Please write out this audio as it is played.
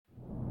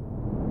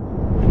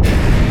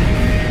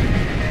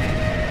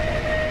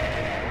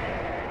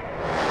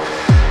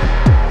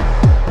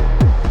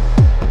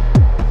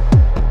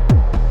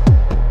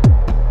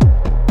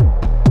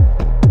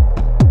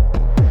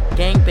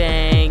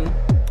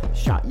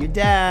your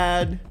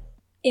dad.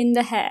 In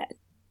the head.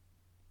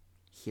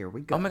 Here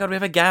we go. Oh my god, we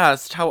have a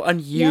guest. How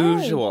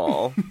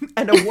unusual.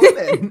 And a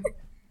woman.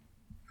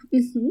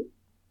 Mm-hmm.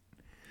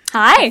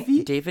 Hi.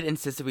 David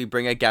insisted we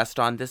bring a guest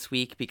on this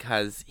week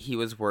because he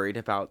was worried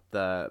about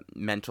the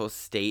mental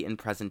state and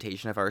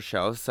presentation of our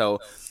show. So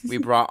we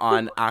brought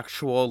on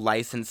actual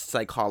licensed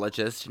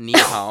psychologist,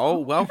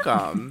 Nipao.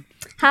 Welcome.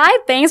 Hi,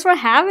 thanks for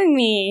having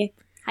me.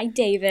 Hi,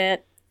 David.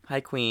 Hi,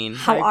 Queen.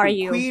 How are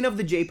you? Queen of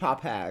the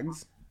J-pop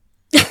Hags.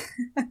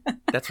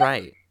 That's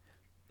right.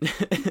 We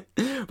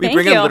Thank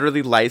bring you. a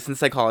literally licensed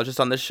psychologist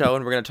on the show,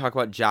 and we're going to talk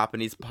about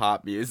Japanese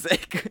pop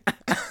music.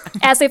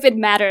 As if it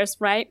matters,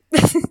 right?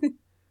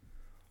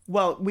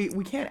 Well, we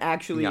can't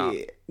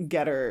actually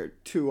get her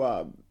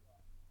to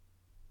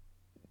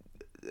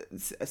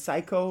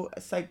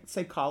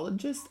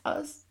psychologist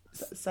us?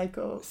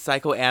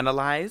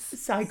 Psychoanalyze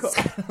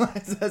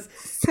Psychoanalyze us.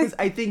 Because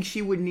I think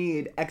she would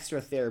need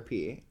extra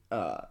therapy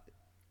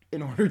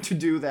in order to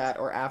do that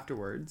or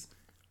afterwards.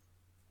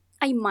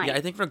 I might. Yeah,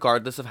 I think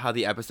regardless of how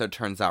the episode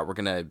turns out, we're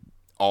going to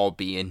all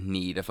be in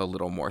need of a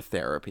little more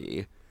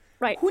therapy.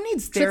 Right. Who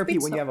needs therapy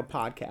when you have a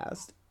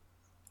podcast?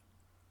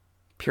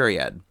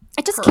 Period.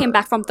 I just came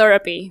back from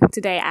therapy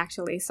today,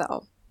 actually,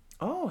 so.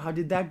 Oh, how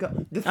did that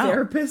go? The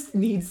therapist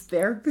needs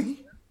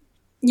therapy?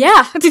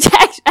 Yeah,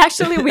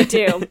 actually we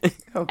do.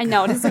 Oh, I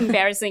know, this is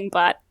embarrassing,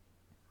 but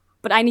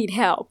I need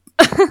help.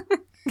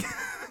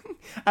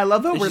 I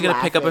love how She's we're going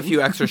to pick up a laughing.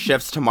 few extra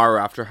shifts tomorrow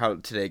after how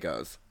today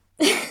goes.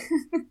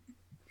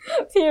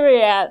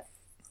 Period.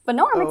 But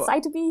no, I'm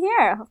excited to be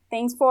here.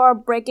 Thanks for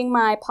breaking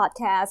my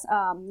podcast,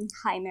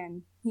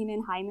 Hyman.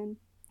 Hyman?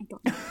 I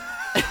don't know.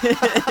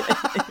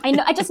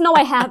 I just know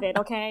I have it,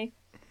 okay?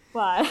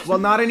 But Well,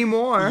 not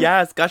anymore.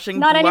 Yes, gushing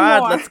Not blood.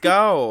 anymore. Let's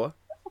go.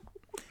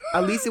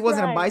 At least it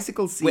wasn't a Right.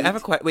 bicycle seat. Wait, I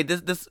have a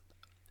this.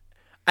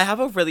 I have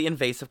a really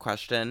invasive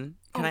question.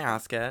 Can I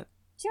ask it?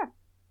 sure.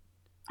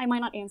 I might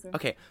not answer.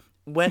 Okay,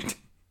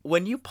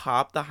 when you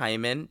pop the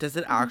hymen, does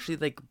it actually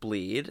like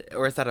bleed,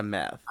 or is that a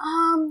myth?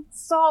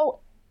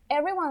 So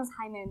everyone's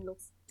hymen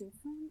looks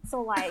different.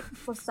 So like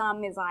for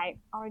some it's like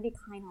already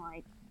kind of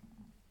like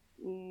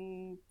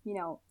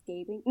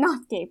gaping.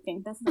 Not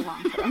gaping, that's the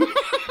wrong term.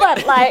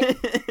 But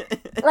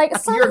like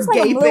some You're is like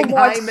a little gaping more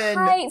hymen.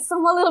 tight,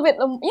 some a little bit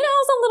some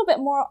a little bit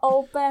more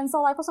open.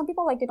 So like for some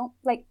people, like they don't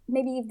like,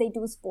 maybe if they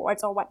do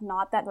sports or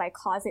whatnot, that like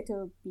cause it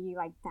to be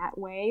like that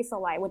way.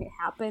 So like when it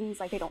happens,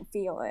 like they don't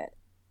feel it.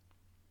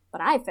 But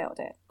I felt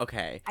it.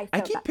 Okay. I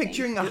felt keep that thing.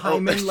 picturing a Oh,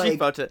 hymen she's like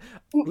about to-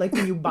 like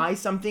when you buy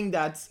something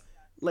that's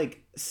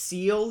like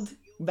sealed,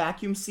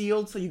 vacuum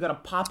sealed, so you gotta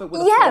pop it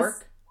with a Yes.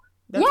 fork.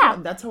 That's Yeah.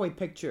 that's how I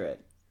picture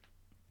it.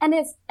 And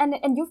it's and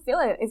you feel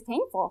it. It's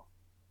painful.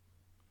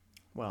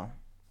 Well,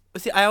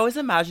 See, I always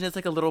imagine it's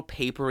like a little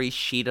papery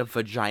sheet of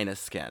vagina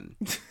skin.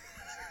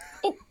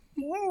 It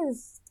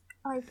is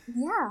like,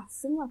 yeah,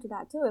 similar to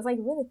that too. It's like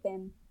really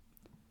thin.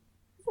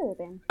 It's really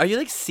thin. Are you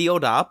like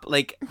sealed up?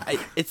 Like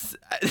it's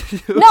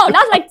No,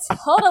 not like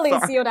totally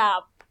Sorry. sealed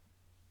up.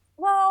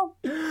 Well,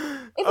 if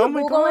you Oh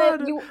my Google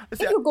God. it,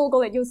 See, if you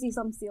Google it, you'll see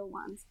some sealed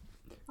ones.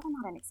 But I'm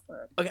not an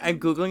expert. Okay, I'm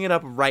googling it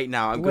up right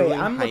now. I'm Wait, googling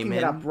I'm looking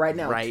it hymen up right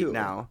now, Right too.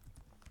 now.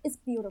 It's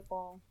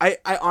beautiful. I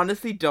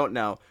honestly don't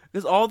know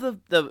because all the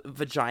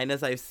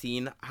vaginas I've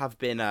seen have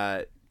been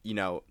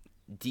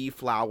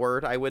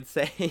deflowered, I would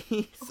say.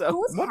 So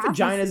Who's what half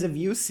vaginas have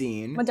you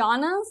seen?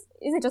 Madonna's?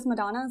 Is it just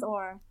Madonna's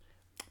or?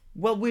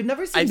 Well, we've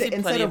never seen I've the seen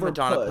inside plenty of of her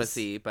Madonna puss.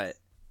 pussy, but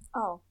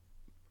Oh,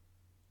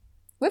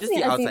 we've just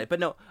seen the a outside. But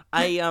no,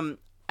 I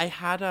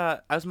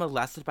was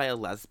molested by a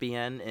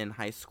lesbian in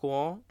high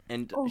school,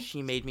 and Oh.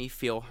 she made me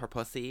feel her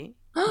pussy.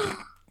 I'm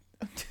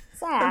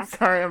Zach,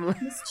 sorry, I'm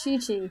Miss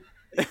Chi-Chi.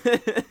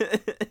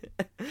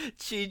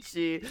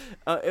 Chi-Chi.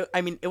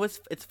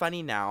 It's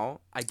funny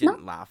now. I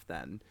didn't laugh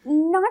then.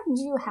 Not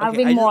you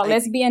having I more just-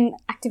 lesbian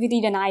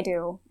activity than I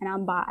do, and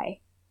I'm bi.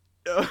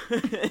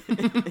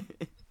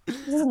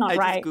 This is not I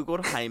right. just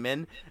googled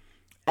hymen.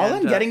 All and,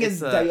 I'm getting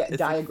is it's like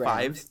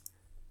diagrams.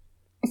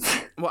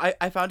 Well,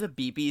 I found a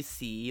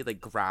BBC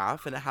like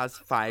graph, and it has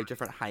 5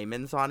 different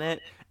hymens on it,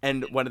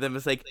 and one of them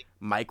is like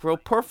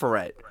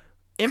microperforate,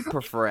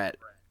 imperforate,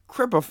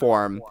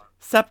 cribiform,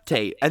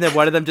 septate, and then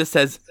one of them just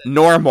says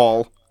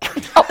normal.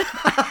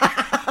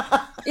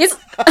 It's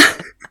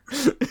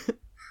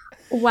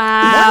Why are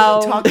wow.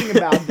 you talking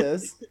about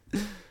this?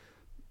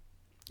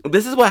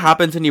 This is what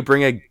happens when you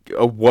bring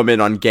a woman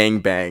on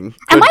gangbang.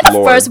 Am Good I the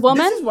Lord. first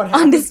woman This is what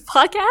on this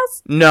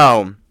podcast?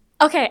 No,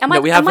 Okay, am no, I?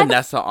 we have am I the-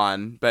 Vanessa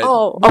on, but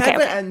Oh, We okay.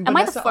 have okay. and Am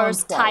I the Vanessa on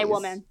first Thai twice.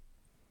 woman?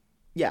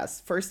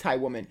 Yes, first Thai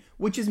woman,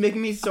 which is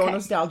making me so Okay.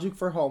 nostalgic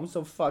for home.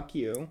 So fuck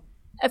you.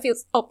 I feel.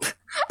 Oh,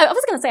 I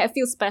was gonna say I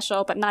feel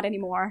special, but not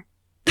anymore.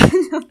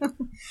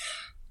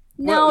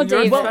 No, Well,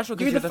 you're David. special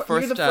because you're the you're the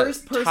first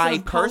first person Thai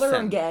of color person.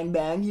 on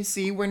gangbang. You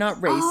see, we're not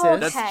Oh, racist.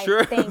 That's okay,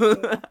 true.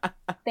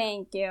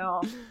 Thank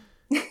you.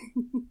 Thank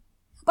you.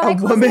 But A I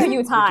consider woman- you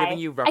We're Thai. giving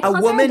you I rep- A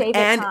consider woman David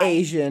and Thai.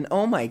 Asian.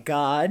 Oh my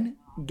god,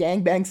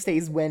 gangbang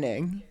stays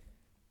winning.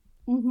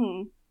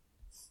 Mm-hmm.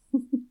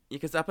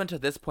 Because up until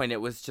this point,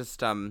 it was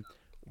just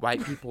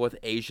white people with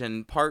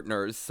Asian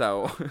partners,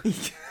 so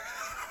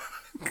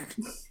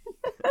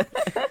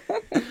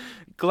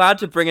glad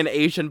to bring an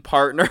Asian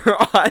partner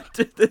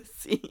onto the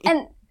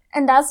scene.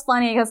 And that's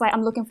funny because like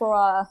I'm looking for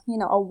a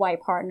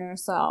white partner,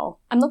 so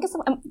I'm looking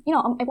for I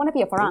want to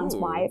be a Farang's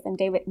wife, and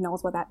David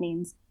knows what that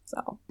means.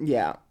 So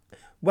yeah,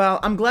 well,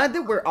 I'm glad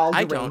that we're all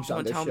I deranged don't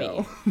on this tell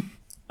show. me.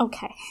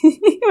 Okay,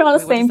 we're on the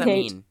same what does that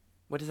page. mean?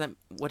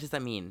 What does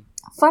that mean?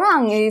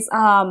 Farang is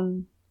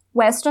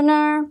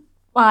Westerner.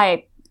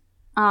 Like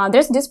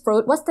there's this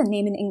fruit. What's the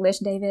name in English,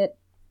 David?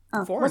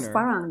 What's Foreigner.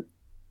 Farang?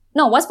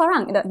 No, what's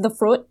Farang? The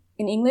fruit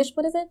in English.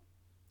 What is it?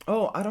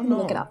 Oh, I don't Let know.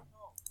 me look it up.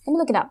 Let me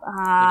look it up.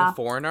 Like a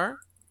foreigner?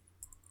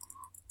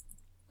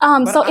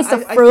 But so it's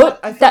a I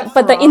fruit thought that,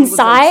 but the farang was,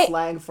 like, inside,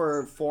 slang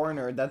for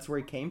foreigner. That's where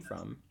it came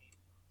from.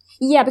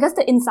 yeah, because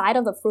the inside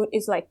of the fruit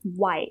is like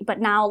white, but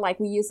now like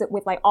we use it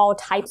with like all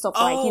types of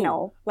like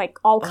like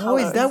all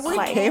colors. Oh, is that where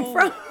like, it came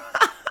from?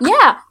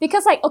 Yeah,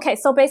 because like okay,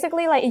 so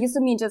basically like it used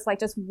to mean just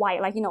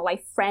white, like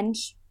like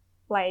French,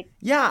 like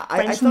Yeah, I thought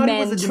it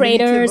Frenchmen, was a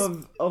traders.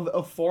 diminutive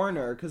of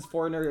foreigner, because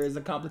foreigner is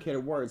a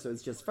complicated word, so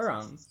it's just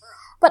farang.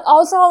 But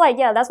also, like,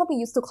 yeah, that's what we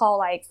used to call,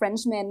 like,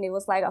 Frenchmen. It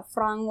was, like, a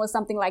franc or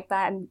something like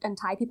that. And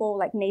Thai people,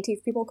 like,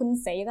 native people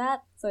couldn't say that.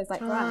 So it's like,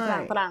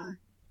 Thai. franc.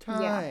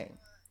 Thai.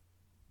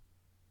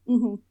 Yeah.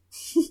 Mm-hmm.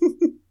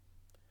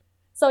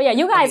 So, yeah,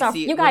 you guys are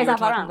talking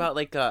farang. about,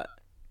 like,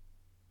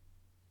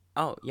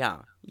 oh, yeah.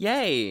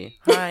 Yay.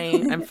 Hi,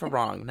 I'm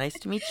Farang. Nice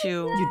to meet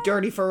you. You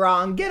dirty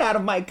farang, get out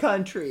of my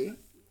country.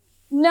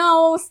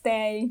 No,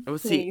 stay, Oh,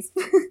 see. please.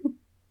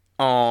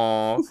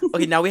 Oh,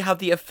 okay. Now we have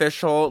the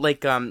official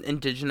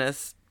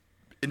indigenous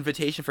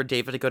invitation for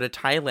David to go to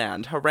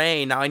Thailand.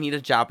 Hooray! Now I need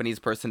a Japanese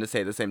person to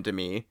say the same to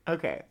me.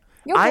 Okay.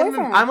 Your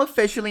boyfriend. I'm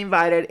officially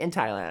invited in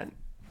Thailand.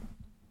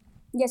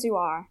 Yes, you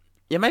are.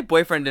 Yeah, my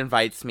boyfriend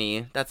invites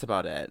me. That's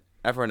about it.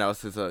 Everyone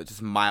else is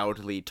just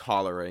mildly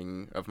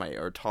tolerant of my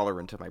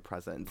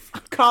presence.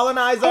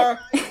 Colonizer.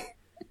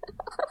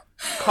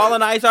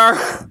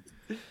 Colonizer.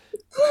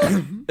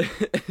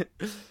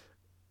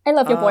 I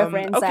love your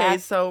boyfriend, Okay, Zach.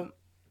 so.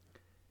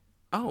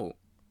 Oh,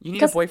 you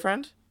need a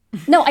boyfriend?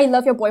 No, I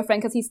love your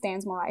boyfriend because he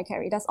stands Mariah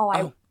Carey. That's all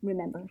I Oh.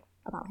 remember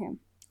about him.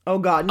 Oh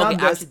God, not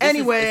Okay, this. actually, this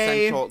Anyway. is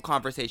essential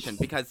conversation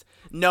because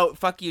no,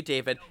 fuck you,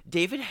 David.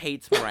 David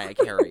hates Mariah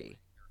Carey.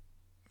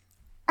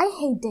 I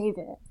hate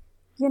David.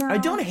 You know? I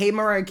don't hate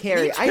Mariah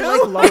Carey. Me I too.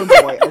 like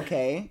Loverboy,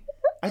 okay?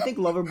 I think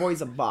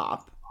Loverboy's a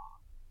bop.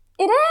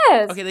 It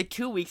is. Okay, like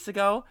 2 weeks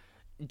ago,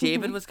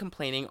 David was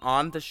complaining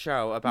on the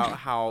show about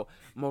how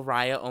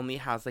Mariah only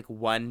has like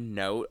one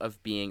note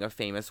of being a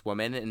famous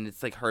woman, and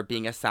it's like her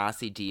being a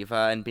sassy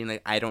diva and being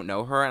like, I don't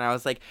know her. And I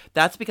was like,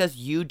 that's because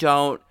you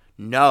don't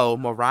know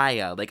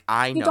Mariah. Like,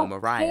 I You know don't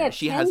Mariah. pay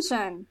She has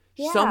attention.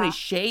 so many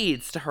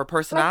shades to her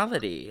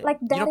personality. like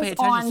you that don't pay is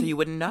attention, so on- you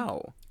wouldn't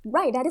know.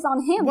 Right, that is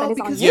on him. Well, that is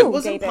on because you, it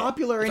wasn't David.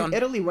 popular It's in on-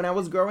 Italy when I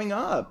was growing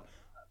up.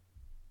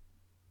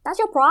 That's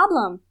your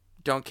problem.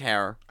 Don't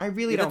care. I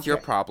really That's don't your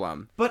care.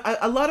 problem. But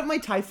a lot of my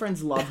Thai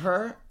friends love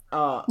her.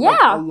 Yeah. Like,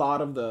 a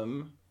lot of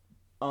them.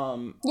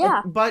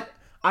 Yeah. But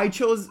I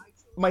chose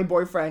my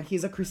boyfriend.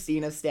 He's a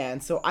Christina stan.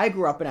 So I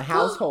grew up in a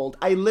household.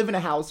 I live in a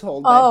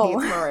household that Oh.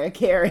 hates Mariah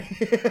Carey.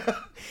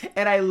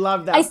 And I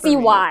love that I for see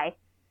me. why.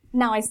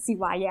 Now I see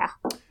why, yeah.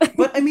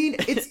 But I mean,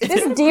 it's This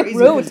kind of deep crazy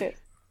root. because-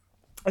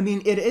 I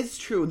mean, it is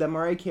true that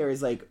Mariah Carey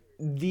is like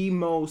the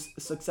most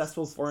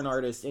successful foreign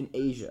artist in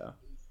Asia.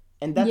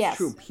 And that's Yes.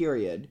 true,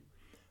 period.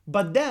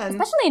 But then,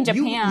 Especially in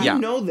Japan. you Yeah.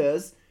 know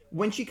this,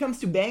 when she comes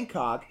to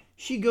Bangkok,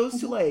 she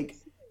goes to like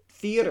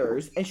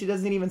theaters and she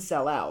doesn't even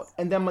sell out.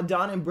 And then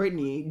Madonna and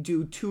Britney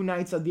do 2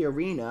 nights at the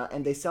arena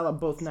and they sell out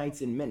both nights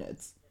in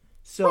minutes.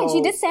 So Wait,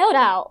 she did sell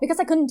out because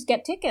I couldn't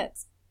get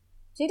tickets.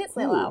 She did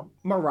sell Who? out.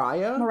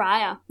 Mariah?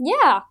 Mariah.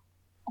 Yeah.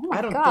 Oh my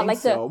I don't god. think Like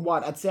so.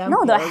 What, at Sam the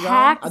Paragon?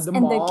 hacks At the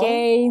and mall? the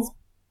gays.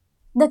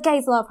 The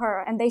gays love her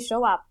and they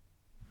show up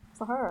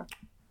for her.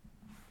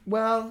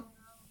 Well,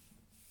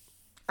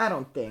 I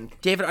don't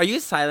think. David, are you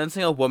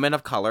silencing a woman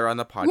of color on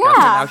the podcast Yeah, right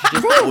now? She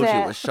just told you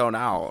David. it was shown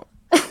out.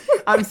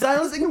 I'm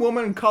silencing a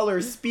woman of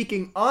color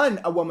speaking on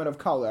a woman of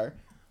color.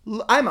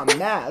 I'm a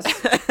mess.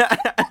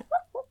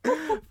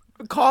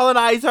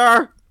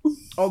 Colonizer!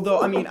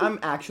 Although, I mean, I'm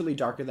actually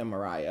darker than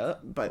Mariah,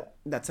 but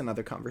that's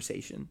another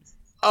conversation.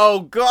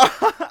 Oh, God.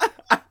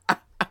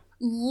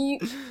 You.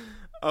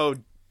 Oh,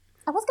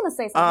 I was gonna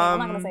say something. I'm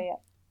not gonna say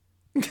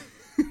it.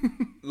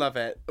 love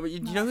it. Do you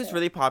know who's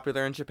really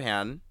popular in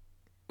Japan?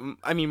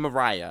 I mean,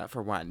 Mariah,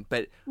 for one.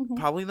 But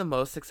probably the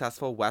most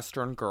successful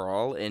Western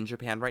girl in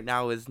Japan right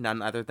now is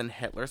none other than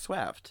Hitler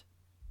Swift.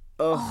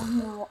 Ugh. Oh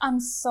no, I'm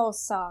so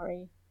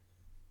sorry.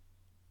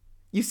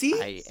 You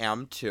see? I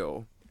am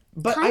too.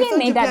 But Kanye I thought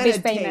made that Japan bitch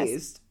had famous.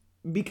 taste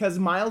because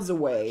Miles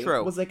Away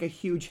True. was like a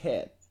huge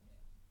hit.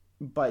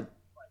 But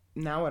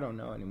now I don't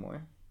know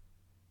anymore.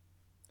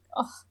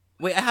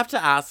 Wait, I have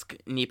to ask,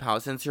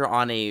 Nipao, since you're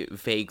on a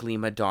vaguely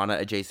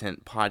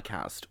Madonna-adjacent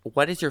podcast,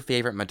 what is your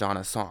favorite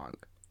Madonna song?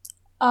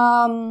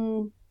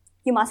 You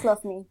Must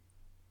Love Me.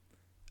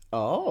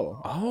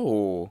 Oh.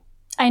 Oh,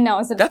 I know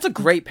it's a that's a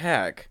great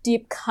pick.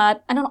 deep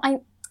cut. I don't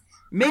know.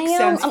 Makes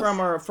sense from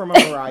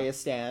a Mariah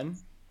stan.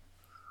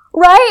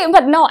 Right?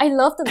 But no, I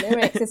love the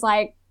lyrics. It's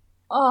like,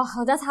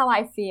 oh, that's how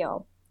I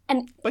feel.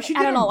 But she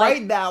I don't didn't know,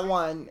 write that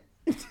one.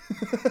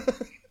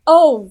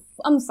 Oh,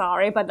 I'm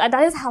sorry, but that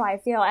is how I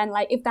feel. And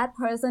like, if that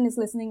person is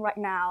listening right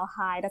now,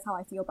 hi, that's how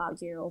I feel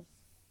about you.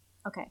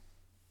 Okay.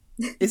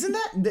 Isn't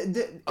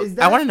that is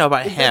that? I want to know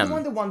about is him. that the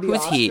one that won the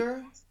Who's Oscar? he?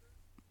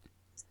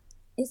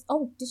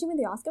 Did she win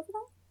the Oscar for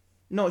that?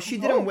 No, she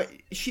didn't win.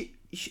 She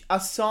a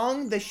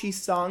song that she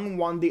sung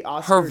won the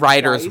Oscar. Her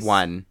writers twice,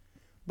 won.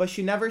 But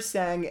she never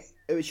sang.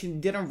 She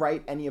didn't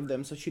write any of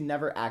them, so she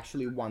never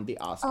actually won the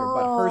Oscar.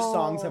 But her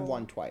songs have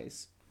won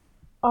twice.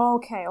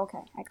 Okay, I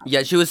got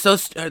Yeah, she was so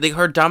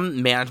her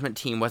dumb management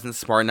team wasn't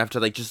smart enough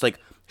to just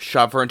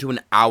shove her into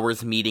an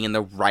hour's meeting in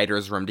the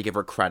writers' room to give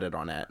her credit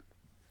on it.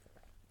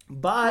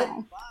 But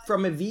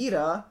from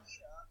Evita,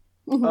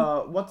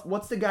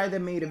 what's the guy that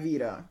made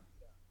Evita?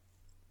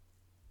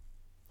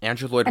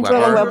 Andrew Lloyd Andrew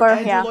Webber.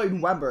 Webber.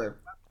 Lloyd Webber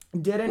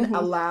didn't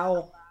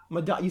allow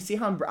Madonna. You see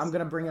how I'm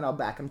gonna bring it all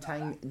back. I'm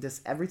tying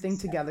everything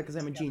together because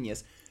I'm a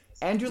genius.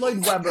 Andrew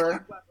Lloyd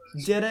Webber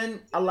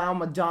didn't allow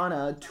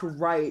Madonna to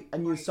write a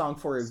new song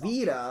for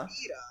Evita,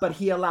 but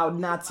he allowed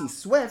Nazi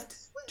Swift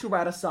to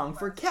write a song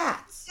for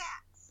Cats.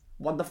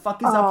 What the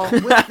fuck is up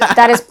with that?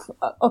 That is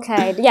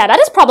okay. Yeah, that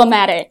is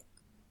problematic.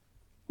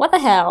 What the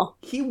hell?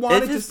 He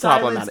wanted to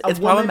silence a it's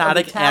woman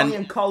problematic of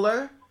Italian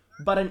color,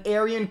 but an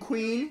Aryan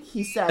queen,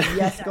 he said,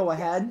 yes, go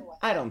ahead.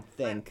 I don't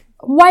think.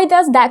 Why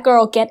does that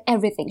girl get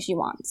everything she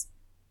wants?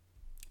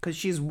 Because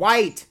she's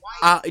white.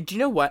 Do you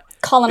know what?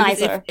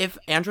 Colonizer. If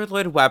Andrew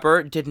Lloyd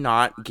Webber did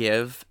not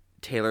give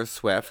Taylor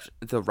Swift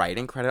the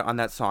writing credit on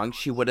that song,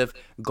 she would have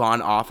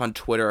gone off on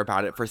Twitter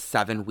about it for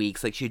 7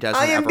 weeks, like she does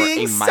whenever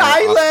a minor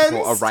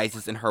obstacle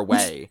arises in her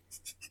way.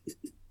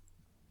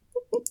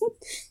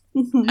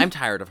 I'm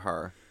tired of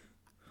her.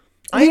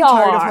 I'm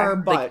tired of her,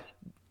 but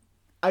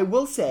I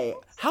will say,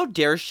 how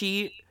dare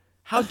she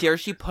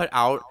put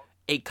out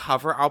a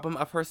cover album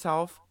of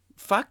herself?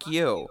 Fuck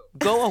you.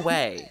 Go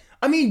away.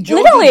 I mean,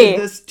 JoJo Literally, did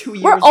this 2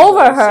 years ago. we're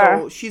over her.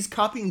 So she's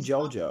copying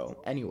JoJo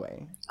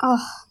anyway.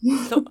 Oh.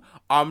 So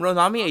Amuro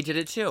Namie did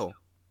it too.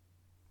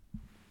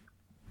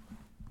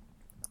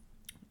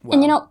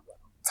 Well. And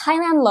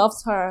Thailand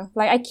loves her.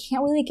 Like, I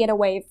can't really get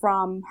away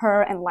from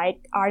her and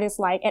artists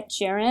like Ed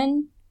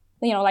Sheeran.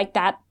 Like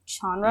that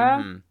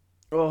genre. Mm-hmm.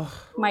 Oh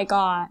my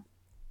god.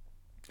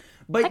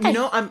 But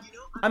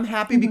I'm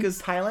happy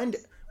because Thailand.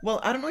 Well,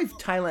 I don't know if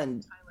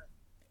Thailand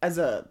as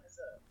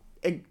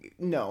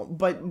no,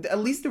 but at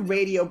least the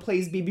radio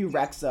plays BB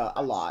Rexa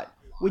a lot,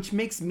 which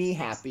makes me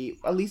happy.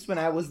 At least when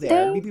I was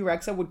there, BB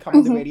Rexa would come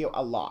on the radio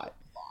a lot.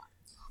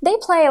 They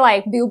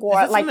play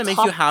Billboard, that makes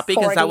you happy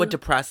because that would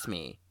depress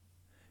me.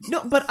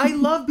 No, but I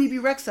love BB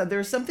Rexa.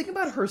 There's something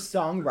about her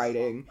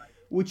songwriting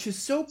which is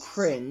so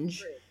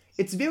cringe.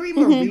 It's very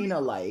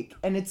Marina-like,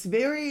 and it's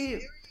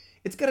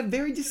got a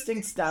very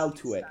distinct style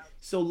to it.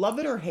 So love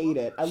it or hate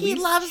it. He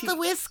loves the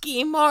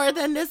whiskey more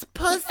than this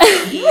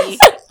pussy.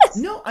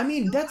 No, I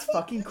mean, that's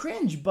fucking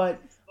cringe,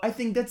 but I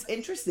think that's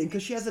interesting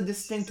because she has a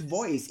distinct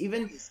voice.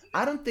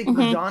 I don't think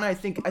Madonna, I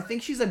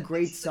think she's a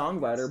great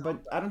songwriter, but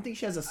I don't think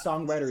she has a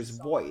songwriter's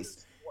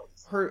voice.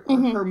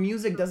 Her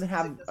music doesn't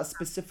have a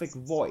specific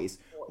voice.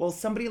 Well,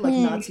 somebody like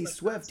Nazi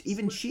Swift,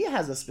 even she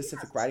has a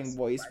specific writing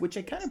voice, which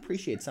I kind of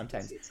appreciate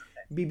sometimes.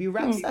 BB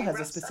Rexa has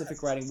a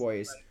specific writing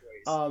voice.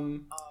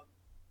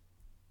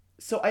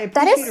 So I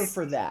appreciate her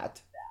for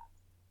that.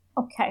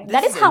 Okay,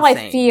 that is how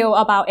insane. I feel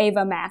about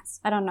Ava Max.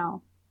 I don't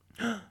know.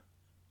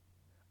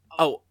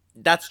 Oh,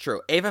 that's true.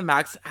 Ava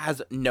Max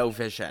has no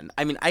vision.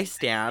 I mean, I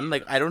stand.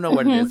 I don't know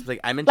what it is.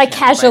 I'm enchanted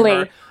casually. By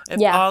her.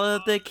 If all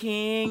of the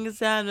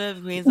kings and the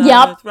queens on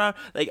the throne.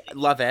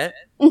 Love it.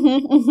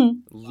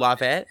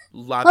 Love it.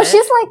 Love it. Well,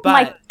 she's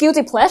my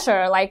guilty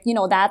pleasure.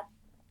 That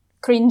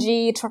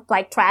cringy,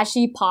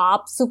 trashy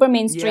pop, super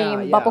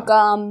mainstream,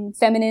 bubblegum,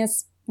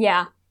 feminist.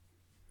 Yeah.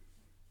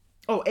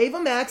 Oh, Ava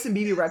Max and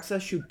BB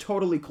Rexa should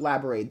totally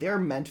collaborate. They're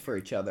meant for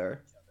each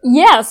other.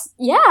 Yes,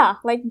 yeah,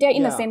 they're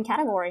in the same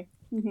category.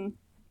 Mm-hmm.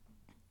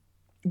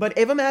 But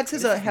Ava Max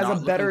has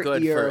a better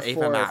ear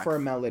for a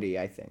melody,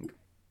 I think.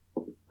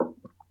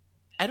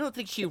 I don't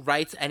think she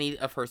writes any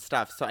of her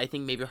stuff, so I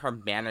think maybe her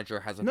manager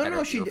has a better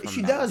ear for melody.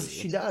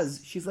 She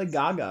does. She's like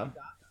Gaga.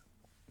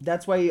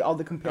 That's why all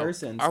the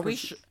comparisons. Are we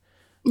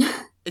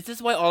Is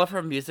this why all of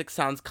her music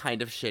sounds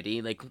kind of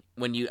shitty?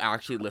 When you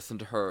actually listen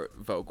to her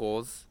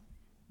vocals?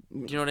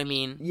 Do you know what I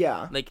mean?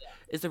 Yeah.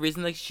 Is the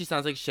reason she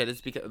sounds like shit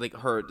is because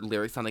her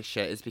lyrics sound like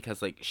shit is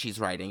because she's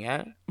writing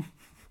it?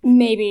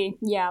 Maybe,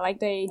 yeah.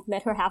 They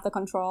let her have the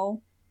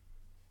control.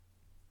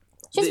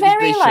 She's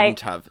they shouldn't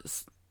have.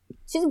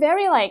 She's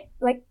very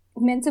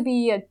meant to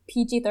be a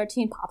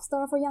PG-13 pop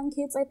star for young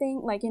kids. I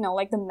think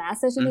the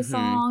message in the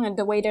song and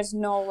the way there's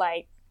no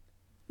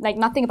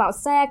nothing about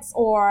sex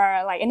or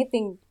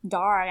anything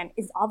dark, and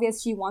it's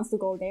obvious she wants to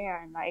go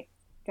there, and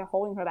they're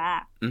holding her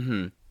back.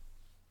 Mm-hmm.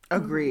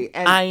 Agree.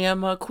 And I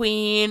am a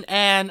queen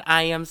and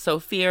I am so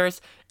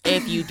fierce.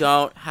 If you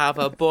don't have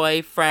a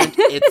boyfriend,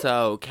 it's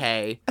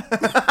okay.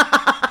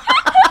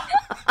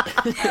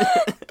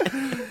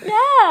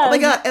 Oh my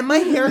god, and my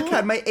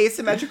haircut, my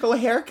asymmetrical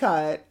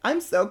haircut.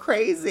 I'm so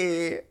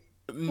crazy.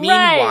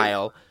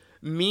 Meanwhile,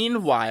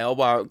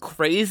 while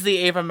crazy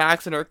Ava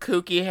Max and her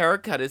kooky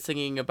haircut is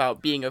singing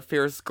about being a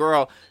fierce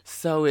girl,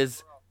 so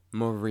is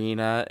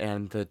Marina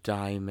and the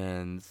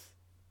Diamonds.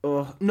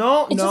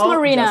 No, It's just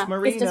Marina.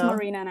 It's just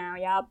Marina now,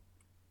 yep.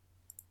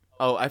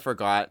 Oh, I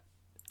forgot.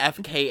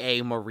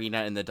 FKA Marina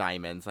and the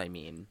Diamonds, I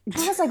mean.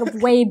 That was like a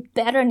way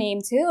better name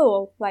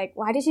too. Like,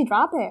 why did she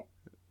drop it?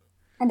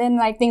 And then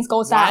like things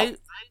go south.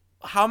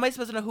 How am I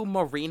supposed to know who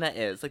Marina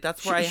is? Like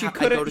that's where I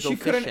go to go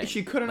fishing.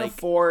 She couldn't like,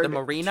 afford the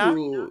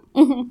Marina.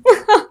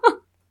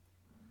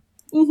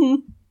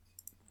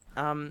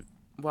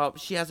 Well,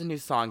 she has a new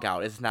song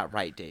out. Isn't that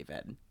right,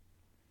 David?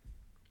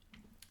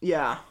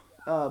 Yeah.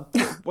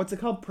 What's it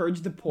called?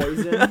 Purge the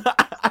Poison.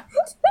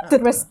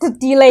 the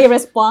delay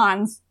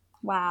response.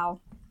 Wow.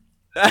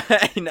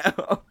 I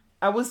know.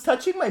 I was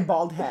touching my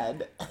bald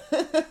head.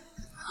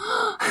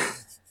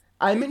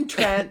 I'm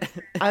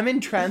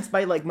entranced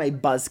by like my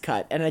buzz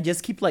cut, and I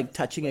just keep like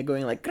touching it,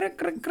 going like. Krr,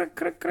 krr, krr,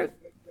 krr, krr.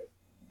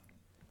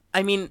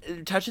 I mean,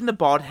 touching the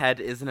bald head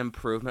is an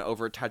improvement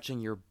over touching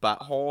your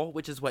butthole,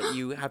 which is what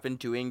you have been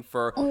doing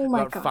for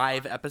about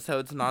 5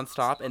 episodes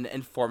nonstop, and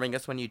informing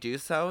us when you do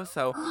so.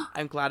 So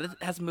I'm glad it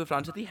has moved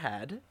on to the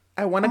head.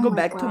 I want to go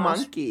back to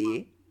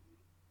monkey.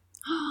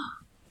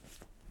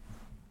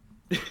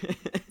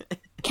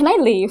 Can I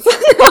leave?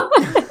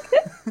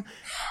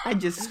 I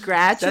just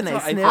scratch and I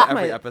That's snip what I do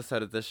every my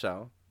episode of this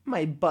show.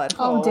 my butthole.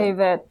 Oh,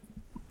 David.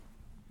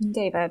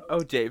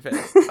 Oh, David.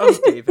 So,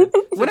 David,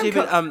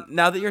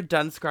 now that you're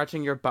done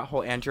scratching your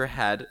butthole and your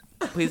head,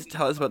 please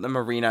tell us about the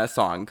Marina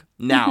song.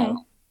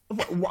 Now.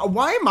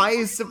 Why am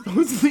I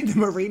supposedly the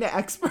Marina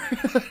expert?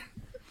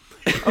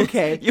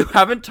 Okay. You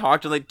haven't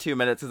talked in like 2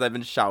 minutes because I've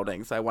been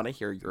shouting, so I want to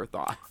hear your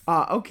thoughts.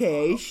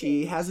 Okay,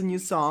 she has a new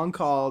song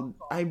called,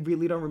 I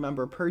really don't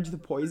remember, Purge the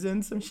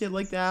Poison, some shit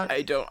like that.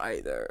 I don't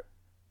either.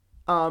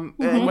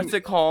 And what's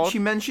it called? She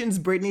mentions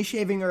Britney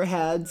shaving her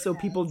head, so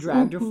people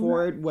dragged her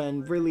for it,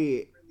 when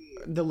really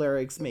the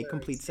lyrics make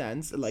complete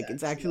sense. Like,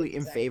 it's actually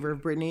in favor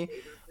of Britney.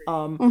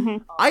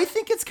 I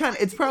think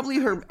it's probably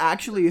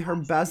her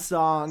best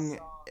song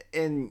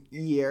in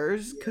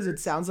years, because it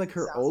sounds like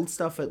her old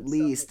stuff at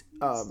least.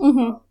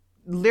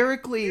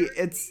 Lyrically,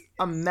 it's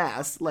a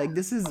mess. Like,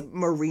 this is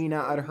Marina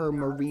at her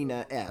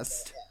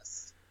Marina-est.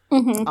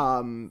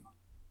 The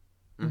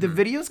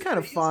video's kind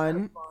of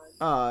fun.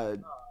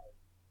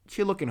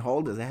 She looking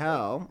old as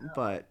hell,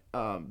 but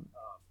I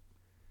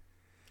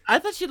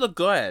thought she looked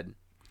good.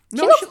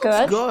 No, she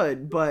looks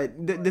good, but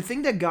the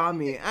thing that got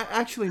me,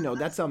 actually no,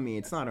 that's on me.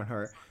 It's not on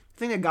her. The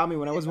thing that got me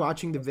when I was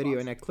watching the video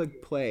and I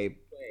clicked play,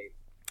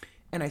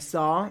 and I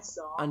saw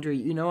under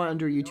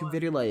YouTube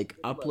video, like,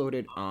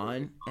 uploaded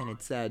on, and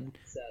it said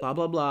blah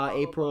blah blah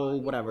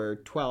April whatever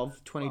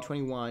 12th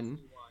 2021,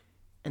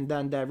 and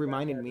then that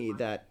reminded me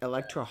that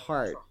Electra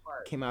Heart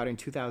came out in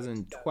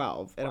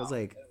 2012, and I was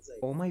like,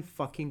 oh my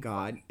fucking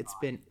god, it's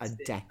been a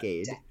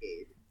decade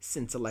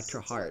since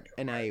Electra Heart,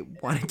 and I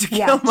wanted to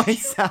kill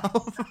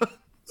myself.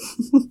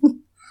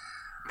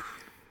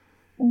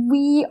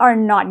 We are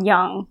not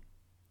young.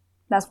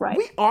 That's right.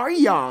 We are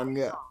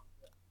young.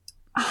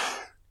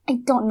 I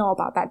don't know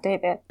about that,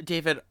 David.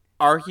 David,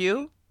 are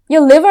you?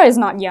 Your liver is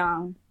not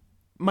young.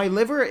 My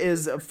liver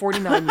is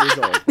 49 years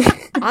old.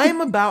 I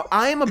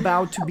am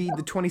about to be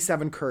the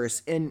 27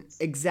 curse in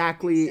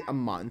exactly a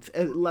month,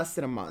 less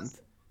than a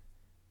month.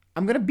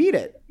 I'm gonna beat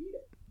it.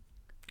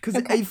 Because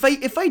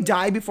if I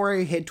die before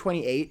I hit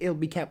 28, it'll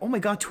be oh my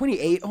god,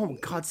 28. Oh my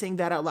god, saying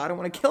that out loud, I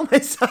want to kill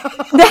myself.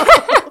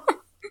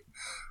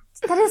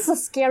 That is a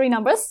scary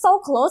number. It's so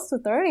close to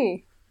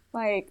 30.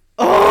 Like.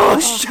 Oh,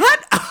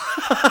 shut up.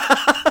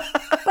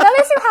 But at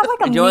least you have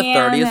like a you know what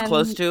 30 is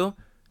close to?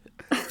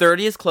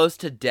 30 is close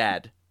to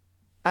dead.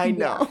 I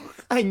know. Yeah.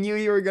 I knew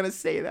you were gonna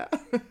say that.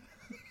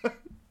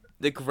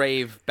 The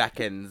grave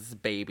beckons,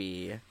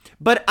 baby.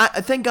 But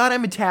thank God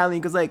I'm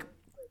Italian, because like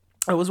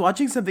I was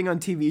watching something on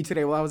TV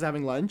today while I was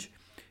having lunch,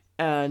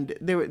 and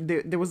there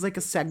was like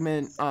a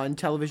segment on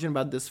television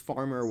about this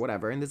farmer or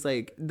whatever, and it's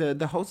like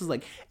the host is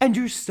like, and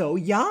you're so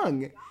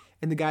young,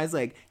 and the guy's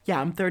like,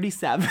 yeah, I'm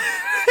 37.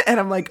 And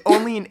I'm like,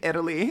 only in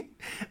Italy.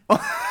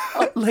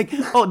 Like,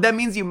 oh, that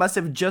means you must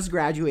have just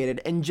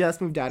graduated and just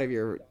moved out of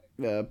your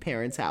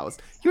parents' house.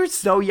 You're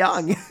so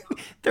young.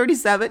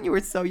 37, you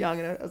were so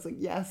young. And I was like,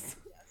 yes,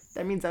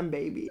 that means I'm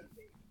baby.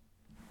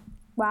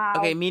 Wow.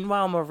 Okay,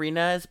 meanwhile,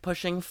 Marina is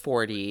pushing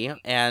 40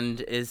 and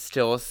is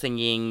still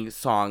singing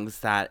songs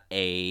that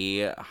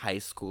a high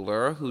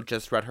schooler who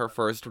just read her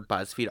first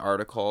BuzzFeed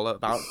article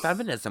about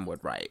feminism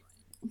would write.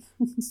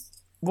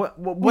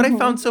 What I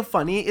found so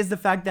funny is the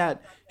fact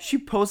that she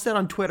posted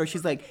on Twitter,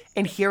 she's like,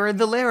 and here are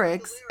the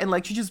lyrics, and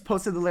like she just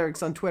posted the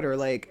lyrics on Twitter,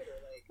 like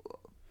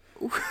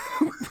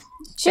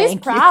she's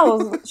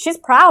proud. She's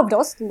proud of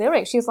those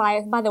lyrics. She's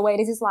like, by the way,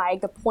 this is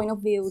like the point of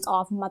view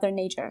of Mother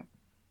Nature.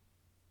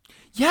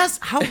 Yes,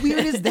 how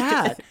weird is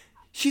that?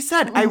 She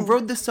said, I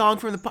wrote the song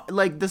from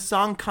the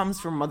song comes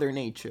from Mother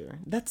Nature.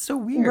 That's so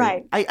weird.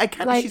 Right. I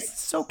kind of, like, she's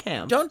so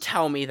camp. Don't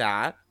tell me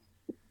that.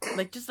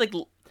 Like, just like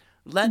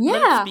Let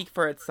it speak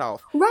for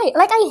itself. Right.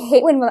 Like, I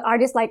hate when the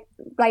artists, like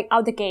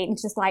out the gate,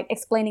 just, like,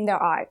 explaining their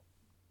art.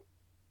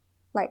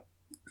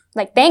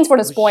 Like, thanks for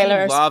the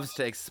spoilers. She loves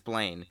to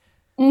explain.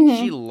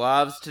 Mm-hmm. She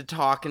loves to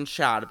talk and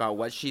chat about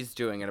what she's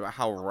doing and about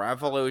how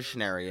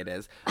revolutionary it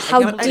is.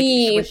 How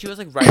deep. When she was,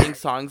 like, writing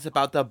songs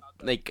about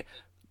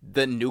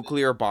the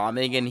nuclear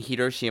bombing in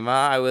Hiroshima,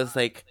 I was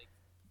like,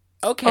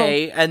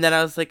 okay. Oh. And then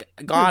I was like,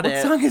 got it.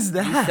 What song is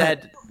that? You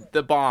said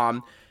the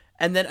bomb.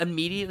 And then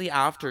immediately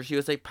after, she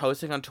was, like,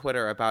 posting on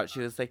Twitter about, she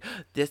was like,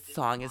 this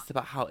song is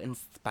about how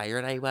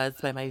inspired I was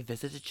by my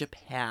visit to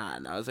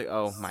Japan. I was like,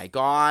 oh, my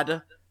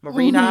God.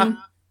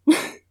 Marina.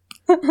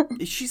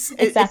 She's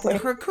exactly.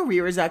 Her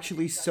career is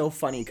actually so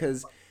funny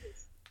because,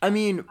 I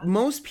mean,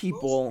 most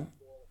people,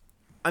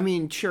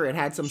 sure, it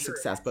had some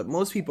success, but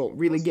most people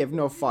really give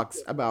no fucks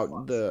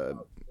about the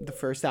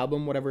first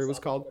album, whatever it was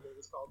called.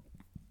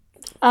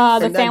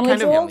 The Family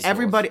Jewels?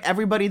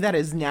 Everybody that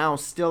is now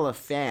still a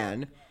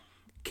fan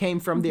came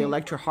from the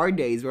Electra Hard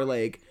days where,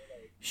 like,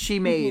 she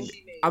made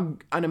an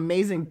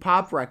amazing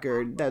pop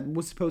record that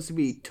was supposed to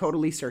be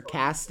totally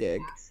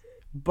sarcastic.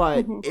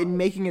 But in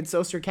making it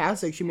so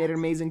sarcastic, she made an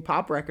amazing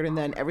pop record, and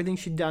then everything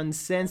she'd done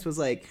since was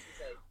like,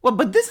 well,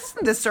 but this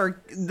isn't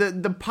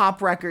the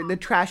pop record, the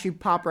trashy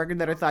pop record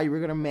that I thought you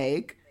were gonna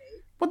make.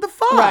 What the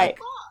fuck?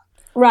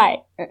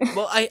 Right.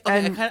 Well, I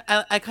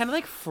kind of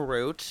like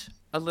Fruit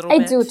a little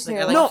bit. I do too.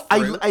 Like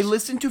I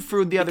listened to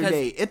Fruit the other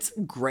day. It's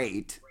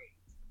great.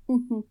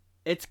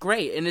 It's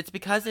great, and it's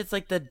because it's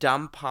like the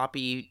dumb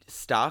poppy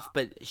stuff,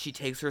 but she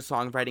takes her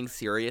songwriting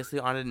seriously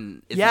on it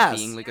and isn't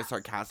being like a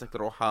sarcastic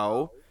little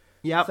hoe.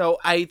 Yeah. So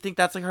I think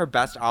that's like her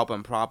best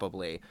album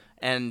probably.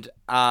 And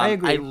I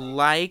agree. I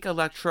like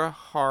Electra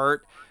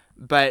Heart,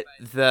 but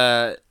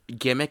the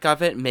gimmick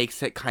of it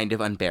makes it kind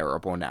of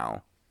unbearable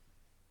now.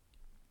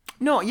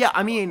 No, yeah,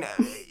 I mean,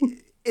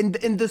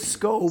 in the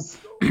scope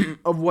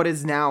of what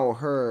is now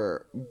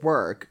her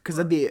work,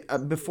 because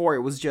before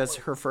it was just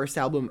her first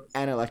album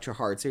and Electra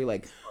Heart, so you're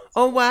like,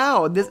 oh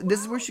wow, this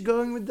is where she's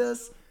going with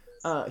this.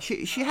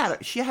 She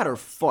had her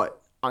foot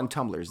on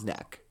Tumblr's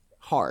neck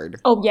hard.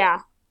 Oh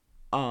yeah.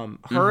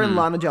 Her and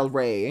Lana Del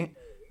Rey,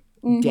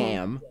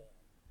 damn.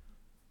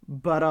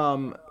 But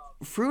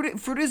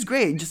Fruit is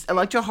great. Just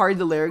Electra Heart,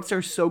 the lyrics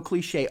are so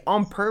cliche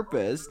on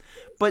purpose,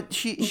 but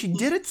she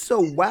did it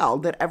so well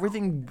that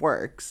everything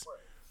works.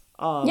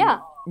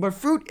 But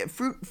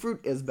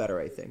Fruit is better,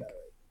 I think,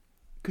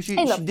 because she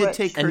did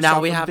take herself. And now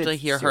we have to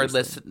hear seriously.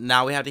 her listen.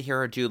 Now we have to hear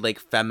her do like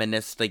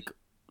feminist, like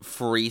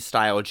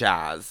freestyle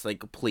jazz.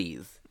 Like,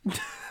 please.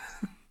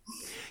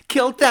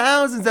 Kill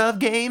thousands of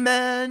gay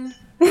men.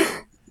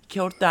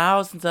 Killed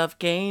thousands of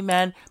gay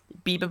men.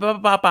 Beep,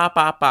 bop, bop, bop,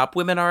 bop, bop.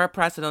 Women are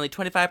oppressed and only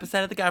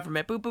 25% of the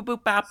government. Boop, boop,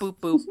 boop, bop, boop,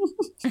 boop.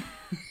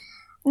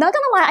 Not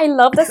gonna lie, I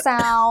love the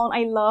sound.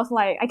 I love,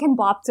 like, I can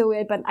bop to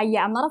it, but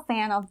I'm not a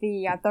fan of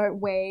the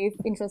third wave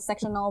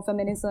intersectional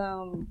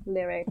feminism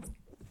lyrics.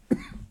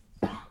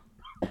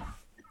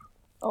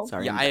 Oh.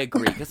 Sorry. Yeah, I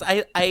agree, because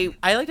I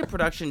like the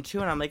production too,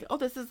 and I'm like, oh,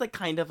 this is like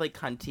kind of like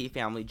cunty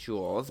Family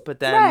Jewels, but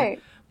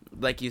then,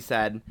 like you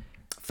said,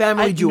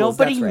 Family Jewels.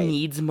 Nobody that's right.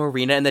 needs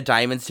Marina and the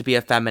Diamonds to be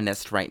a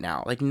feminist right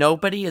now. Like,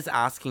 nobody is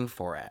asking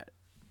for it.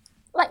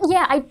 Like,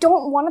 yeah, I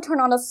don't want to turn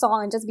on a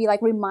song and just be,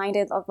 like,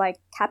 reminded of, like,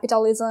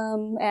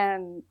 capitalism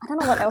and I don't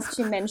know what else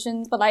she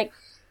mentions, but, like,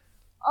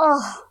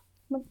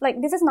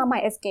 like, this is not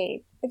my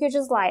escape. Like, you're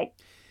just, like,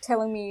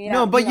 telling me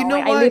that, but you know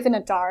like, what? I live in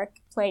a dark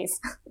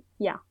place.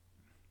 Yeah.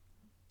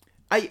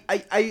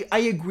 I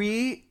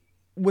agree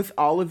with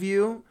all of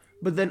you,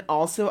 but then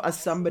also as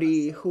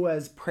somebody who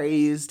has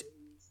praised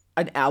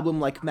an album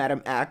like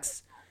Madam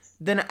X,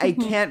 then I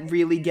can't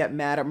really get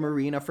mad at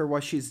Marina for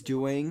what she's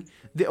doing.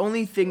 The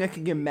only thing I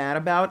can get mad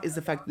about is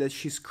the fact that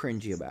she's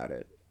cringy about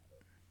it.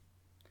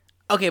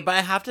 Okay, but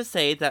I have to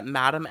say that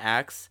Madam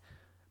X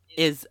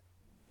is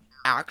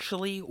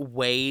actually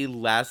way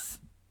less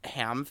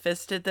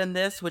ham-fisted than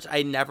this, which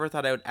I never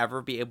thought I would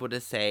ever be able to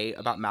say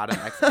about Madam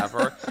X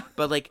ever.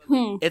 But, like,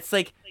 it's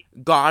like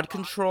God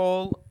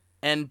Control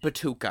and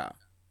Batuka.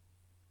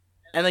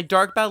 And, like,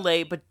 Dark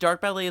Ballet, but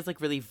Dark Ballet is,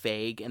 like, really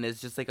vague and is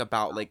just, like,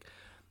 about, like,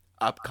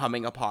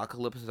 upcoming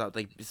apocalypse without,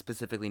 like,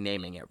 specifically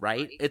naming it,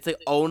 right? It's,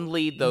 like,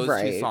 only those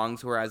two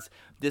songs, whereas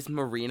this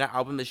Marina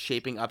album is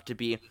shaping up to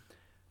be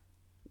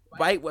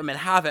white women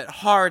have it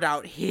hard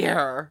out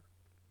here.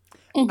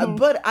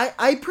 But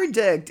I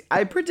predict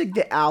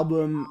the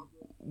album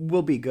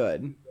will be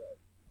good.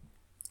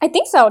 I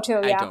think so, too,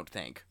 yeah. I don't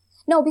think.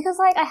 No, because,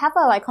 like, I have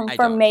a, like,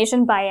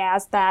 confirmation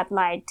bias that,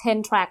 like,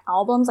 10-track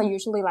albums are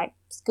usually, like,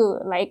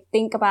 good. Like,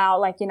 think about,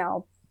 like, you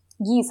know,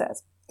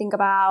 Jesus. Think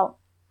about,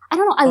 I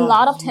don't know, a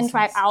lot of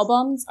 10-track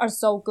albums are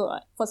so good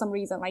for some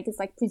reason. Like, it's,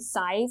 like,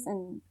 precise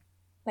and,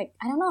 like,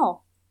 I don't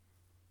know.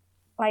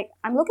 Like,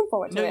 I'm looking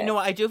forward to it. No,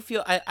 I do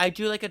feel, I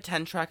do like a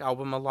 10-track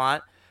album a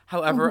lot.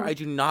 However, I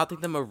do not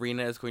think the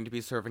Marina is going to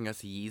be serving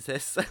us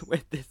Yeezus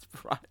with this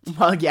project.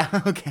 Well,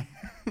 yeah, okay.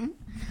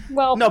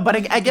 Well, no,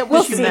 but I get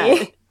what you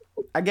meant.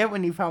 I get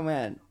what Nipao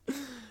meant.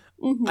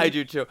 I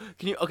do too.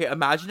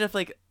 Imagine if,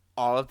 like,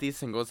 all of these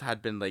singles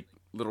had been, like,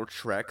 little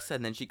tricks,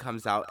 and then she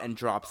comes out and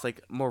drops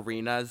like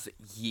Marina's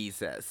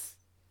Yeezus.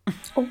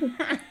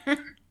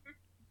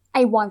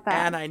 I want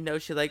that. And I know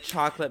she like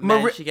chocolate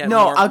men. She get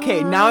no, more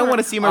okay, now I want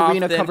to see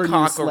Marina often covered in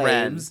Cockeren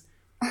slaves.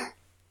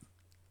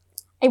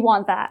 I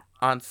want that.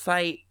 on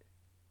site.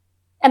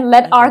 And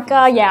let I love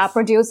Arca, this.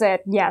 produce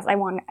it. Yes, I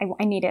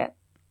need it.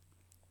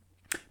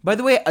 By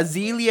the way,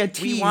 Azealia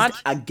teased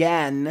want-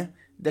 again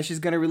that she's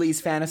going to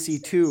release Fantasy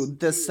 2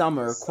 this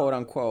summer, quote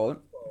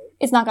unquote.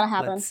 It's not gonna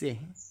happen. Let's see.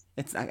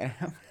 It's not going to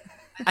happen.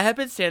 I have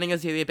been standing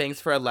Azealia Banks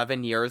for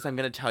 11 years. I'm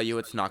going to tell you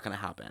it's not going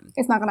to happen.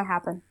 It's not gonna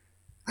happen.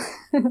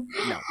 No.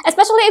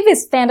 Especially if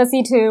it's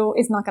Fantasy 2,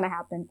 it's not gonna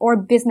happen. Or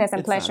Business and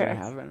It's not Pleasure. gonna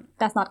happen.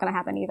 That's not gonna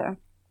happen either.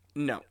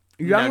 No.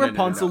 Young No.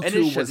 Rapunzel And 2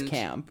 it was shouldn't.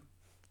 camp.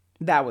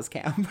 That was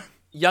camp.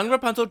 Young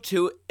Rapunzel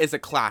 2 is a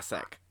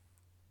classic.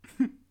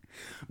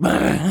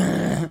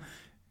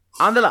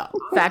 On the low.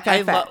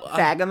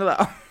 Fag on the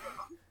low.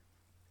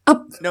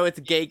 No, it's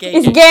gay.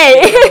 It's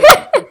gay.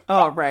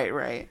 Oh,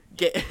 right.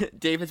 Gay.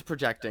 David's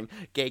projecting.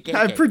 Gay.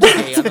 I'm Gay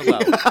projecting. on the low.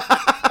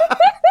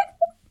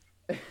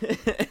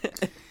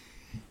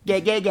 Gay. I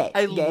Gay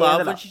on love the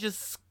when low. she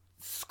just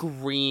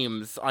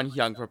screams on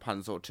Young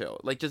Rapunzel too.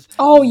 Like just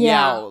Oh,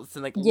 yeah. yells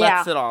and like Yeah.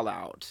 lets it all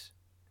out.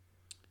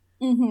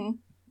 Mm-hmm.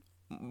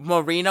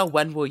 Marina,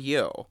 when will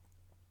you?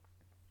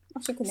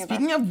 She could never.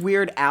 Speaking of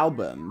weird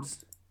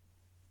albums,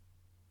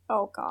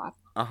 Oh god.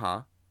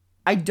 Uh-huh.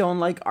 I don't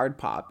like art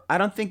pop. I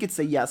don't think it's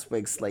a Yes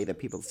Wig slay that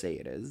people say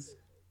it is.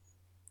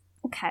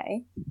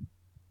 Okay.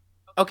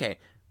 Okay.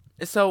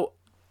 So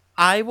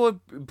I will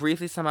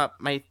briefly sum up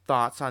my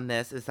thoughts on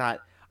this is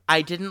that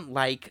I didn't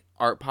like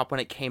art pop when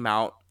it came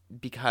out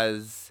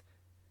because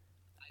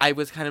I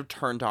was kind of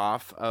turned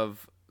off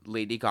of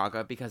Lady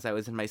Gaga because I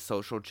was in my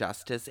social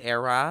justice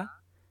era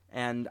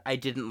and I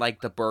didn't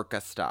like the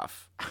burqa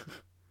stuff.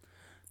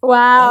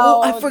 Wow.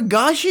 Oh, I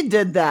forgot she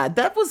did that.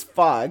 That was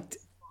fucked.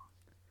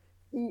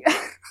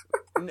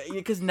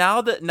 Because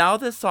now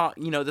the song,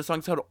 the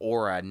song's called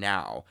Aura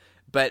now,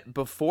 but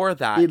before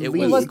that It it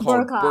was was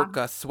called burqa.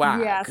 burqa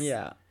swag. Yes.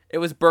 Yeah. It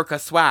was burqa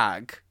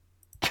swag.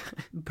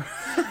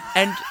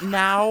 And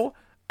now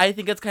I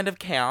think it's kind of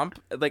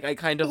camp. Like I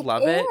kind of It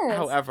love it. is.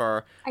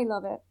 However, I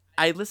love it.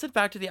 I listened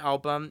back to the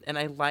album and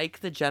I like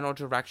the general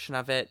direction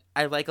of it.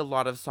 I like a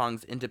lot of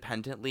songs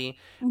independently,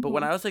 but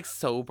when I was like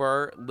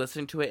sober,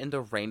 listening to it in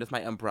the rain with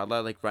my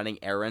umbrella, like running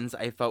errands,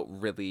 I felt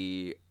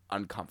really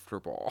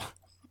uncomfortable.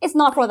 It's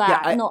not for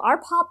that. Yeah, No,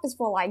 art pop is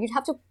for like you'd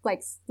have to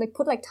like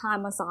put like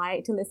time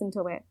aside to listen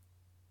to it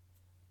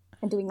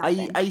and doing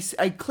nothing.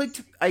 I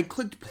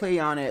clicked play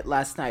on it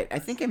last night. I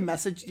think I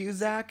messaged you,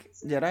 Zach.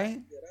 Did I?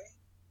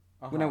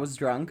 When I was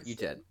drunk? You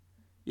did.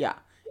 Yeah.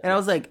 And I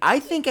was like, I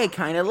think I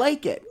kind of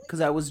like it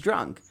because I was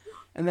drunk.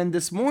 And then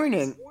this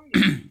morning,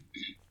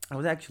 I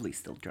was actually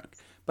still drunk,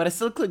 but I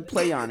still clicked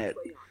play on it.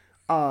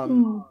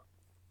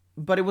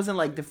 But it wasn't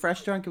like the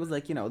fresh drunk. It was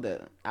like,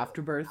 the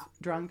afterbirth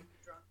drunk.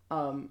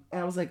 And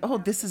I was like, oh,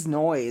 this is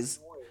noise.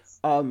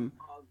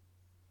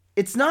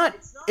 It's not,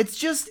 it's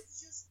just,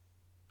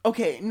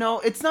 okay, no,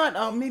 it's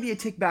not, maybe I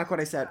take back what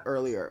I said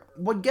earlier.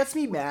 What gets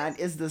me mad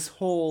is this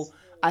whole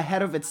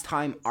ahead of its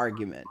time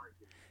argument.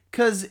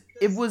 Because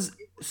it was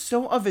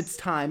so of its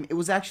time, it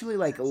was actually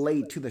like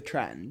late to the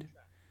trend.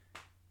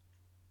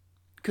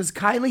 Because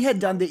Kylie had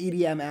done the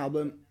EDM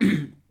album,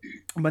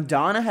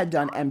 Madonna had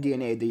done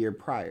MDNA the year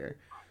prior.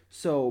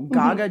 So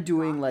Gaga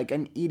doing like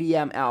an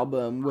EDM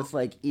album with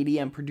like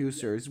EDM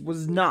producers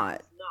was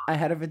not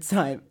ahead of its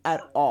time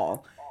at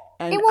all.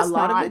 And It was a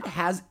lot not. of it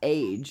has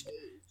aged.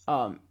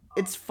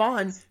 It's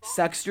fun.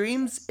 Sex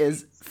Dreams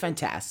is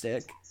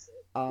fantastic.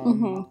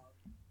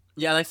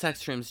 Yeah, I like Sex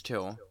Dreams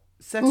too.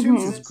 Sex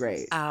Dreams is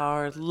great.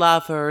 Our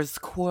lovers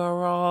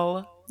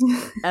quarrel.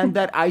 And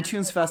that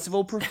iTunes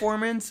Festival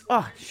performance,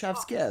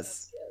 chef's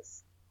kiss.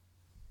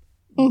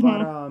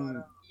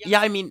 But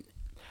Yeah, I mean,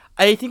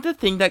 I think the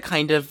thing that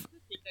kind of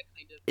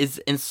is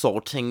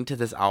insulting to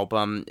this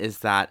album is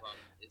that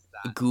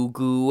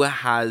Gugu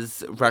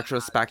has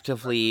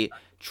retrospectively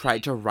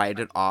tried to write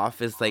it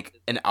off as like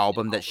an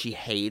album that she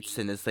hates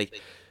and is like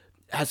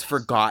has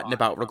forgotten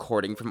about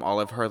recording from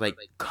all of her like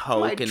coke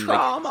my and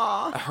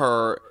trauma. like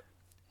her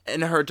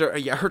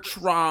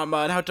trauma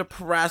and how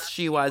depressed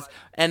she was,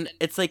 and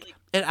it's like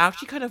it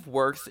actually kind of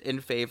works in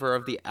favor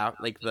of the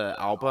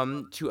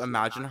album to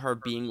imagine her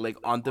being like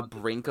on the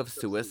brink of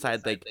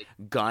suicide, like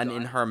gun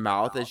in her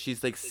mouth as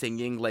she's like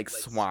singing like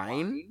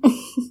swine.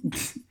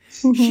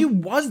 She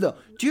was though.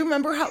 Do you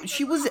remember how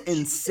she was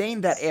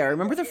insane that era?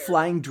 Remember the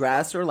flying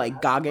dress or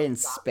like Gaga in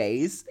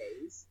space?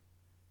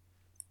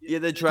 Yeah,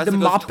 the dress The that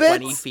goes Muppets?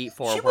 20 feet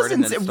She was forward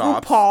and then insane.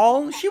 stops.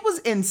 RuPaul, she was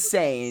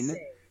insane.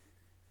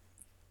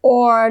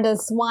 Or the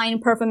swine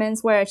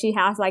performance where she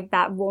has like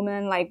that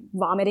woman like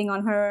vomiting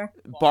on her.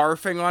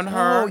 Barfing on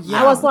her. Oh,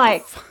 yeah. I was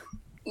like,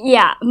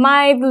 yeah,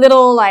 my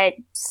little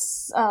like,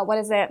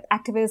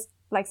 activist,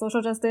 like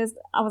social justice.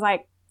 I was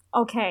like,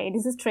 okay,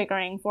 this is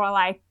triggering for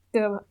like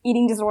the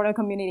eating disorder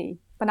community.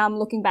 But now I'm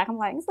looking back, I'm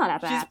like, it's not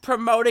that She's bad.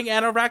 promoting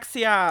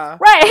anorexia.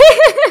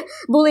 Right.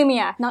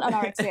 Bulimia, not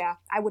anorexia.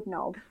 I would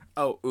know.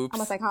 Oh, oops.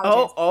 I'm a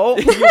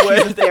psychologist.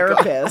 She's a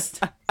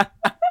therapist.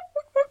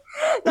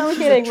 No, I'm She's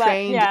kidding, a but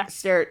trained, yeah,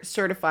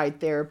 certified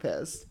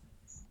therapist.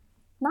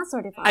 not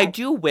certified. I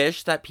do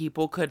wish that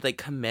people could like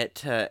commit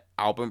to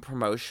album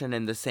promotion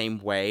in the same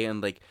way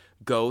and like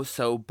go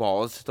so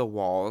balls to the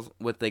walls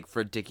with like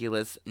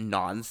ridiculous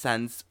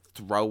nonsense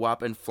throw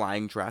up and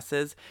flying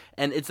dresses.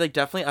 And it's like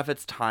definitely of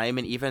its time,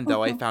 and even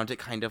though I found it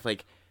kind of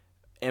like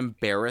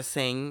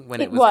embarrassing when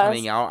it was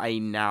coming out, I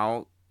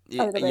now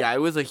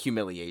it was a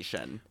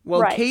humiliation. Well,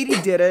 Right. Katie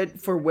did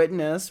it for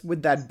Witness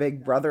with that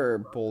Big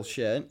Brother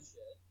bullshit.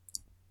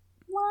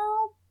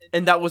 Well,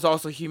 And that was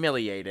also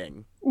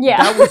humiliating.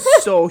 yeah. That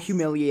was so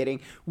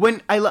humiliating.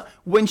 When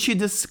when she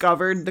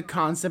discovered the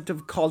concept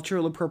of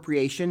cultural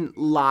appropriation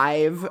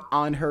live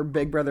on her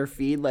Big Brother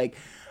feed, like,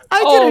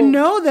 I didn't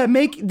know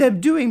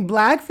that doing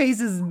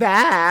blackface is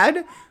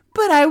bad,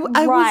 but I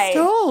was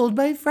told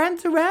by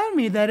friends around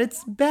me that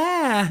it's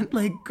bad.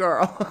 Like,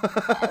 girl.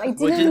 I Which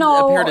didn't didn't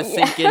know. appear to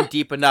sink in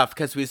deep enough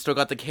because we still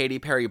got the Katy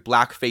Perry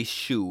blackface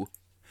shoe.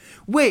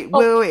 Wait.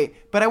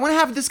 But I want to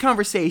have this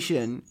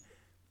conversation,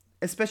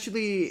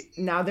 especially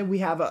now that we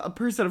have a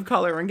person of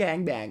color in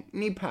gangbang,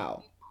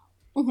 Nipao.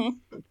 Mm-hmm.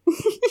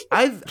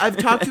 I've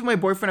talked to my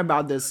boyfriend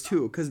about this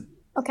too, because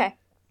Okay.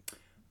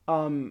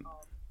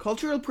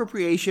 cultural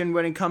appropriation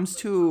when it comes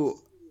to,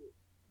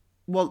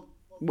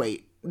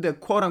 the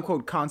quote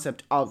unquote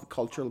concept of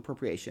cultural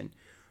appropriation,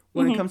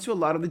 when it comes to a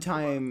lot of the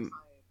time,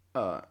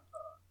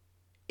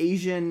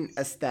 Asian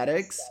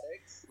aesthetics,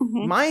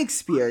 my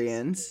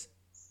experience,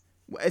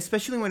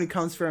 especially when it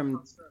comes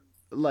from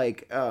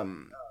like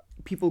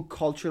people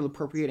culturally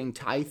appropriating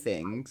Thai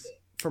things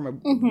from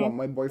what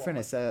my boyfriend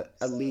has said,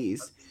 at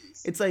least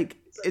it's like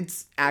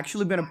it's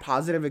actually been a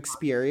positive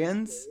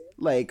experience.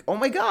 Like, oh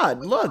my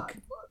god, look,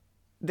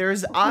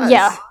 there's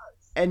us,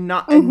 and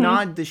not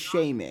the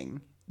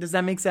shaming. Does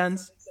that make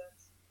sense?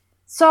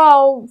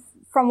 So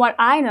from what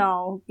I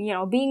know,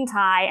 being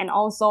Thai and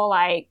also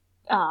like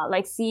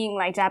seeing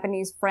like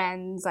Japanese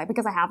friends, like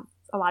because I have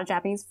a lot of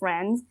Japanese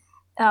friends,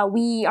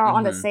 we are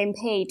on the same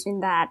page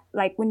in that,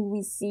 like, when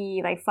we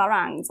see like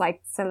Farangs,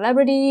 like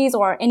celebrities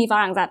or any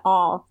Farangs at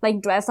all,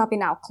 like dress up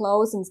in our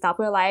clothes and stuff,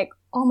 we're like,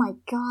 oh my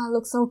god,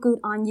 looks so good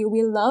on you.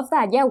 We love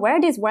that. Yeah,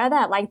 wear this, wear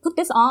that. Like, put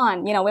this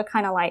on. We're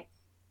kind of like,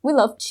 we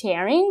love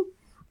cheering.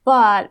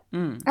 But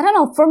I don't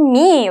know, for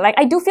me, like,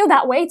 I do feel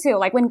that way too.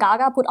 Like when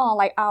Gaga put on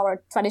like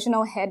our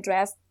traditional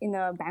headdress in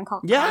the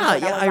Bangkok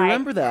concert, I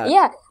remember that.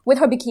 Yeah, with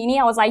her bikini,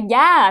 I was like,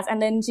 yes. And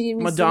then she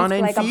received Madonna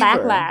like a Fever.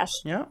 backlash.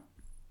 Yeah.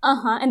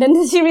 And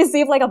then she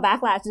received like a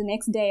backlash the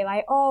next day,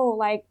 like, oh,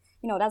 like,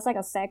 that's like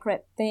a sacred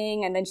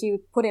thing. And then she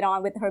put it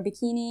on with her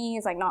bikini.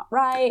 It's like not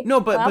right. No,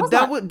 but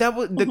that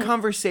was the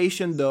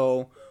conversation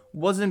though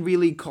wasn't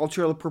really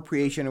cultural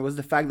appropriation. It was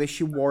the fact that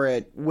she wore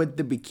it with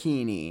the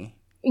bikini.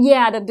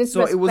 Yeah, the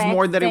disrespect. So it was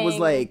more that thing. It was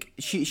like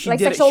she like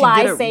did it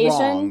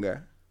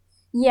wrong.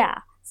 Yeah.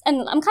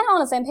 And I'm kind of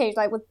on the same page,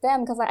 like, with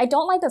them, because like, I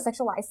don't like the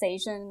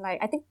sexualization. Like,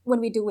 I think when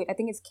we do it, I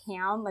think it's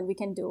calm and we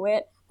can do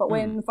it. But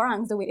when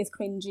Farangs do it, it's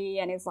cringy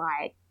and it's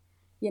like,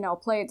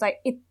 it's like,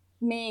 it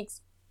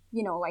makes,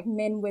 like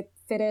men with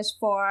fetish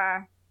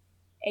for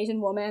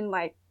Asian women,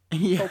 like,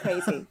 go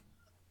crazy. And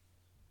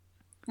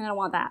I don't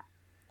want that.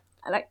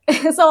 Like,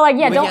 so like,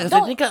 don't.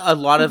 I think a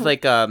lot of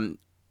like,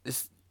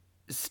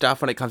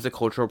 stuff when it comes to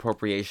cultural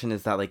appropriation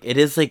is that like, it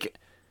is like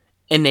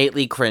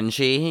innately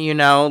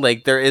cringy,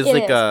 like there is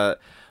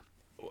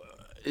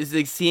is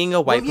like seeing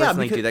a white person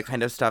like do that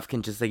kind of stuff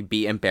can just like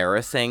be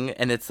embarrassing,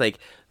 and it's like,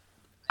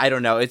 I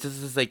don't know, it's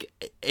just like,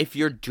 if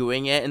you're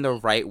doing it in the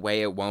right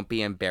way, it won't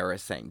be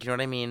embarrassing. Do you know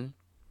what I mean?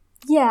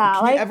 Yeah,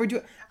 Can you ever do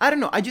it? I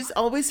don't know. I just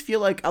always feel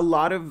like a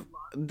lot of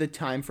the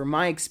time, from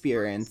my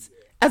experience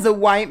as a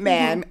white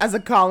man, as a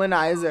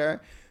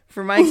colonizer,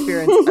 from my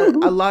experience,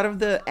 a lot of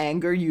the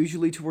anger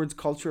usually towards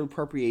cultural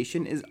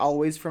appropriation is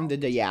always from the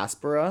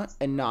diaspora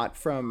and not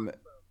from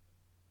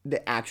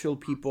the actual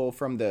people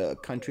from the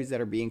countries that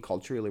are being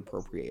culturally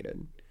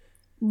appropriated.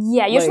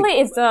 Yeah,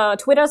 usually it's the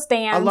Twitter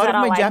stands a lot that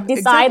of are my like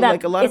decide that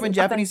like a lot of my it's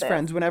Japanese offensive.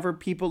 friends, whenever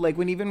people like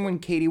when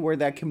Katie wore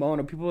that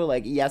kimono, people were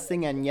like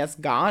yesing and yes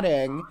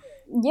godding.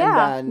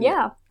 Yeah, and then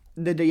yeah.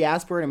 The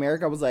diaspora in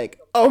America was like,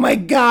 oh my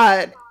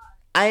god,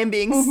 I am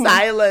being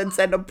silenced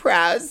and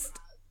oppressed.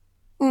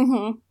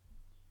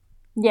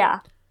 Yeah,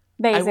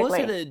 basically. I will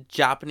say the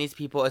Japanese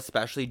people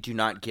especially do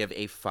not give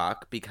a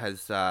fuck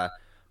because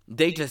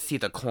they just see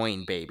the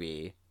coin,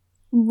 baby.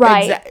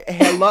 Right.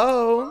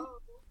 Hello.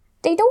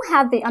 They don't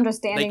have the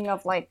understanding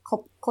of like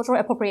cultural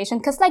appropriation,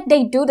 because like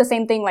they do the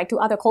same thing like to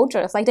other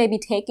cultures. Like they be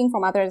taking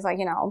from others, like,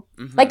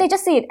 like they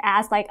just see it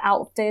as like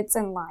outfits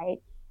and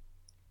like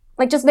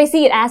just they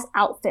see it as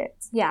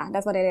outfits. Yeah,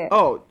 that's what it is.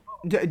 Oh,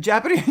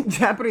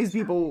 Japanese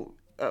people.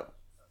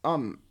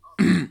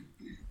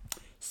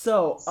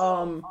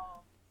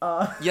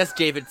 Yes,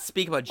 David,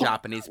 speak about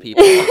Japanese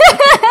people.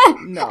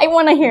 No, I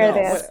want to hear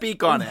this.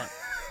 Speak on it.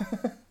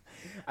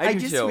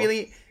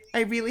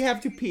 I really have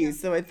to pee,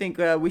 so I think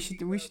we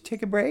should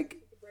take a break.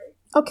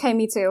 Okay,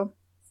 me too.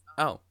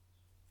 Oh,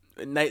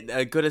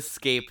 a good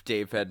escape,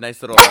 David.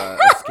 Nice little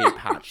escape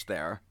hatch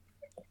there.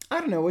 I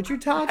don't know what you're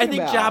talking I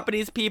think about.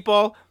 Japanese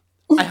people,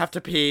 I have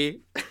to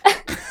pee.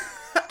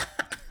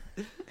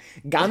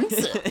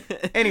 Guns?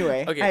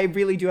 Anyway, Okay. I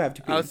really do have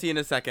to pee. I'll see you in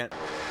a second.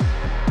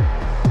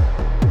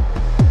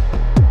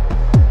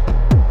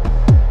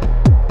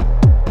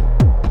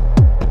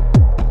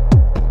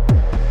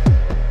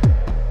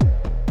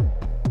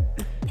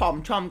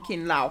 Pom chom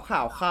kin lao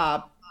khao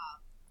khab.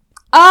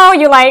 Oh,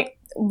 you like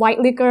white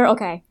liquor?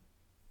 Okay.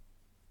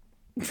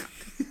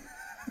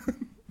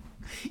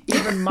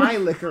 Even my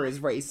liquor is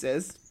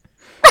racist.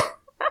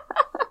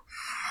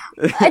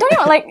 I don't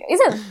know, like, is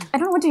it, I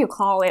don't know, what do you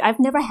call it? I've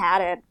never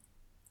had it.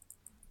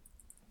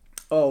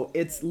 Oh,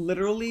 it's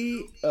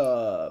literally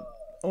well,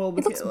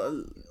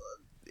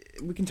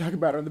 we can talk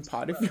about it on the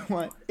pod if you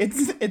want.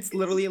 It's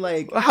literally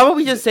like, How about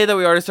we just say that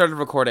we already started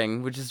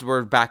recording, which is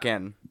we're back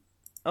in.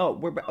 oh,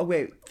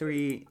 wait,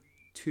 3,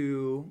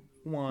 2,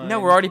 1. No,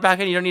 we're already back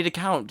in. You don't need to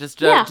count.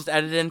 Just Yeah. just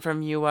edit in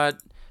from you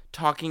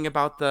talking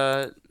about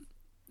the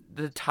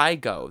Thai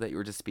go that you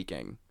were just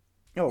speaking.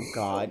 Oh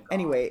god.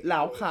 Anyway,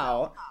 lao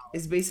khao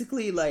is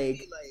basically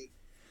like,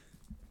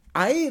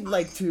 I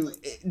like to,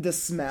 the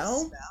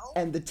smell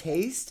and the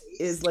taste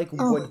is like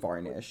wood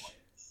varnish.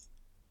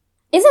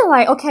 Is it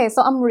like, okay,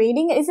 so I'm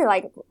reading, is it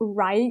like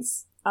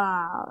rice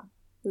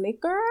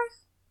liquor?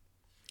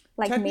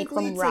 Like made Technically,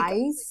 from it's like-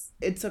 rice?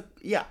 It's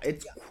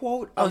it's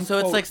quote Oh, so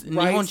it's like unquote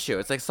rice. nihonshu.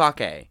 It's like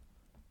sake.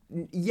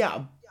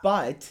 Yeah,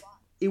 but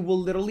it will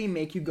literally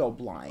make you go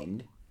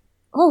blind.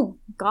 Oh,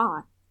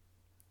 God.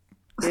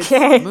 It's-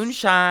 Okay.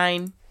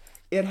 Moonshine.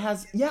 It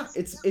has,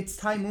 it's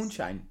Thai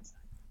moonshine.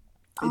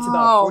 It's Oh.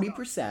 about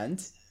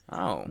 40%,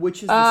 Oh.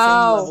 which is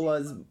the same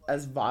level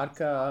as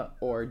vodka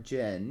or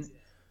gin.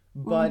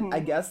 But I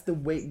guess the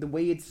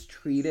way it's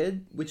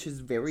treated, which is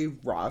very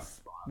rough,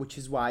 which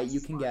is why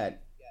you can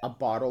get a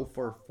bottle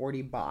for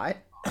 40 baht,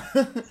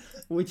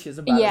 which is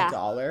about Yeah.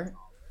 $1.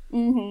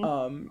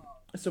 Mm-hmm.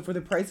 So for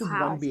the price of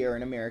Wow. one beer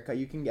in America,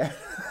 you can get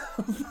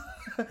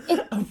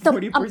It- a the-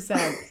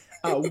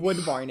 40% wood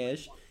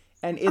varnish,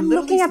 and it I'm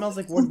literally looking at- smells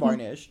like wood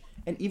varnish,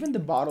 and even the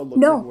bottle looks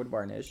No. like wood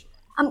varnish.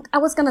 I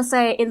was gonna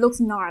say it looks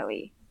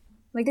gnarly.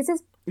 Like, this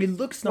is It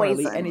looks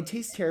gnarly Poison. and it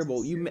tastes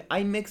terrible. I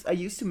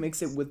used to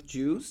mix it with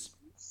juice,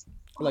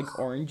 like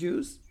orange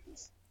juice,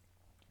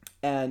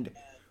 and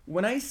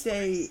when I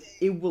say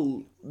it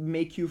will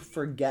make you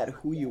forget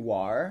who you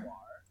are,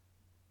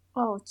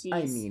 oh jeez.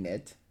 I mean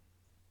it.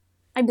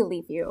 I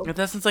believe you.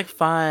 That sounds like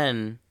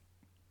fun.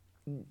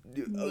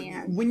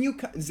 Man. When you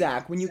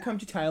Zach, when you come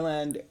to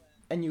Thailand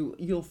and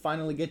you'll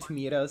finally get to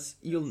meet us,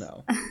 you'll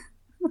know.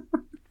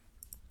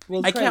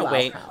 We'll I try can't Lao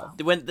wait.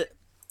 Khao. When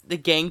the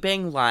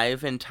gangbang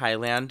live in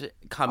Thailand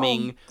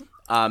coming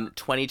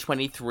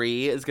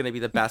 2023 is going to be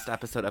the best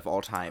episode of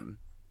all time.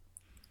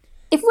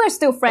 If we're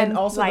still friends, And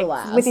also like, the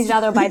last with each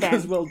other by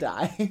because then. we'll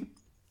die.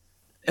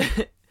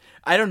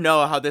 I don't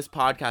know how this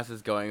podcast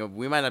is going.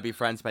 We might not be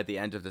friends by the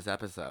end of this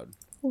episode.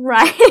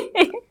 Right.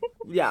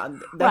 Yeah,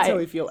 that's how Right.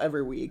 we feel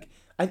every week.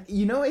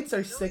 It's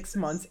our 6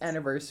 months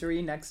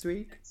anniversary next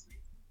week.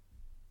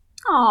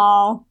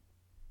 Aww.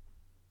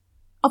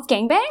 Of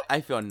gangbang?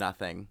 I feel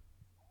nothing.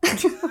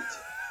 I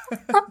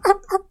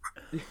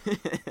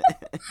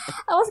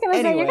was gonna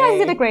say, you guys Anyway.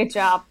 did a great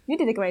job. You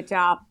did a great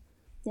job.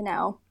 You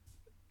know.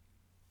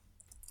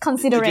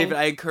 Considering. David,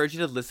 I encourage you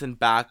to listen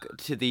back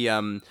to the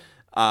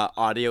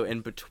audio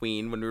in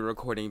between when we were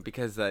recording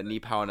because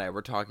Nipao and I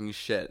were talking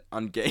shit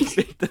on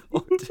gangbang the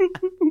whole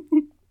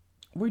time.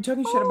 Were you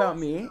talking shit about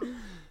me?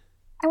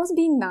 I was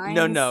being nice.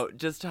 No,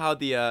 just how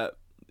the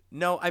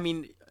no, I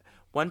mean,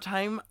 one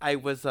time I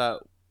was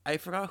I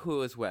forgot who it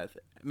was with.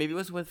 Maybe it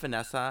was with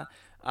Vanessa.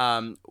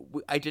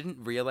 I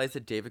didn't realize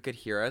that David could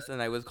hear us,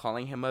 and I was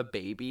calling him a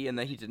baby, and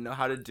that he didn't know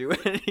how to do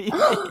it.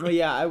 Well,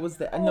 yeah, I was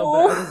there. No,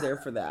 but I was there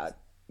for that.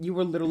 You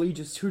were literally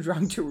just too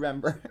drunk to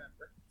remember.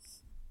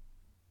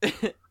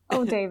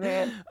 Oh,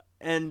 David.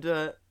 And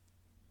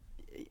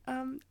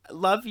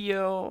love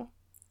you,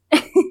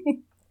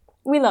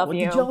 We love What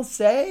you. did y'all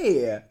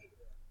say?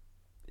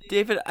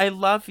 David. I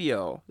love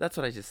you. That's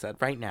what I just said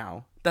right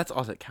now. That's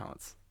all that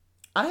counts.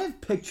 I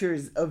have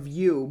pictures of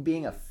you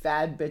being a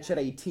fat bitch at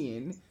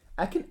 18.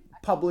 I can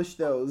publish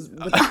those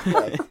with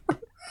a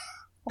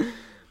click.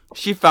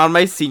 She found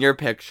my senior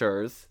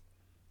pictures.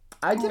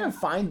 I didn't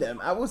find them.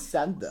 I was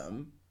sent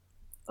them.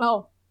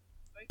 Oh.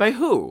 By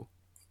who?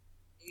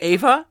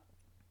 Ava?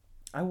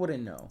 I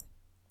wouldn't know.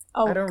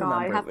 Oh, I don't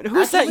God. remember.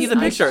 Who sent you the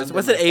Actually, I pictures? found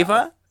Was them it Ava?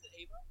 myself.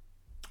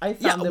 I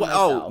Yeah. found them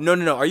Oh, myself.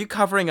 no. Are you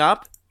covering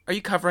up? Are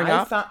you covering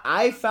up?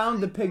 I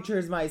found the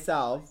pictures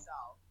myself.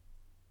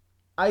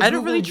 I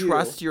don't really Googled you.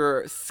 trust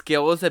your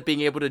skills at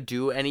being able to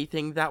do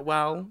anything that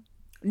well.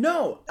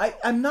 No,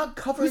 I'm not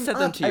covering Who sent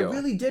up. them to you? I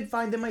really did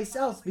find them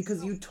myself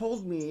because you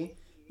told me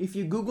if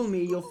you Google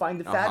me, you'll find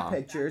the fat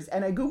pictures,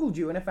 and I Googled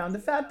you and I found the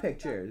fat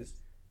pictures.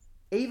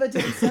 Ava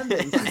didn't send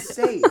them. She's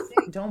safe.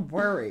 Don't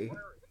worry.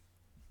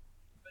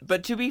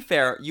 But to be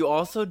fair, you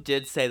also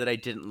did say that I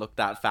didn't look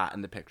that fat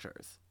in the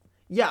pictures.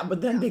 Yeah,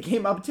 but then they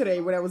came up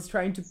today when I was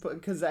trying to put,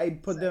 because I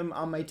put them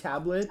on my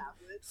tablet.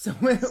 So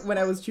when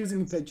I was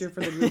choosing a picture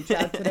for the group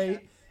chat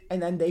today,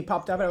 And then they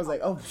popped up, and I was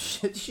like, oh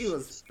shit, she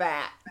was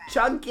fat,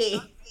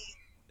 chunky.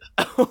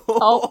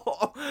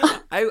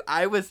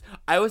 I was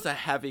a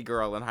heavy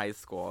girl in high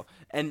school,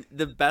 and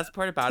the best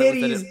part about it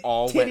was that it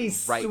all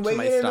went right to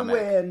my stomach.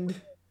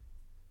 Wind.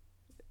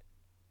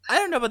 I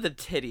don't know about the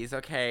titties,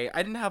 okay?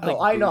 I didn't have like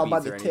I know boobies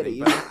about the or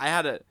anything, titties. but I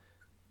had a.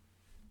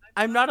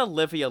 I'm not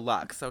Olivia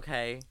Lux,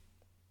 okay?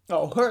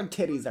 Oh, her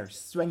titties are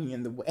swinging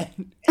in the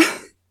wind.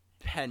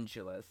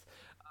 Pendulous.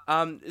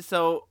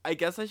 So I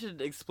guess I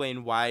should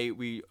explain why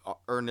we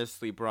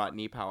earnestly brought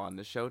Nipao on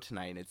the show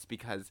tonight. It's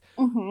because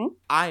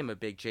I'm a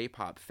big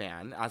J-pop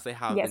fan, as I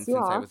have been since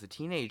I was a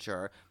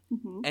teenager,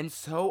 and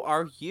so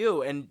are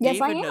you. And Yes,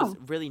 David knows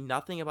really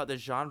nothing about the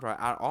genre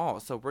at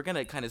all, so we're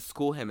gonna kind of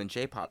school him in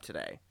J-pop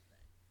today.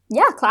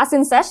 Yeah, class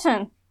in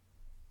session.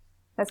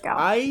 Let's go.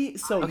 I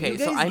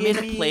made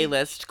a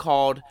playlist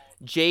called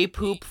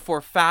J-Poop for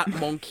Fat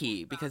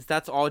Monkey, because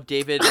that's all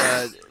David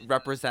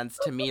represents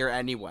to me or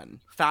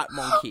anyone. Fat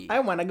Monkey. I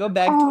want to go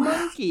back to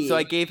Monkey. So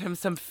I gave him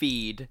some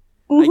feed.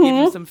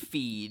 And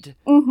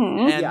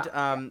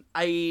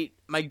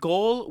my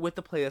goal with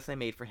the playlist I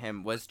made for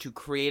him was to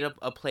create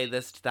a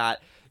playlist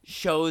that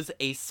shows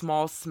a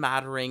small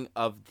smattering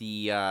of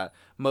the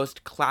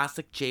most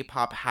classic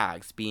J-pop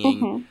hags,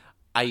 being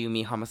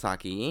Ayumi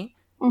Hamasaki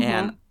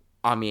and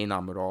Ami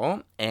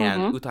Namuro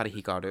and Utari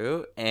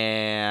Hikaru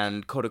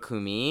and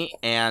Kodakumi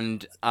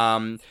and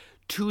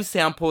 2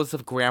 samples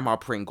of Grandma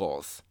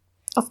Pringles.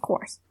 Of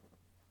course.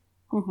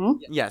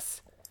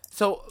 Yes.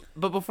 So,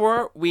 but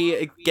before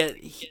we get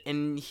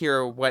in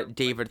here what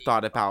David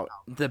thought about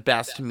the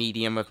best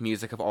medium of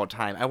music of all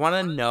time, I want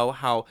to know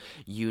how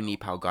you,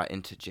 Nipao, got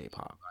into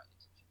J-pop.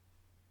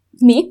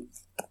 Me?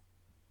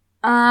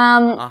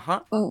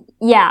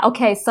 Yeah,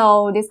 okay,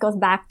 so this goes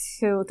back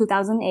to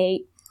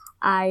 2008.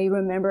 I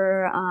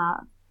remember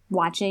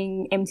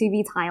watching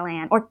MTV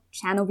Thailand or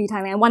Channel V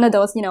Thailand, one of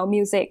those,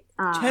 music.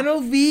 Channel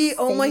V?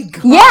 Oh my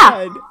god.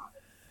 Yeah!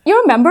 You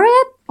remember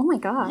it? Oh my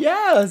god.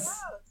 Yes!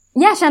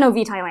 Yeah, Channel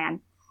V Thailand.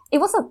 It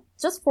was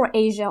just for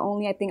Asia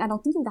only, I think. I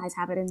don't think you guys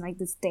have it in like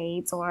the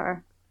States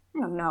or, I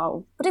don't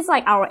know. But it's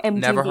like our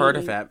MTV. Never heard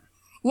of it.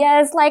 Yeah,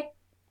 it's like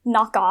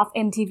knockoff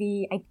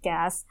MTV, I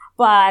guess.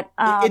 But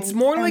it's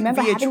more like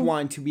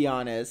VH1, to be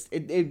honest.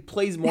 It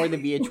plays more the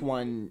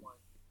VH1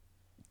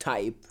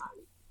 type.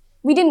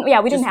 We didn't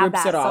have that. Just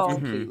rips it off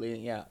completely,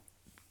 yeah.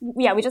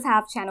 Yeah, we just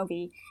have Channel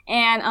V.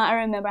 And I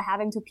remember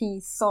having to pee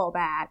so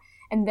bad.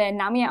 And then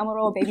Nami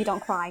Amuro, Baby Don't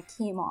Cry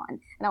came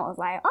on. And I was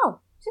like, oh,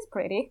 she's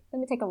pretty.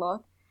 Let me take a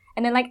look.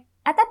 And then, like,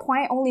 at that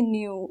point, I only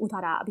knew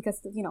Utara because,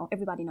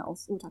 everybody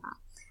knows Utara.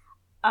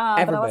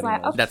 But I was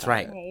like, okay. That's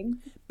right.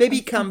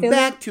 Baby, come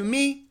back to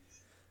me.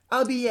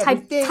 I'll be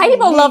everything. Thai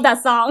people love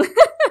that song.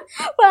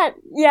 But,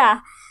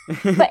 yeah.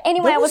 But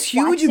anyway, that I was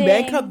huge watching... in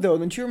Bangkok, though.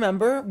 Don't you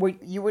remember?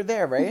 You were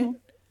there, right?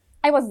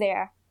 I was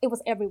there. It was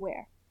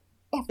everywhere.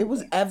 It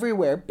was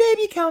everywhere.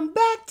 Baby, come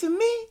back to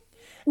me.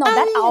 No,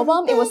 that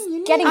album, it was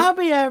getting I'll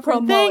be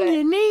everything promoted.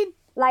 You need.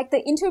 Like, the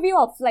interview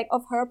of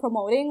her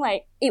promoting,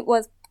 like, it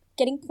was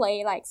getting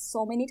played, like,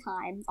 so many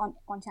times on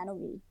Channel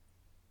V.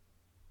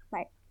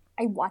 Like,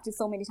 I watched it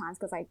so many times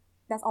because, like,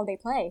 that's all they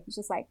play. It's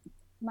just like,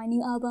 my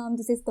new album,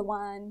 this is the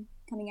one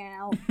coming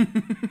out.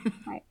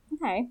 Like,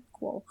 okay,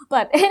 cool.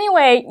 But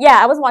anyway,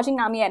 yeah, I was watching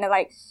Nami and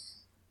like,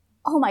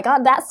 oh my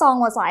god, that song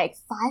was like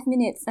 5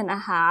 minutes and a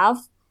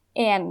half.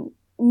 And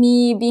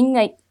me being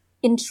like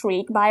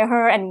intrigued by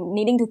her and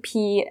needing to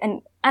pee.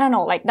 And I don't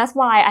know, like, that's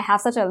why I have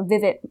such a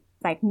vivid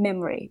like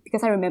memory,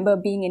 because I remember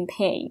being in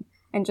pain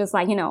and just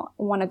like,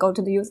 want to go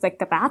to use like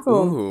the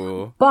bathroom.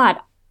 Ooh.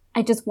 But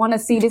I just want to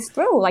see this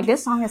through. Like,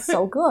 this song is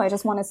so good. I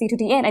just want to see to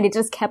the end. And it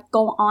just kept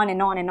going on and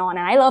on and on.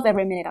 And I love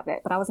every minute of it,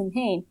 but I was in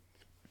pain.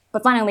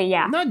 But finally,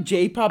 yeah. Not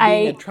J-pop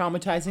being a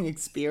traumatizing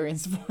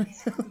experience for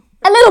you.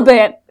 A little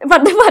bit.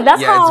 But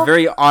that's how... Yeah, it's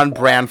very on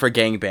brand for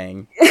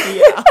gangbang.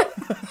 Yeah.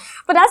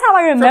 But that's how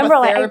I remember. From a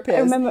like, therapist. I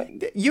remember...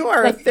 You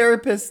are a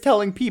therapist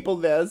telling people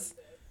this.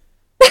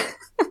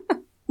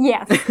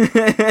 Yes.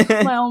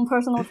 My own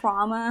personal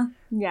trauma.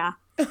 Yeah.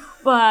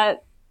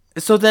 But...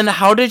 So then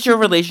how did your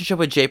relationship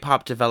with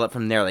J-pop develop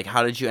from there? Like,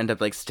 how did you end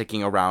up, like,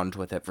 sticking around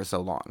with it for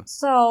so long?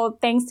 So,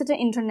 thanks to the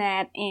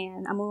internet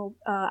and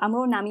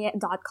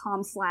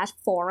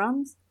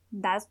amuronamie.com/forums,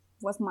 that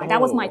was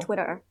my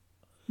Twitter.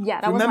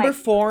 Yeah, that Remember was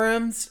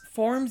forums?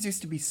 Forums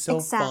used to be so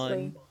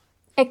fun.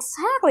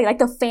 Exactly. Like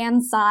the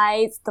fan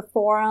sites, the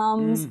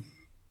forums,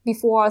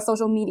 before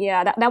social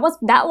media. That was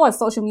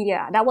social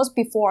media. That was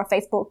before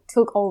Facebook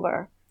took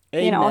over.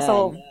 Amen.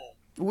 So...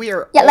 We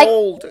are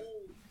old.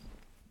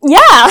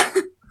 Yeah,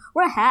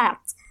 we're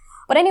hacked.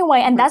 But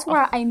anyway, and that's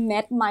where I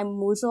met my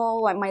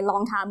mutual, like my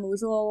long-time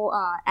mutual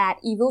at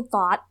Evil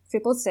Thought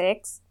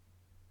 666.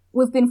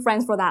 We've been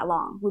friends for that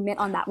long. We met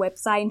on that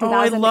website in 2008. Oh,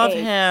 I love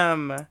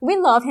him. We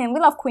love him. We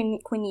love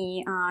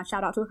Queenie.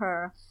 Shout out to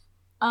her.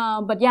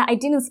 But yeah, I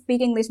didn't speak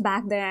English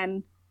back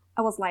then.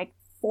 I was like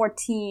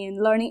 14,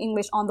 learning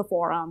English on the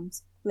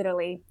forums,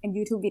 literally, and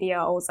YouTube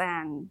videos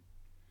and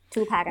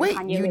Tupac and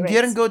Kanye lyrics. Wait,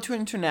 you didn't go to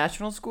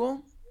international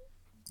school?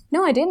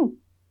 No, I didn't.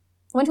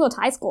 I went to a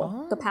Thai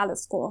school, the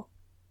Palace School.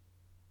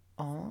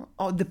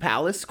 Oh, the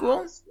Palace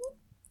School?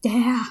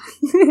 Yeah.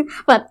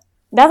 But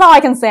that's all I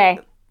can say.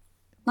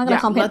 Not gonna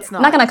comment. Let's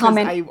Not gonna 'cause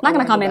comment. I Not gonna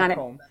wanna go comment back on it.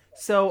 home.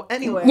 So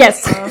anyway,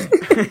 Yes.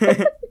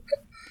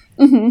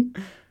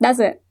 That's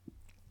it.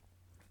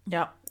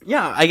 yeah.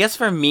 Yeah, I guess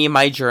for me,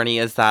 my journey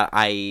is that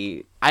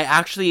I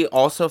actually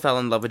also fell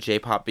in love with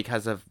J-pop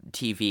because of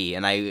TV,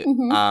 and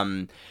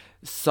I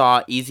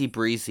saw Easy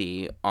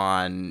Breezy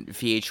on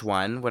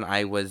VH1 when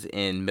I was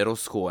in middle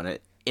school, and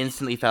it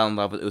instantly fell in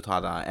love with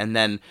Utada. And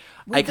then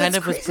Wait, I kind that's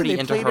of was crazy. pretty They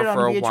into played her it on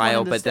for a VH1 while,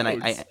 in the but then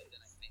I States.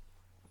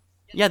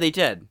 yeah, they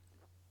did.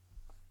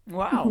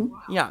 Wow.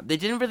 Yeah, they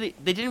didn't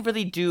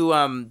really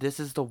do This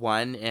Is the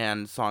One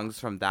and songs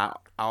from that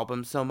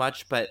album so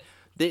much, but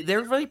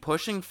they're really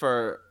pushing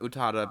for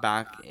Utada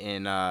back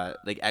in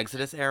like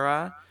Exodus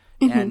era,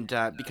 and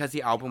because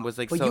the album was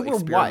like But so you were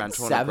what,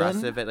 experimental and 7?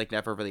 aggressive, it like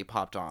never really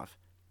popped off.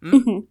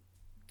 You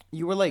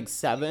were like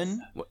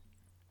 7?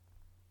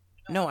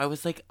 No, I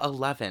was like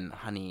 11,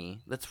 honey.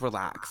 Let's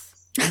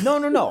relax.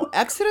 No.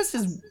 Exodus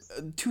is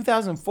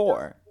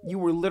 2004. You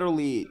were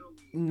literally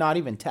not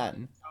even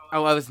 10.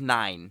 Oh, I was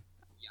 9.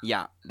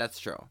 Yeah, that's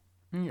true.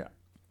 Yeah.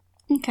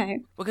 Okay.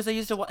 Because I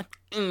used to watch.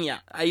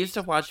 I used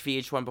to watch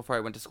VH1 before I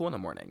went to school in the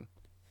morning.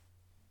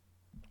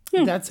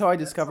 That's how I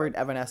discovered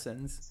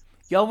Evanescence.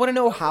 Y'all want to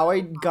know how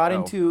I got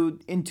Oh.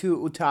 into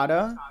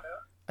Utada?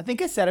 I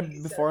think I said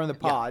it before in the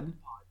pod.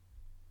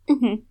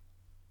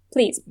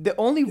 Please. The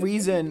only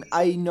reason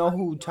I know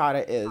who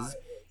Utada is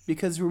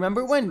because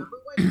remember when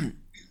the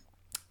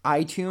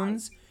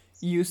iTunes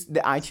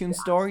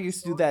store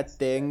used to do that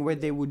thing where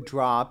they would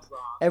drop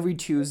every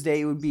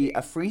Tuesday. It would be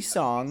a free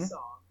song,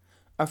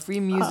 a free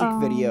music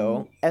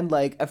video, and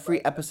like a free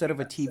episode of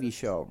a TV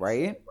show,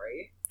 right?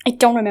 I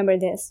don't remember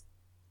this.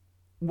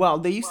 Well,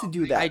 they used to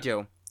do that. I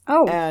do.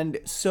 Oh. And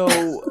so,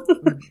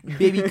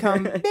 baby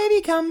come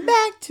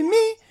back to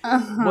me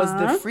was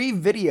the free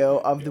video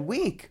of the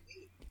week,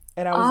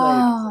 and I was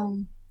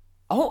like,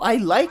 oh, I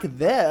like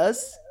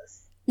this.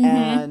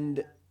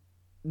 And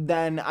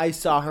then I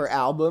saw her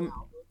album.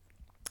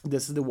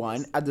 This is the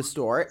one at the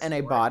store, and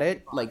I bought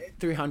it like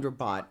 300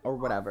 baht or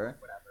whatever.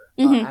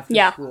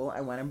 After school,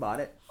 I went and bought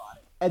it,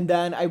 and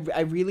then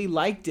I really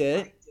liked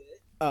it.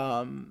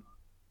 And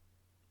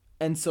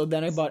so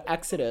then I bought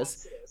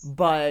Exodus,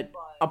 but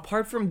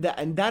apart from that,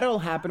 and that all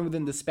happened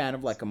within the span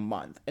of like a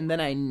month, and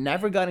then I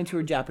never got into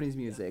her Japanese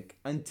music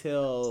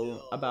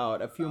until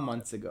about a few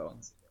months ago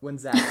when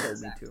Zach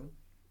told me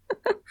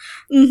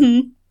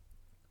to.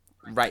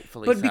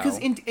 Rightfully But so. because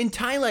in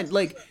Thailand,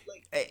 like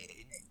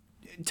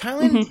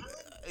Thailand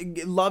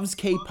loves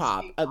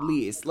K-pop at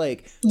least.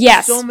 Like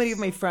Yes. so many of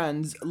my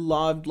friends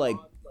loved like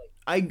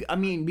I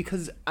mean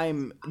because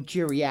I'm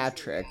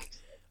geriatric.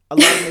 A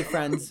lot of my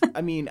friends,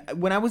 I mean,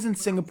 when I was in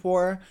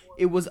Singapore,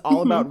 it was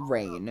all about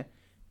rain. It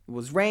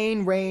was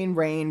rain. Yes, And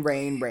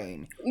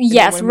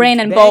then when Rain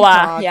we and went to Boa.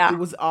 Bangkok, Yeah. It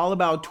was all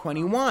about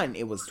 21.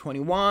 It was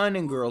 21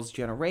 and Girls'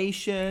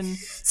 Generation.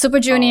 Super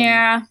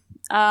Junior.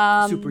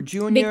 Super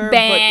Junior, Big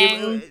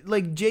Bang. but it,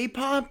 like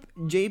J-pop,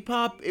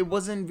 it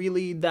wasn't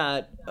really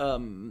that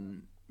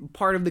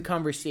part of the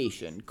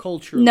conversation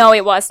culturally. No,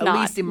 it was at not.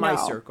 least in my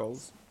No.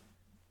 circles.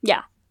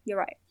 Yeah, you're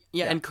right.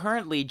 Yeah, and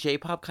currently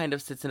J-pop kind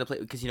of sits in a place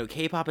because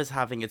K-pop is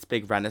having its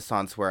big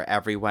renaissance where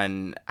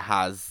everyone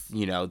has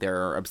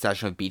their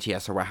obsession with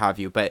BTS or what have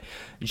you. But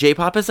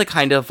J-pop is a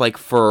kind of like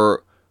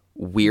for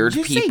weird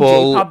Did you say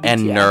people J-pop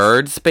and BTS?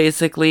 nerds,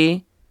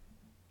 basically.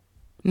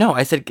 No,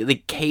 I said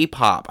like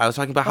K-pop. I was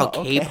talking about how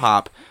okay.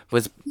 K-pop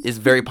is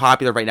very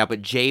popular right now,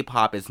 but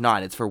J-pop is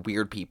not. It's for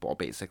weird people,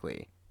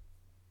 basically.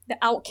 The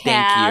Outcast.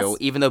 Thank you.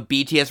 Even though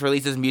BTS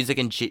releases music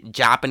in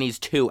Japanese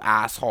too,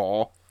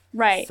 asshole.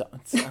 Right.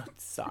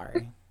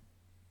 Sorry.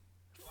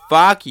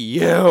 Fuck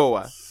you.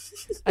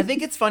 I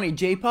think it's funny.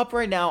 J-pop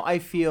right now, I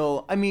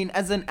feel, I mean,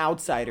 as an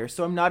outsider,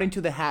 so I'm not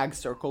into the Hags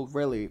circle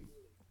really,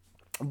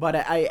 but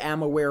I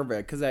am aware of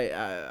it because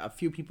a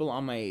few people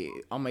on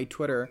my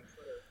Twitter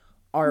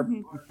are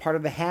part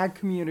of the Hag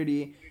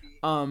community.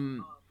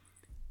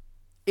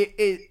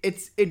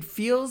 It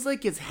feels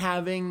like it's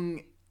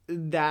having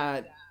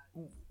that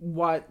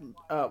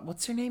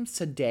what's her name?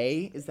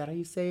 Sade? Is that how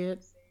you say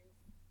it?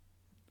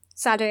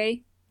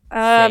 Saturday.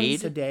 Sade?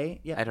 Sade?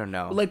 Yeah. I don't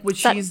know. Like what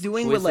she's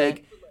doing Who with is that?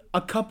 like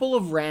a couple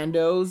of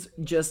randos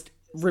just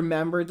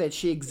remembered that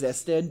she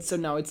existed, so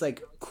now it's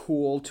like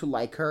cool to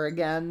like her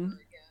again.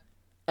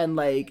 And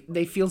like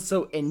they feel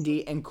so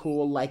indie and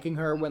cool liking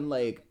her when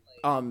like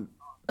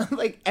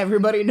like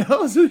everybody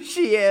knows who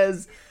she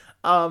is.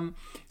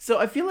 So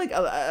I feel like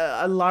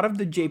a lot of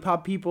the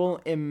J-pop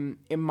people in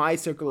my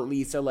circle at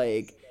least are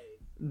like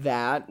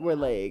that, where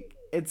like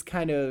it's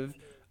kind of,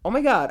 oh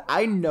my god,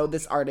 I know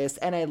this artist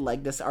and I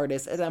like this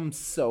artist and I'm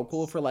so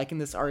cool for liking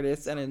this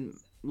artist, and I'm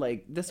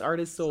like, this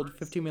artist sold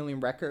 50 million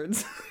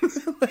records.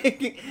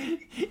 Like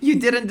you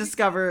didn't just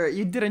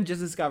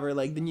discover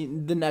like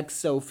the next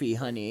Sophie,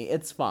 honey.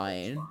 It's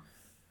fine.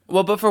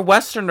 Well, but for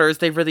Westerners,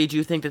 they really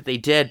do think that they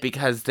did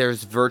because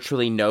there's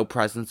virtually no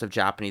presence of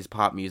Japanese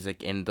pop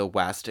music in the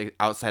West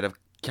outside of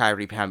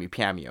Kairi Pamyu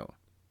Pamyu.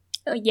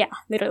 Yeah,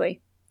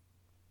 literally.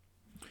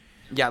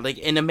 Yeah, like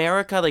in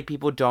America, like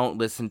people don't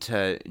listen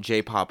to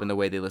J-pop in the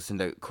way they listen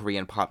to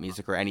Korean pop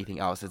music or anything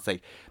else. It's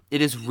like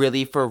it is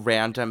really for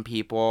random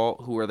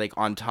people who were like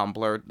on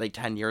Tumblr like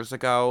 10 years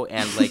ago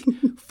and like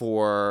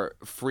for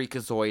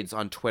freakazoids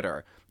on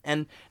Twitter.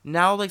 And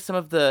now like some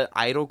of the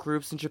idol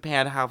groups in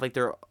Japan have like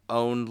their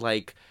own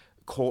like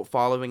cult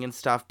following and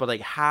stuff, but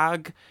like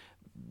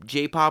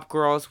J-pop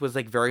girls was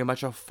like very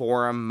much a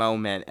forum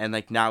moment, and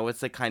like now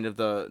it's like kind of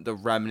the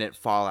remnant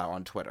fallout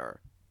on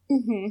Twitter.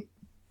 Mm-hmm.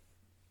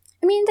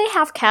 I mean, they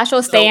have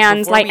casual So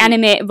stands, before like we-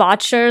 anime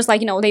watchers,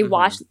 like, they Mhm.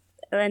 watch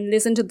and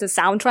listen to the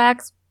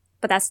soundtracks,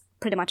 but that's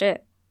pretty much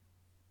it.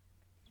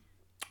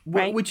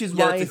 Right? Which is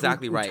Yeah, why that's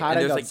exactly right. And Utada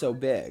there's, got like- so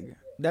big.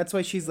 That's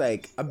why she's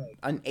like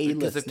an A-list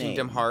Because of name.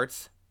 Kingdom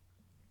Hearts.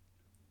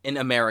 In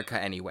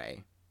America,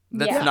 anyway.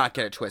 Let's Yeah. not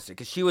get it twisted,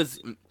 because she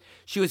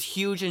was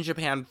huge in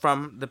Japan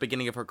from the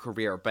beginning of her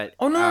career, but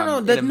Oh no!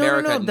 in That,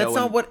 America,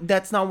 no!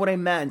 That's not what I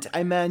meant.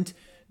 I meant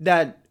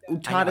that I know,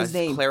 I Utada's was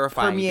name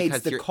clarifying permeates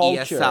because the your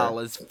culture. ESL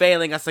is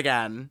failing us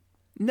again.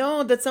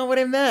 No, that's not what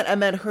I meant. I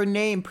meant her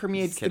name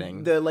permeates Just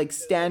kidding. the like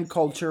stan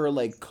culture, or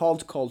like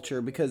cult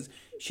culture, because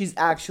she's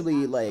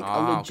actually like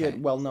a legit Okay.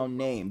 well-known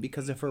name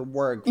because of her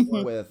work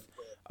with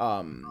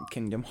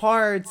Kingdom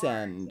Hearts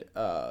and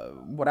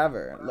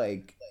whatever.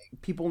 Like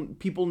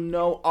people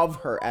know of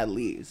her at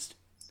least.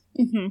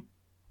 Mm-hmm.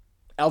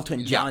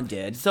 Elton John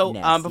did. So,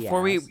 Nasty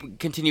before we ass.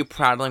 continue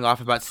prattling off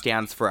about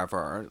stands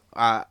forever,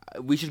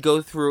 we should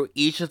go through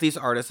each of these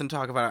artists and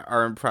talk about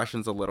our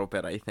impressions a little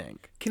bit, I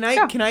think. Can I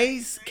Sure.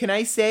 can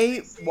I say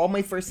what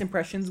my first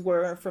impressions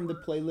were from the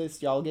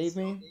playlist y'all gave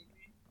me?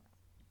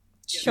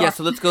 Sure. Yeah,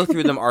 so let's go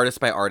through them artist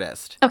by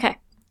artist. Okay.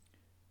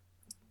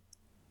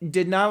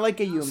 Did not like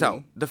Ayumi.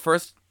 So, the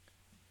first...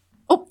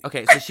 Oh.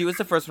 Okay, so she was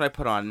the first one I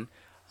put on.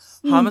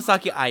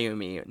 Hamasaki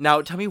Ayumi.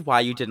 Now, tell me why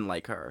you didn't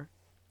like her.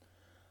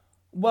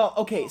 Well,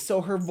 okay, so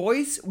her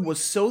voice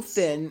was so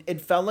thin, it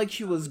felt like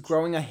she was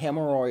growing a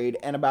hemorrhoid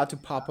and about to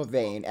pop a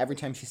vein every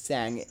time she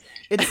sang.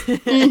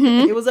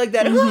 It was like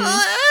that.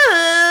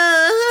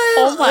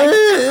 Oh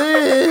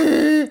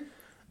my.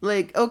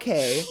 Like,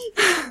 okay.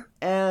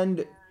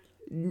 And,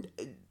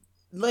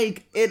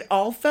 like, it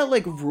all felt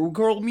like Rue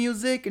Girl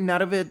music.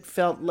 None of it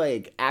felt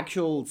like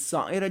actual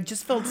song. It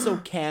just felt so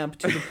camp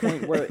to the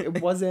point where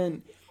it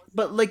wasn't.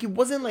 But, like, it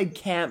wasn't, like,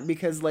 camp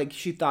because, like,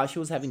 she thought she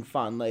was having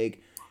fun.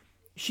 Like,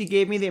 she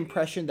gave me the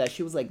impression that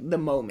she was like the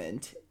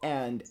moment,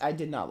 and I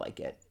did not like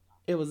it.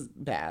 It was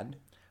bad.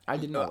 I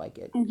did not like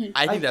it.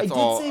 I think that's did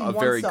all save a one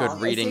very song.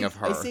 good reading of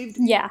her.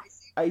 Yeah.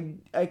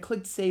 I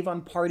clicked save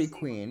on Party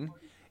Queen,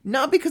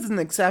 not because it's an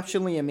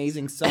exceptionally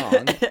amazing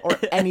song or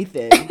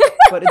anything,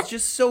 but it's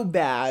just so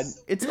bad.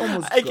 It's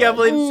almost. I can't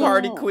good. believe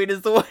Party Queen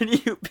is the one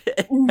you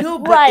picked. No,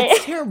 but Right.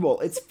 it's terrible.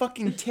 It's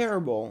fucking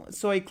terrible.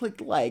 So I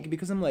clicked like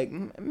because I'm like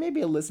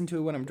maybe I'll listen to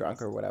it when I'm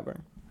drunk or whatever.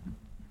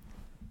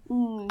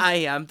 I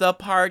am the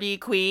Party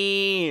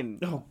Queen.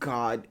 Oh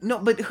God, no!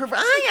 But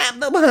I am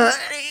the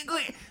party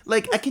queen.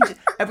 Like I can,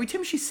 every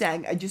time she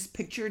sang, I just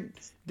pictured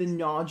the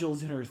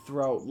nodules in her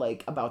throat,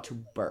 like about to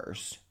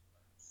burst.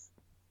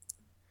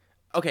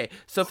 Okay,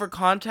 so for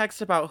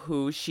context about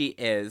who she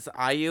is,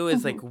 IU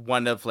is like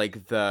one of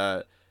like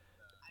the...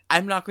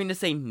 I'm not going to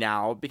say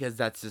now because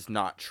that's just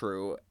not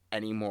true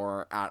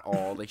anymore at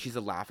all. Like she's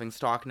a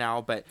laughingstock now,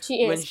 but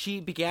She is. when she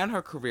began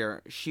her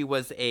career, she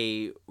was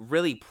a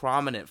really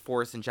prominent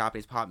force in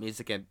Japanese pop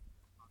music, and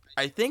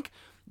I think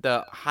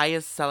the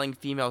highest selling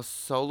female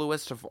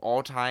soloist of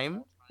all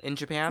time in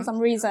Japan. For some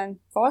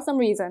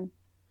reason.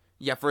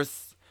 Yeah, for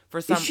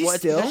some... Is she well,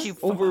 it's still because she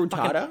over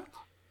fucking- Utada?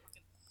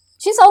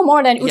 She sold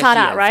more than Yes, she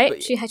Utada, is, right?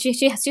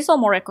 but- She sold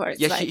more records.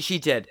 Yeah, like, she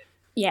did.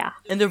 yeah.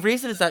 And the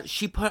reason is that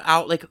she put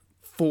out like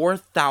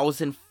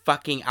 4,000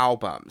 fucking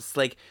albums.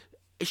 Like,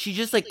 she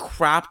just like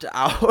crapped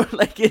out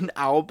like an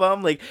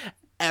album like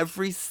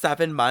every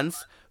 7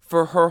 months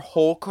for her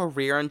whole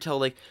career until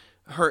like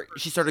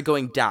she started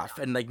going deaf,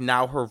 and like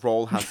now her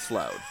role has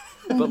slowed.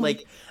 But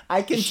like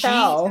I can she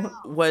tell.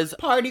 was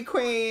Party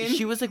queen.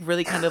 she was like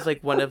really kind of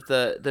like one of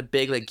the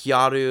big like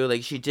gyaru.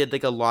 Like she did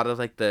like a lot of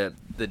like the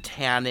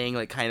tanning,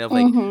 like kind of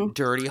like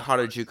dirty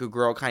Harajuku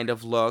girl kind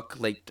of look,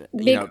 like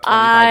Big 25 years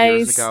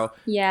eyes. ago.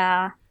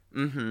 Yeah.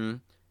 Mm-hmm.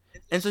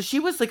 And so she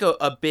was like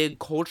a big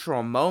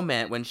cultural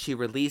moment when she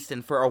released,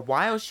 and for a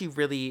while she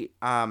really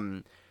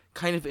kind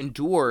of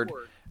endured.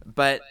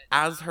 But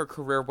as her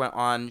career went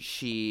on,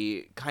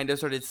 she kind of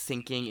started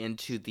sinking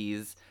into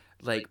these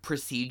like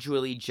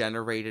procedurally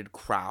generated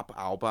crap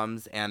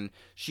albums, and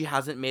she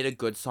hasn't made a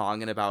good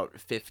song in about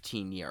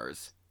 15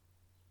 years.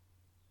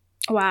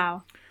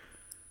 Wow.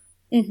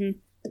 Mm-hmm.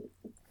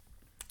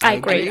 I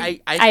agree. I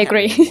can't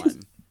agree. name one.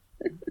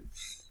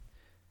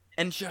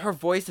 And her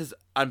voice is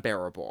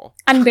unbearable.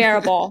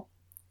 Unbearable.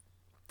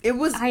 It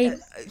was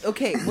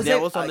okay. Was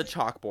Nails I, on the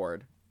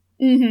chalkboard.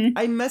 Mm-hmm.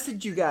 I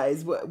messaged you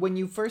guys when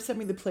you first sent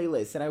me the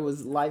playlist, and I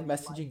was live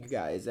messaging you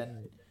guys,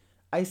 and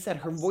I said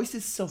her voice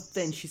is so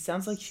thin. She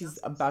sounds like she's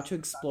about to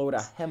explode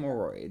a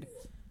hemorrhoid.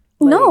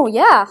 No,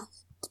 yeah.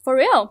 For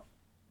real.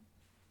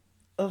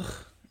 Ugh.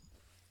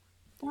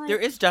 There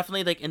is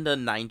definitely, like, in the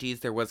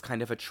 90s, there was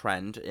kind of a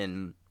trend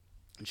in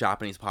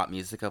Japanese pop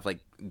music of, like,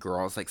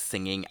 girls, like,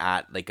 singing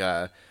at, like,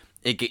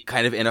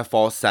 kind of in a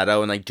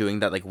falsetto and, like, doing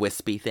that, like,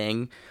 wispy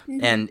thing.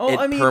 And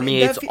it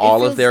permeates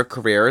all of their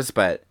careers,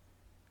 but...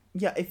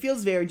 Yeah, it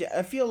feels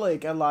I feel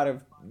like a lot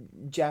of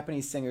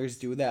Japanese singers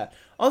do that.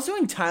 Also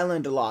in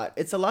Thailand a lot.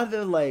 It's a lot of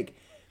the, like...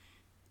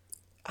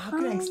 How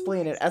can I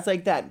explain it? As,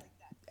 like, that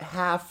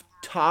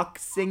half-talk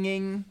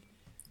singing...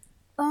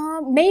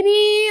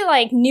 Maybe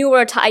like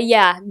newer Thai,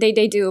 yeah, they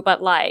do,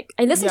 but like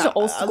I listen to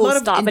old school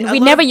stuff, and we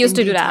never used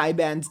to do that. Thai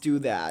bands do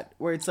that,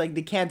 where it's like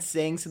they can't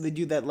sing, so they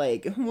do that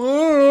like.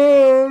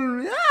 Oh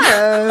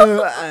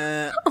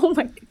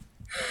my.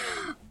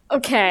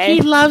 Okay.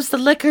 He loves the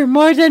liquor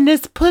more than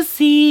his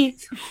pussy.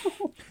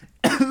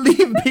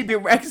 Leave Baby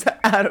Rex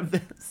out of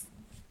this.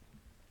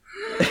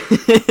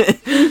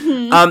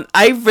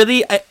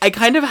 I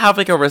kind of have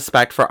like a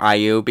respect for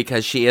IU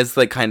because she is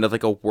like kind of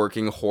like a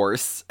working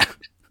horse.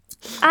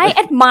 I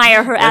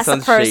admire her as a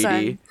person.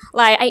 Shady.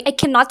 Like, I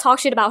cannot talk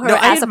shit about her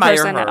as a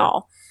person at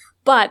all.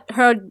 But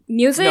her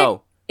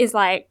music is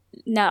like,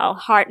 no,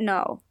 hard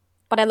no.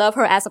 But I love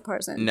her as a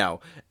person.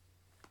 No.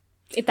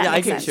 If that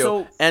makes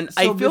sense. And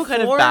I feel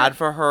kind of bad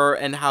for her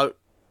and how...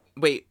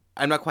 Wait,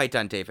 I'm not quite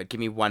done, David.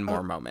 Give me one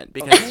more moment.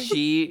 Because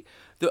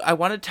I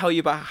want to tell you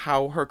about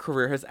how her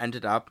career has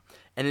ended up.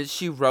 And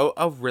she wrote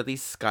a really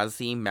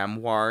scuzzy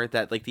memoir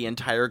that, like, the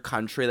entire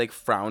country, like,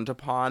 frowned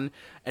upon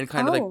and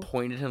kind of, like,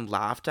 pointed and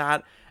laughed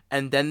at.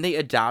 And then they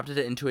adapted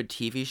it into a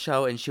TV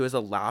show, and she was a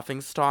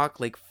laughingstock,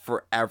 like,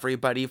 for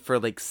everybody for,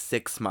 like,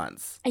 6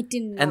 months. I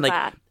didn't know and, like,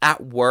 that.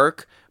 At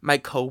work, my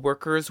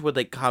coworkers would,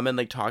 like, come and,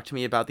 like, talk to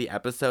me about the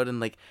episode, and,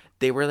 like,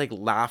 they were, like,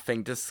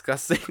 laughing,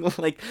 discussing,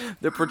 like,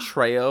 the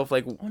portrayal of,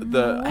 like,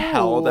 the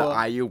hell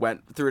that IU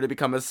went through to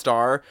become a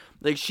star.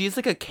 Like, she's,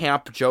 like, a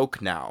camp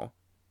joke now.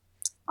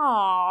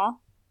 Aw,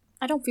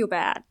 I don't feel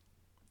bad.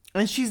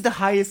 And she's the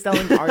highest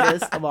selling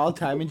artist of all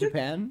time in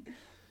Japan.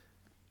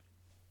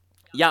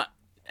 Yeah,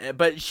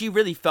 but she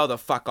really fell the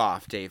fuck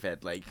off,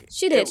 David. Like,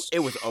 she did. It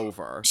was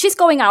over. She's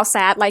going out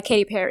sad like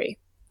Katy Perry.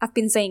 I've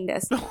been saying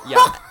this.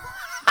 Yeah.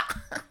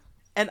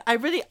 And I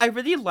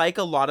really like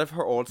a lot of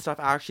her old stuff,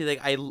 actually.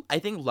 Like, I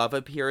think Love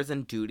Appears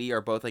and Duty are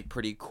both, like,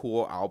 pretty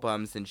cool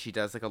albums, and she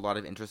does, like, a lot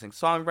of interesting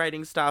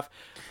songwriting stuff.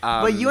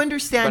 But you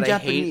understand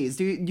Japanese.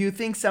 Do you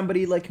think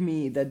somebody like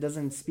me that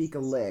doesn't speak a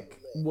lick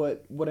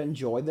would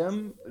enjoy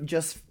them,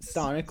 just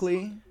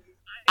sonically?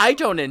 I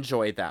don't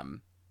enjoy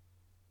them.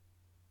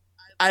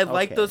 I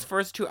like those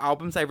first 2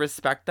 albums. I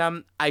respect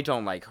them. I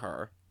don't like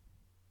her.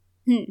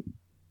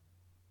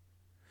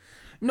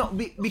 No,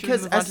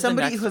 because as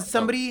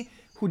somebody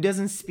who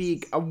doesn't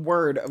speak a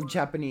word of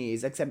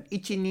Japanese except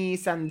ichi ni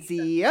san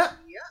zi.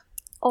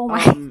 Oh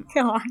my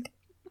god.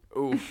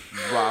 Ooh,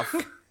 rough.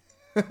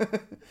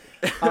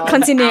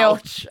 Continue.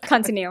 Ouch.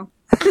 Continue.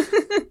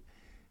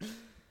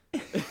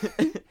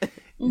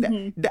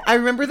 I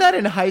remember that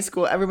in high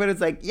school, everybody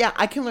was like, yeah,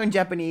 I can learn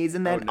Japanese.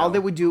 And then all they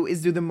would do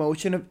is do the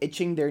motion of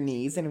itching their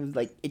knees. And it was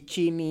like,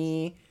 ichi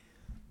ni.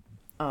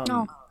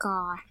 Oh,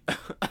 God.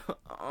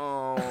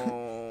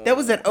 Oh. That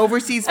was at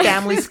Overseas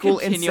Family School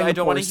in Singapore. I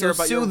don't want to hear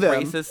about your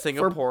them racist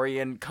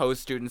Singaporean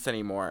co-students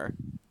anymore.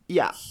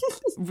 Yeah.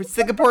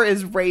 Singapore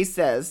is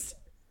racist.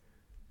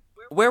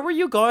 Where were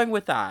you going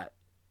with that,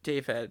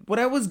 David? What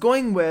I was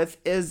going with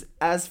is,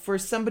 as for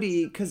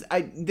somebody, because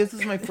this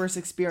was my first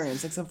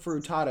experience, except for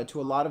Utada,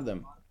 to a lot of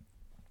them.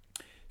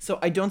 So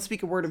I don't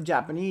speak a word of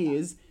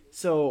Japanese,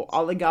 so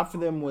all I got for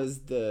them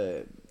was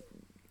the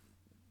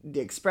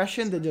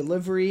expression, the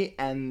delivery,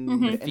 and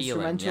the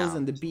instrumentals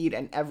and the beat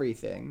and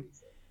everything.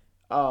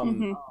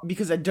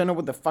 Because I don't know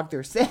what the fuck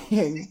they're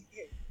saying.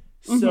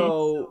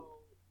 So,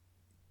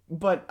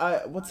 but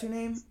what's her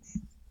name?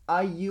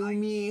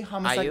 Ayumi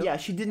Hamasaki. Yeah,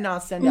 she did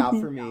not send out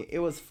for me. It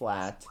was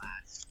flat.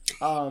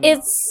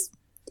 It's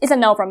a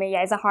no for me.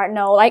 Yeah, it's a hard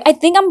no. Like, I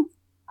think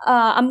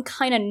I'm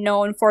kind of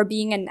known for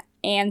being an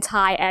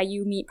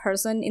anti-Ayumi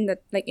person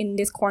in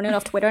this corner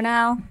of Twitter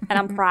now, and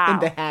I'm proud. In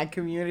the hag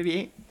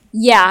community.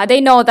 Yeah,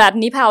 they know that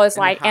Nipao is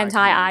like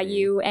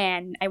anti-IU,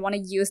 and I want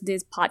to use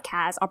this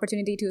podcast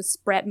opportunity to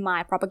spread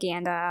my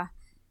propaganda.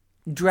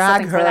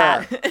 Drag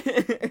her.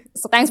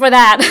 So thanks for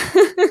that.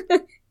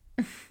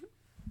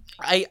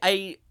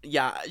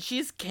 Yeah,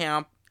 she's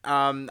camp.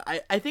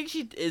 I think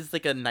she is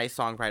like a nice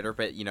songwriter,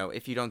 but you know,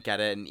 if you don't get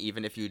it, and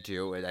even if you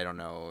do, I don't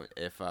know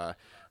if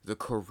the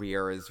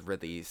career is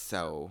really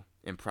so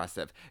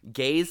impressive.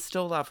 Gays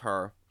still love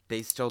her.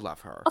 They still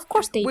love her. Of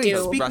course they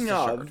do.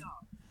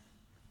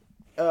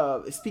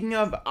 Speaking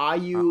of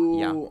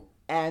IU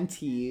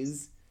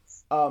aunties,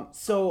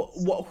 so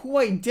who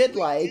I did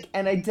like,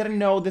 and I didn't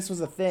know this was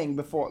a thing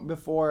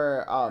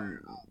before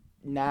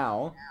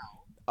now.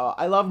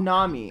 I love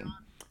Nami.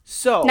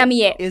 So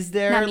Namie. Is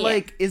there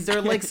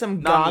Namie. like some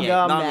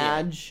Gaga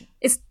Madge?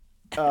 It's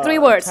 3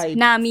 words.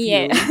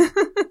 Namie.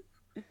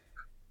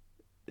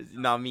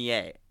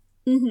 Namie.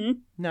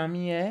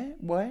 Namie?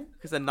 What?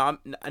 Because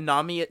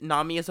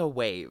Nami is a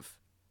wave.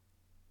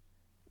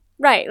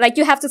 Right, like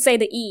you have to say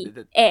the E.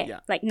 Yeah.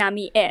 Like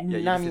Namie. Yeah,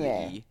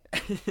 Namie.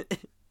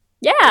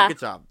 Yeah. Good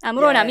job.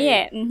 Amuro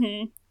Yay.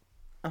 Namie.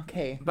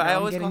 Okay, But now I I'm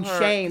always getting call her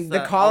shamed. The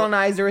the-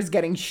 colonizer is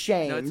getting No,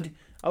 shamed.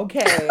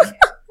 Okay.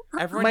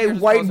 Everyone My here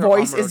just white calls her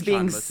voice is Amuro-chan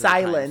being most of the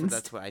time, so silenced.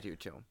 that's what I do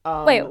too.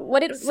 Wait, what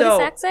did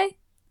Zach say?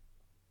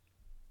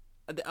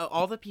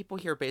 All the people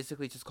here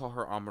basically just call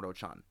her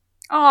Amuro-chan.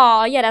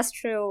 Oh, yeah, that's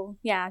true.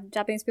 Yeah,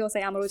 Japanese people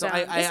say Amuro-chan.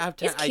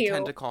 So I cute.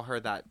 tend to call her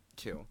that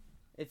too.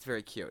 It's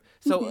very cute.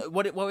 So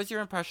what was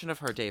your impression of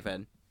her,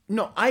 David?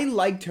 No, I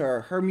liked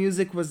her. Her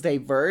music was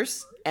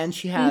diverse, and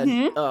she had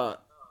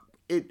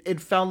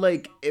it felt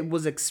like it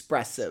was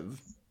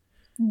expressive.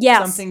 Yes.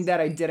 Something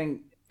that I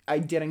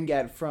didn't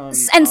get from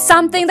And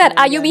something what's her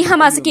that name Ayumi again?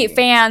 Hamasaki Ayumi.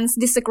 fans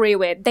disagree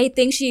with. They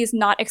think she is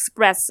not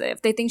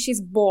expressive. They think she's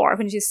bored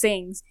when she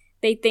sings.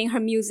 They think her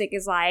music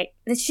is like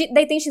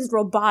they think she's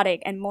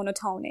robotic and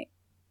monotonic.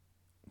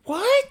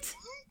 What?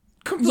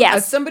 Yes.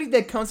 As somebody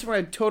that comes from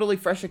a totally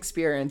fresh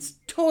experience,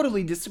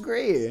 totally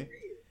disagree.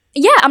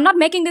 Yeah, I'm not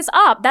making this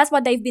up. That's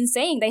what they've been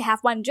saying. They have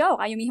one joke.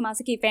 Ayumi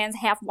Hamasaki fans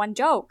have one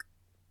joke.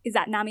 Is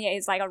that Namiya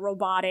is like a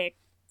robotic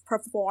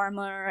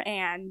performer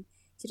and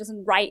she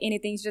doesn't write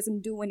anything. She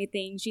doesn't do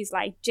anything. She's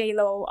like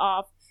J-Lo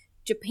of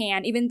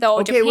Japan, even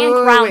though Japan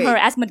crowned her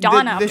as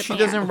Madonna of Japan. She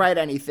doesn't write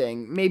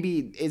anything.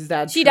 Maybe is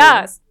that She true?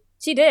 does.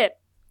 She did.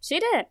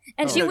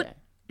 And Oh, she okay.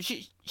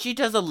 would She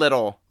does a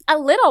little.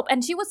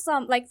 and she was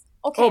okay.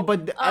 Oh,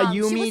 but she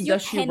Ayumi, was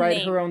does she pen write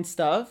name. her own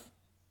stuff?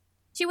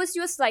 She was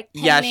just like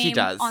pen Yeah, she name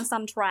does. on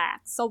some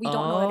tracks, so we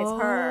don't know that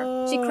it's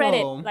her. She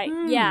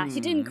credit she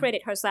didn't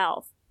credit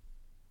herself.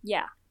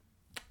 Yeah.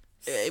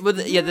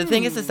 The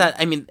thing is that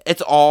I mean,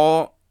 it's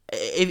all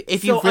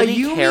if you really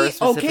Ayumi, care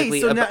specifically.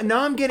 okay, so about,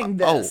 now I'm getting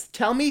this. Oh.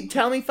 Tell me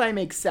if I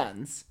make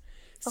sense.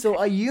 So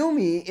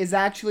Ayumi is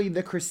actually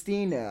the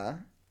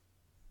Christina.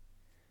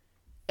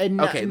 And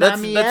okay,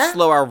 Namiya let's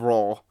slow our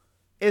roll.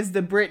 is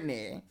the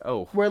Britney.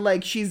 Oh, Where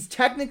like she's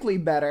technically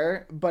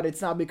better, but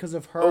it's not because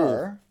of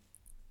her.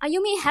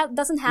 Ayumi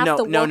doesn't have No,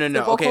 the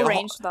no, vocal okay,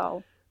 range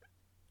though.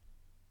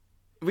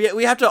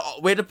 we have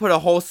to put a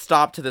whole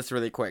stop to this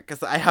really quick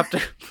because I have to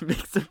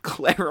make some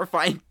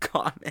clarifying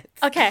comments.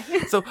 Okay.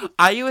 So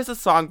IU is a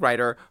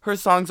songwriter. Her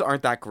songs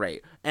aren't that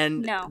great,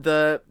 and No.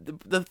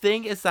 the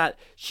thing is that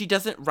she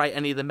doesn't write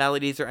any of the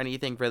melodies or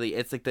anything really.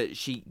 It's like that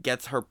she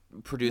gets her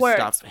produced Words.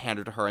 stuff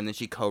handed to her, and then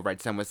she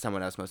co-writes them with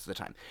someone else most of the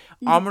time.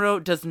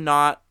 Amuro does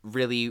not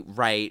really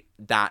write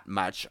that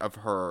much of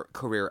her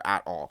career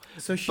at all.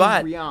 So she's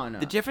But Rihanna.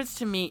 the difference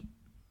to me.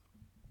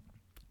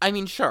 I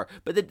mean, sure,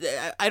 but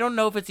I don't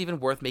know if it's even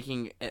worth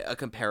making a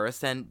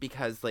comparison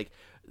because, like,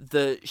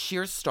 the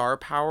sheer star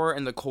power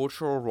and the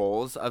cultural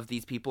roles of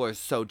these people are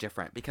so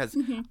different. Because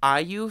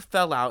IU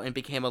fell out and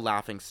became a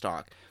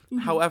laughingstock.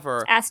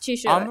 However, As she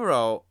should.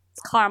 Amuro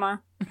It's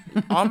karma.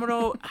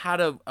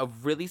 had a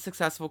really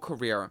successful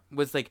career,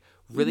 was like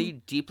really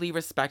deeply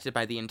respected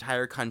by the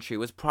entire country,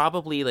 was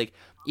probably like,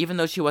 even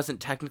though she wasn't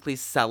technically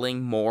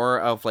selling more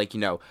of like, you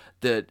know,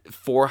 the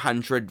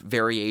 400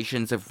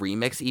 variations of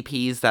remix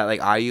EPs that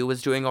like IU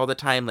was doing all the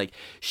time, like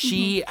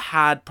she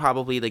had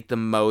probably like the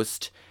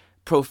most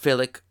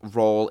prolific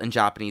role in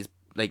Japanese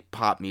like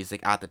pop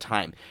music at the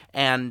time.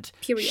 And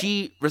Period.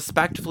 she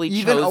respectfully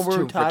Even chose over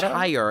to Utada?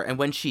 retire, and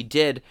when she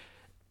did,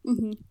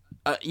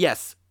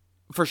 yes,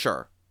 for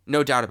sure.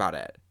 No doubt about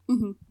it.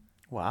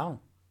 Wow.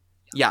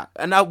 Yeah,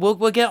 and now we'll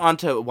get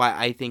onto what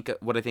I think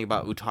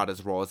about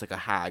Utada's role as like a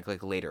hag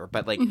like later.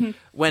 But like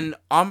when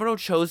Amuro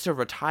chose to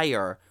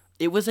retire,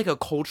 it was like a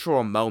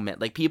cultural moment.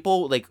 Like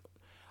people like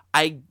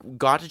I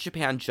got to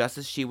Japan just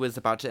as she was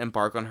about to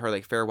embark on her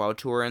like farewell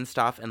tour and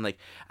stuff, and like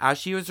as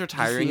she was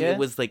retiring, see it? it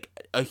was like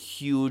a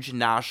huge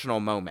national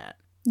moment.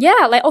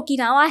 Yeah, like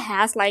Okinawa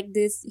has like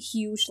this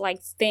huge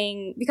like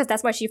thing because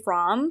that's where she's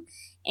from.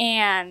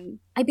 And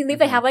I believe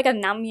they have like a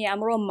Nami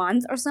Amuro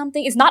month or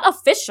something. It's not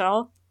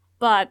official,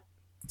 but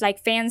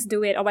like fans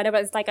do it or whatever.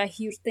 It's like a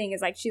huge thing.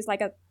 It's like she's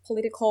like a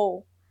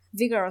political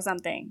figure or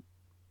something.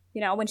 You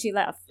know, when she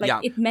left, like Yeah,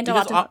 it meant a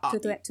because, lot to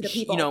the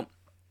people. You know,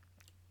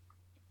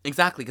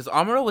 exactly, because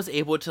Amuro was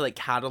able to like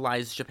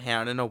catalyze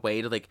Japan in a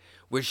way to like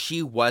where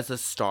she was a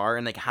star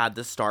and like had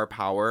the star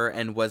power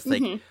and was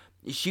like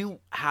she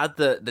had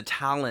the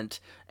talent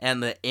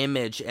and the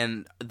image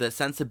and the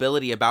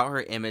sensibility about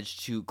her image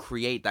to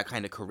create that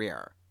kind of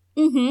career.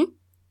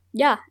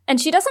 Yeah,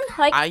 and she doesn't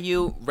like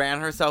IU ran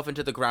herself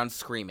into the ground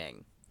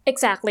screaming.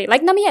 exactly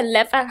like Namiya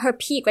left at her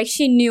peak. Like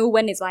she knew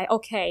when it's like,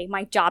 okay,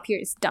 my job here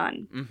is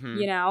done.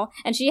 You know,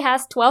 and she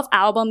has 12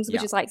 albums,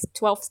 which is like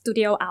 12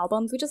 studio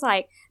albums, which is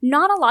like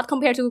not a lot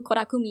compared to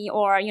Korakumi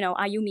or you know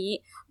Ayumi,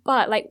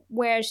 but like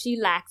where she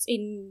lacks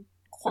in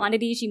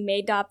quantity, she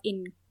made up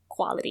in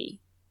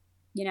quality.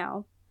 You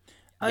know.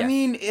 I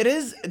mean, it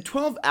is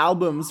 12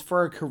 albums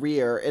for a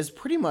career is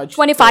pretty much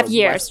 25 the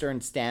years.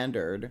 Western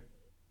standard.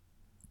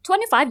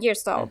 25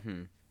 years though.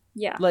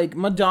 Yeah. Like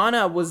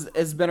Madonna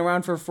has been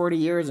around for 40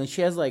 years and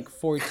she has like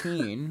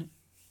 14.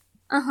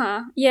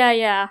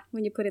 Yeah.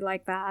 When you put it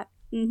like that.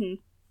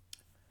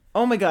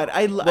 Oh my god,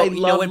 I Well, love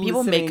you know when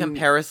people make listening-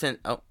 comparison.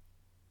 Oh,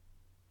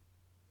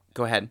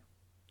 go ahead.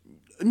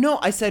 No,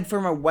 I said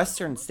from a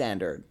Western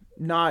standard,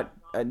 not.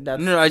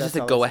 That's, No, I that's just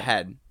said all go I said.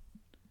 ahead.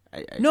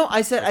 No,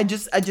 I said I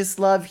just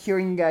love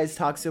hearing you guys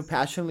talk so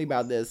passionately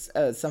about this.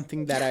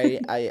 Something that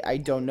I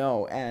don't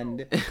know.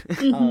 And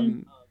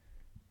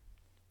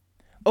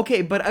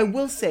okay, but I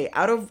will say,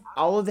 out of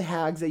all of the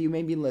hags that you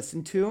made me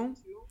listen to,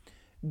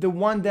 the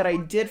one that I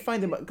did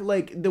find them,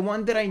 like the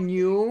one that I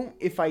knew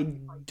if I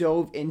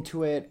dove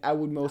into it I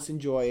would most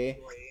enjoy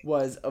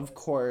was, of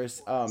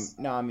course,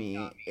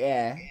 Nami.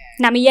 Yeah.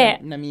 Nami, yeah.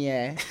 Nami,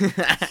 yeah.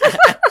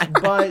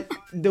 But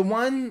the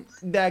one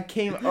that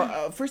came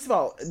first of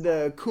all,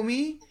 the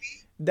Kumi,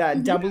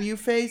 that W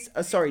face,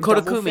 double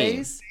Kodakumi.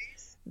 face,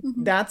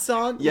 that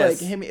song,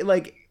 Yes. like him,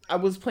 like I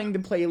was playing the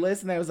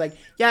playlist and I was like,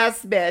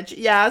 yes, bitch,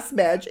 yes,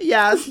 bitch,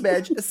 yes,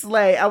 bitch,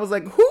 slay. I was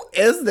like, who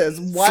is this?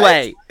 What?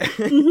 Slay.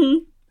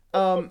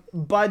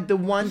 But the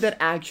one that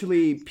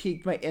actually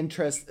piqued my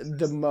interest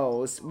the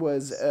most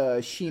was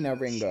Sheena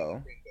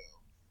Ringo.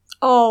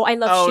 Oh, I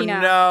love Oh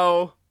Sheena.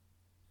 no.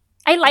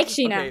 I like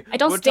Sheena. Okay, I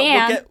don't we'll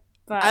stand.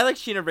 But I like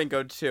Sheena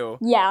Ringo too.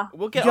 yeah.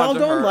 We'll get Y'all onto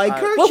don't her. like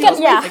her? We'll She get- was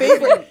yeah. my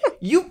favorite.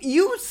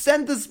 You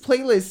sent this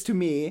playlist to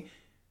me,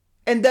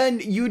 and then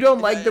you don't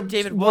like the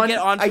David, we'll one get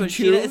onto I it. Sheena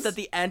choose. is at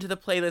the end of the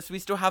playlist. We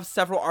still have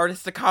several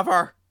artists to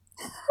cover.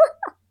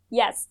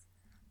 Yes.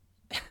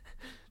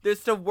 There's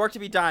still work to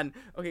be done.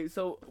 Okay,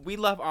 so we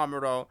love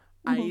Amuro.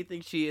 I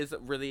think she is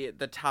really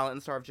the talent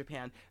and star of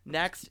Japan.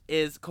 Next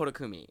is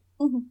Kodakumi.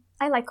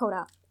 I like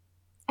Koda.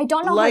 I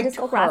don't know Liked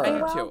her discography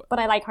her. well, Too. but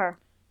I like her.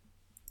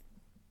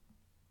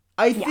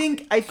 I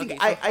think Okay,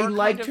 so I her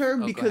liked kind of- her oh,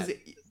 go because ahead.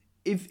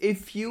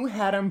 if you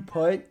hadn't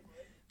put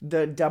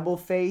the Double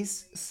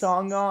Face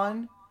song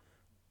on,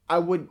 I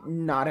would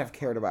not have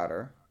cared about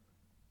her.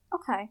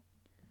 Okay.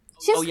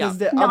 She's Oh, yeah. Because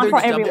the not other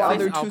for the everyone.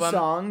 other two Album.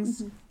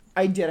 songs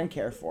I didn't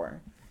care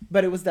for.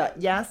 But it was that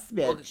yes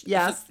bitch,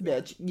 yes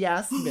bitch,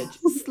 yes bitch,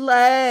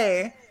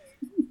 slay.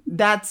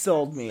 That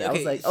sold me. I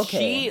was like,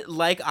 okay. She,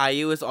 like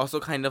IU, is also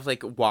kind of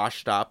like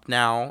washed up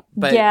now.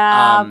 But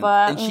Yeah,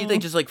 but, and she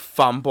like just like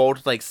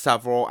fumbled like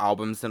several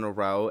albums in a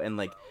row and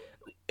like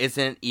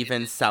isn't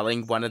even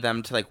selling one of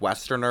them to like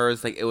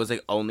Westerners. Like it was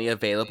like only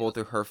available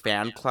through her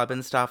fan club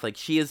and stuff. Like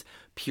she is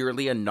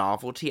purely a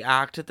novelty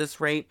act at this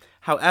rate.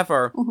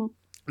 However,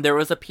 there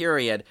was a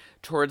period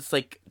towards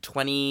like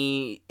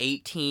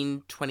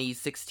 2018,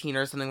 2016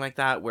 or something like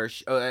that where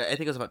I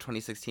think it was about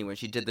 2016 when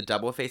she did the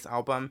Double Face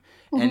album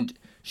and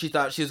she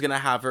thought she was going to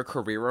have her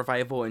career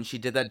revival and she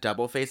did that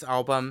Double Face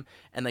album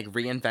and like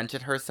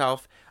reinvented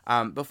herself.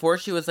 Before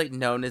she was like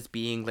known as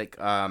being like,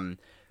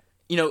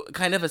 you know,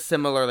 kind of a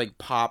similar like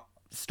pop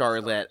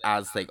starlet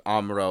as like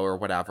Amuro or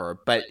whatever,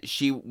 but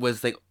she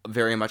was like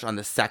very much on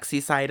the sexy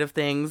side of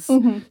things.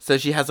 So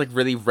she has like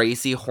really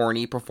racy,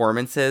 horny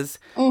performances.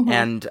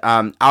 And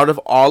out of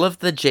all of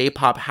the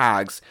J-pop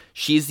hags,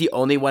 she's the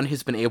only one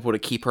who's been able to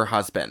keep her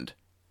husband.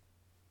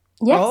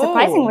 Yeah, Oh.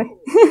 surprisingly.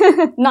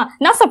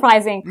 not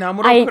surprising.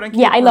 Namuro couldn't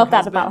keep I her love that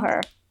husband? about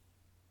her.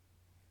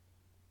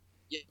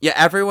 Yeah,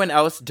 everyone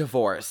else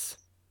divorce.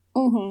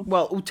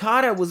 Well,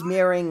 Utada was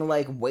marrying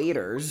like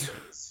waiters.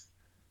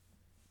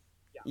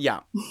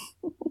 Yeah.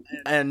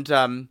 And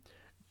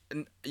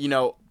you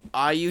know,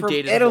 IU From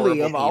dated Italy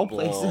horrible of all people,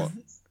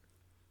 places.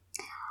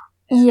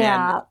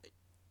 Yeah.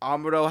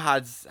 And Amuro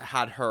has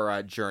had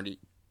her journey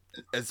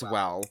as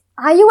well.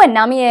 IU and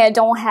Namie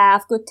don't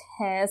have good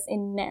taste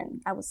in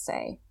men, I would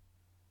say.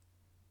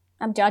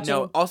 I'm judging.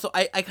 No, also,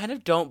 I kind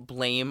of don't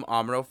blame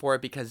Amuro for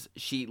it because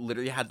she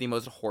literally had the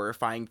most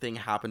horrifying thing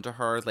happen to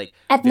her, like,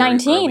 At very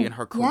 19, early in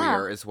her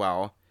career as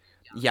well.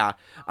 Yeah.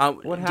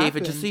 What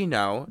David, just so you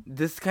know,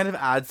 this kind of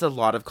adds a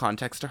lot of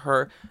context to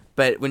her,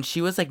 but when she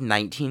was, like,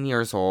 19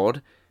 years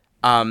old,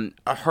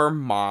 her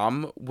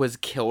mom was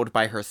killed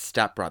by her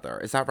stepbrother.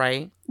 Is that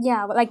right?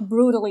 Yeah, but like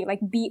brutally, like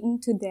beaten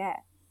to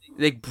death.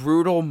 Like,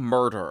 brutal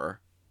murder.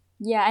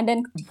 Yeah, and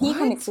then he What?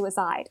 commits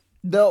suicide.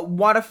 The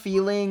What a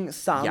Feeling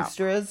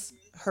songstress,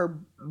 her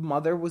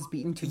mother was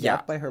beaten to Yeah.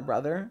 death by her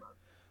brother.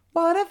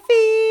 What a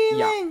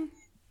feeling.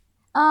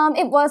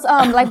 It was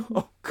like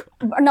Oh,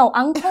 God. no,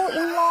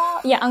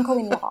 uncle-in-law. Yeah,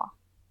 uncle-in-law.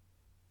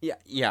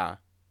 Yeah.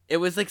 It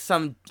was, like,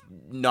 some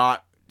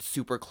not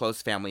super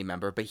close family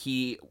member, but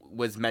he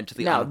was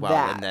mentally Now unwell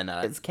that and then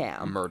is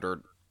Cam.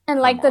 murdered. And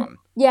her like mom.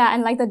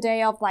 the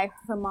day of like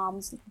her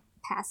mom's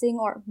passing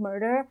or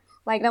murder,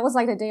 like that was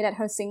like the day that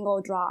her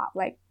single dropped.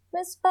 Like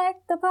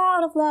respect the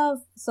power of love.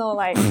 So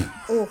like,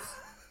 oof.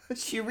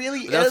 She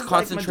really That's is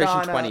concentration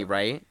like Madonna. 20,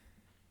 right?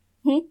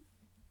 What'd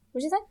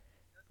you say?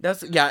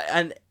 That's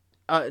and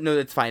no,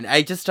 that's fine.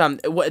 I just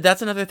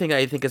that's another thing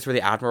I think is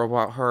really admirable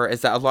about her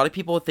is that a lot of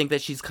people think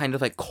that she's kind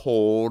of like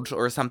cold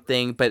or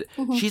something, but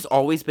she's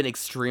always been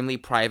extremely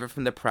private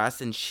from the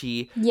press, and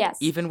she Yes.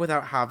 even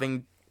without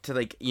having to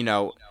like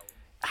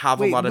have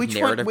Wait, a lot of which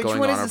narrative one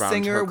going is on the around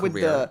singer her with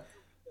career.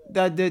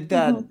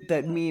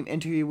 that meme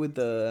interview with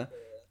the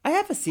I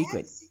have a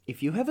secret.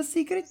 If you have a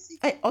secret,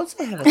 I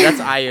also have a That's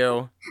secret.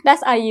 IU.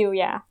 That's IU,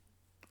 yeah.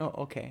 Oh,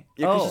 okay.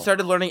 Yeah, 'cause oh. she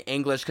started learning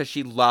English because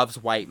she loves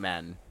white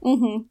men.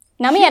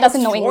 Namiya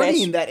doesn't know Shorty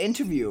English. in that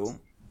interview.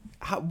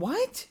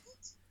 What?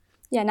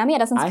 Yeah, Namiya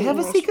doesn't I speak have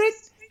English. a secret.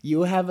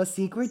 You have a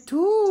secret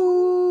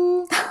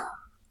too.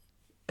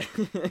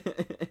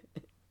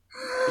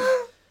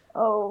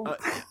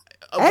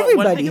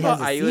 Everybody thing has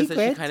about a IU is that she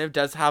secret. kind of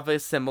does have a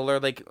similar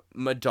like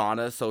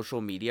Madonna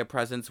social media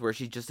presence where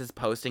she just is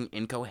posting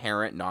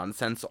incoherent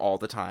nonsense all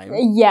the time.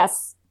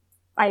 Yes,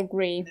 I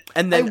agree.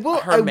 And then her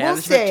I will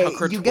management say, took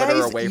her you Twitter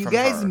guys, away you from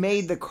guys her.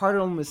 made the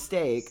cardinal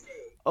mistake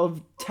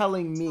of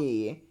telling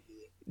me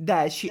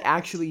that she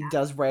actually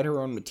does write her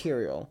own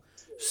material.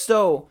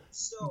 So,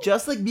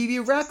 just like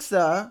BB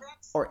Rexa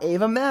or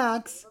Ava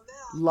Max,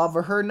 love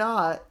her or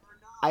not,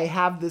 I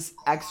have this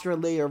extra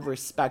layer of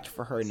respect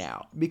for her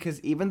now. Because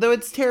even though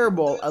it's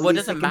terrible, at Well, it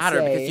least I doesn't can matter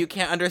say, because you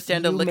can't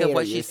understand a you lick made of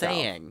what it she's yourself.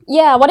 saying.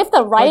 Yeah, what if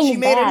the writing she is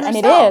made it bad? And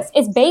it herself. is.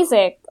 It's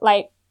basic.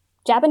 Like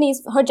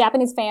her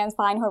Japanese fans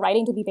find her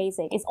writing to be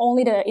basic. It's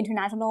only the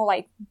international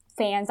like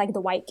fans, like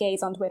the white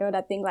gays on Twitter,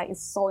 that think like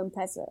it's so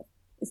impressive.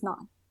 It's not.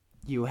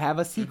 You have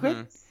a secret?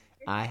 Mhm.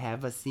 I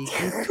have a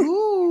secret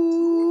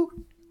too.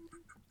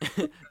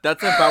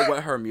 That's about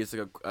what her music,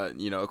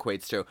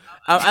 equates to.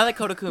 I like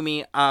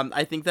Kodakumi.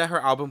 I think that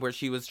her album where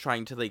she was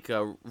trying to like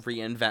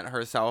reinvent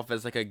herself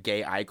as like a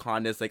gay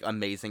icon is like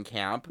amazing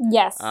camp.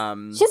 Yes.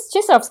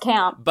 She serves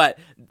camp. But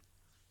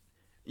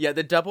yeah,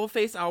 the Double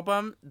Face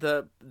album,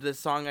 the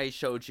song I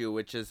showed you,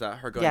 which is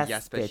her going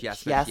yes bitch,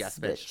 yes bitch, yes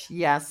bitch,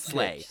 yes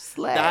slay. bitch,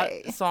 slay.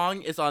 That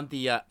song is on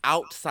the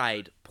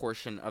outside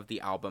portion of the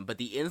album, but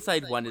the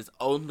inside one is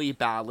only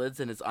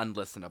ballads and is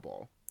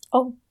unlistenable.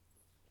 Oh.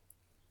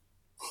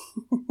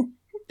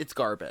 It's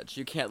garbage.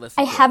 You can't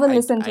listen I to it. haven't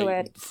listened to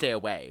it. Stay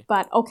away.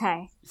 But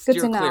okay. Good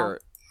Steer to know. clear.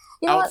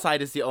 You know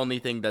Outside is the only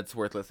thing that's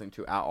worth listening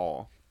to at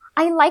all.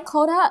 I like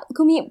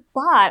Kodakumi,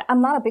 but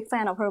I'm not a big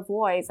fan of her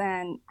voice,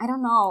 and I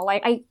don't know.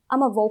 Like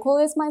I'm a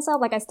vocalist myself.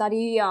 Like I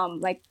study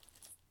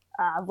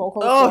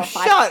vocals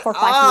for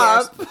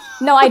 5 years.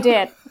 No, I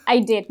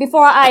did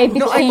before I became.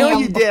 No, I know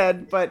you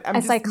did, but I'm a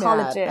just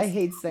psychologist. mad. I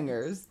hate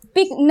singers.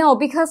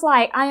 Because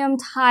like I am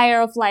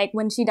tired of like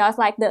when she does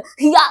like the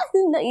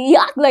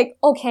like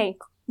okay,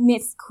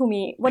 Miss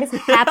Kumi, what is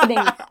happening?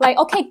 Like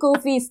okay,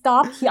 Goofy,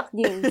 stop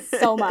yucking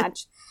so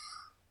much.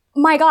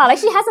 My God, like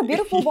she has a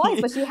beautiful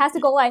voice, but she has to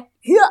go like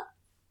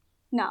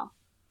no.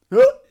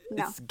 No.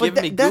 It's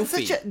giving me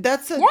Goofy.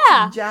 That's a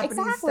Japanese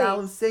exactly. style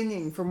of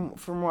singing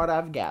from what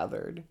I've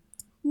gathered.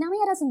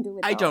 Namiya doesn't do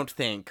it. I though. don't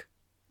think.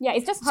 Yeah,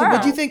 it's just her. So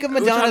what do you think of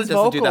Madonna's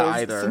doesn't do that vocals?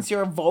 either. Since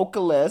you're a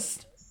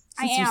vocalist,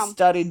 since I am. you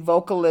studied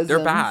vocalism.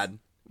 They're bad.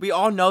 We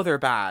all know they're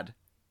bad.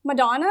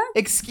 Madonna?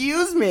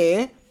 Excuse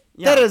me.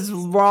 Yeah. That is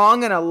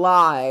wrong and a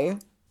lie.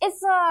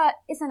 It's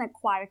an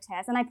acquired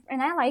taste,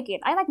 and I like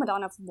it. I like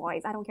Madonna's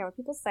voice. I don't care what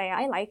people say.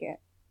 I like it,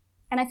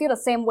 and I feel the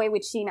same way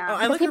with Sheena. Oh,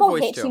 I because like her people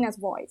voice hate too. Sheena's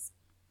voice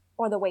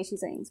or the way she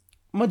sings.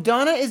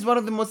 Madonna is one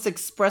of the most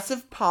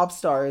expressive pop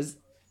stars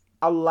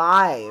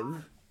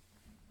alive.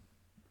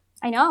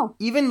 I know.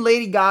 Even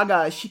Lady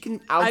Gaga, she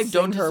can I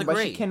don't outsing her, but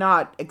she disagree.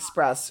 cannot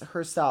express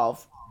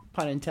herself,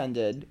 pun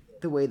intended,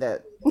 the way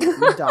that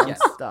Madonna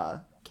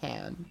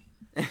can.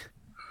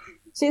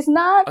 She's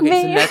not Okay,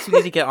 me. so next we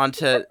need to get on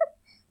to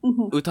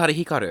Utada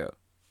Hikaru.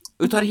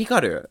 Utada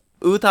Hikaru.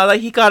 Utada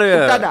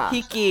Hikaru. Utada.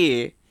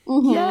 Hiki.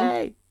 Mhm.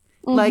 Yay!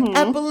 Like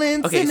apple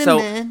and Okay, so-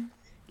 cinnamon.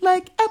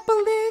 Like apple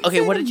and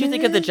Okay, what did you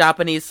think of the cinnamon.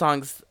 Japanese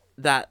songs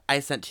that I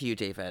sent to you,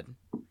 David?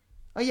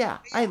 Oh yeah,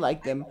 I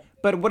like them.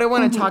 But what I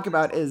want to talk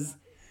about is,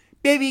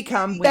 baby,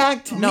 come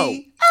back to no.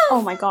 me.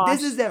 Oh my gosh.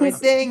 This is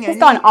everything. He's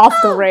gone off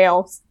the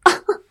rails.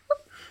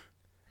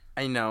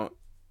 I know.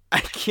 I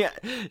can't.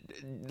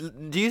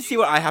 Do you see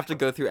what I have to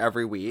go through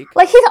every week?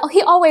 Like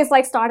he always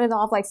like started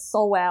off like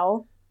so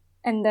well,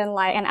 and then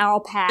like an hour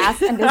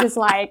passed, and this is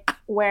like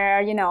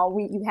where you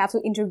have to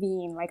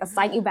intervene. Like a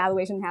psych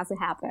evaluation has to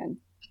happen.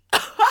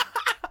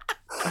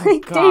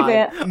 God.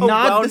 David,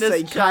 Not the wellness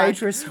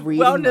psychiatrist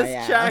reading my Wellness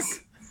ass. check.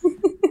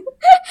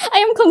 I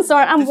am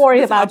concerned. I'm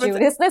worried this about you.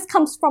 happens- This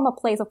comes from a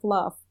place of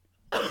love.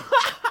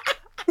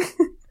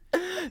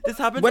 This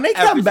happens When I every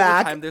come single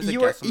back, time there's a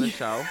you are- guest on the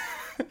show.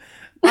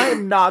 I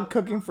am not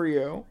cooking for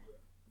you.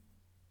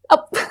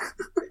 Oh.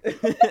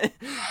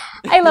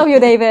 I love you,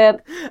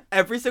 David.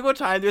 Every single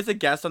time there's a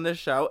guest on this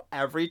show,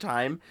 every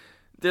time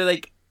they're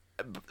like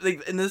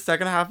in the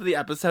second half of the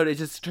episode, it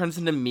just turns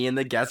into me and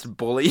the guest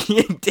bullying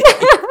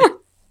David.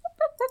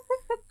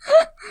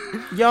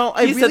 Yo,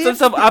 I He really sets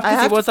have himself to up be- I because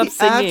he have wants to up be-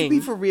 I have to be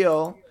singing. for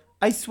real.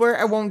 I swear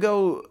I won't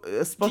go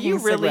smoking you a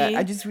cigarette. really?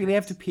 I just really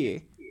have to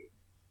pee.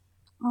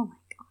 Oh my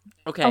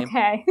Okay,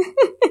 Okay.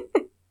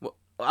 well,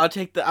 I'll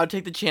take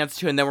the chance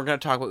to, and then we're gonna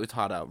talk about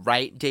Utada,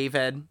 right,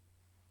 David?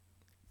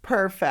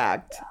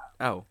 Perfect.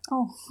 Oh.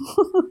 Oh.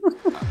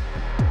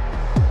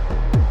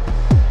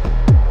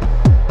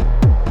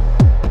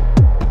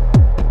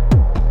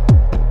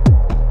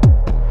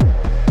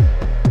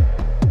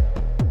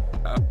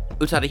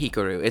 Utada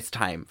Hikaru, it's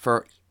time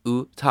for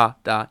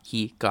Utada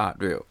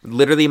Hikaru.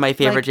 Literally my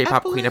favorite Like J-pop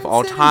apple queen of and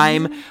all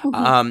time.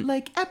 cinnamon.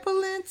 Like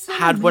apple and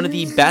cinnamon. Had one of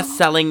the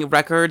best-selling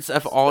records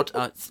of all.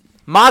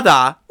 ま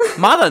だ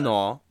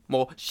の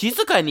もう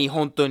静かに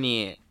本当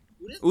に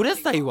うる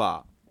さい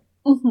わ。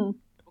Mhm.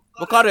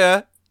 わか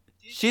る？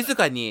静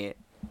かに。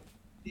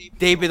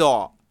デイビ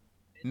ド。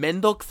め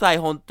んどくさい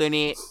本当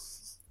に。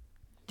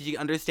Did you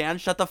understand?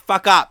 Shut the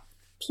fuck up.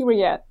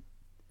 Period.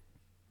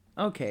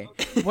 Okay.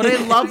 What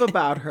I love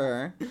about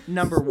her,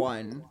 number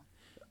one,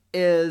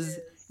 is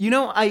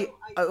I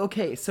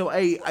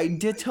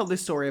did tell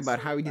this story about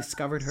how I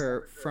discovered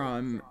her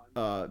from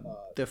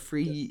the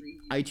free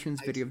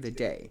iTunes video of the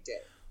day.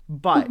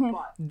 But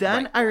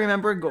then I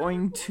remember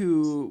going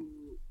to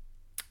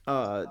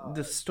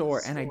the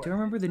store, and I don't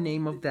remember the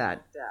name of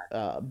that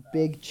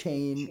big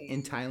chain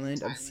in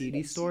Thailand of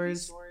CD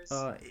stores.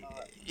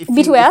 If you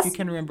B2S?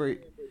 can remember.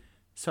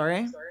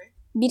 Sorry?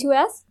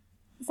 B2S?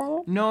 Is that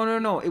it?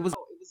 No. It was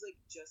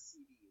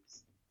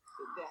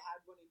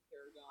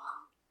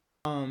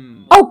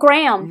Oh,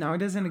 Graham. no, it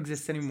doesn't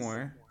exist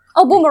anymore.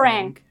 Oh, I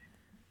Boomerang. think.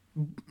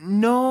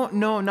 No,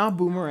 not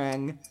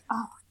Boomerang.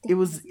 Oh, It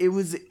was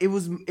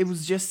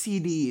just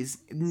CDs.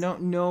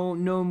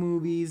 No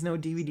movies, no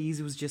DVDs.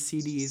 It was just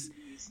CDs.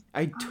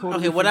 I totally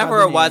Okay, forgot whatever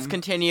the it was, name.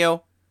 continue.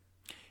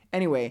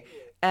 Anyway,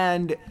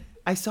 and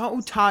I saw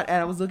Utat,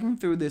 and I was looking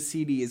through the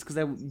CDs because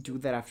I would do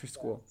that after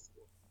school.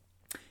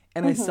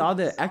 And I saw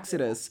the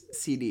Exodus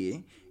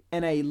CD,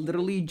 and I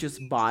literally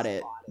just bought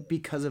it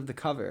because of the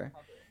cover.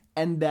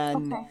 And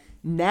then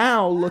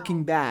now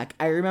looking back,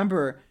 I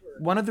remember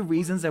one of the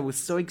reasons I was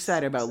so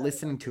excited about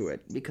listening to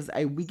it because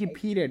I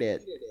Wikipedia'd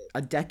it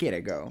a decade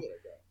ago.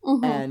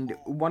 And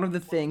one of the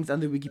things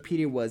on the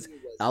Wikipedia was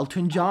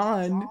Elton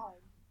John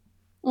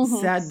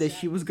said that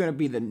she was going to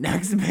be the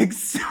next big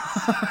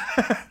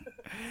star.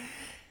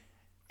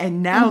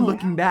 And now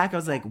looking back, I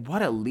was like,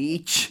 what a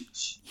leech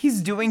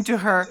he's doing to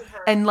her.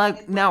 And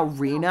like now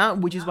Rena,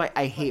 which is why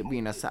I hate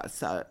Rena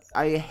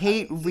I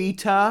hate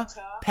Rita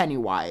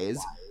Pennywise.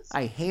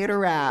 I hate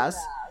her ass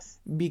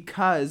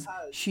because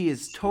she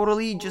is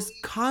totally just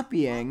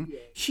copying.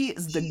 She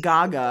is the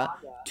Gaga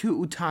to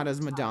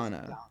Utada's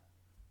Madonna.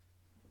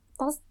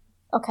 That's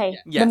okay.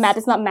 Yes. The math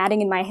is not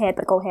matting in my head,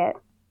 but go ahead.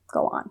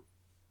 Go on.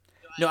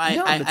 No, I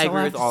that's all agree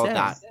I with have to all say. of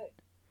that.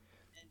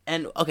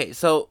 And okay,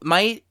 so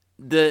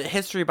the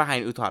history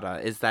behind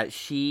Utada is that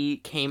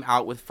she came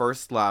out with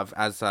First Love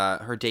as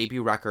her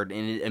debut record,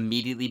 and it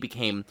immediately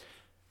became,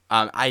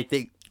 I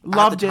think,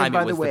 Loved at the time it,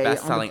 by it was the way, the on the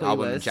best-selling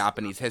album in playlist.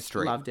 Japanese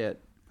history. Loved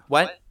it.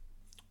 What?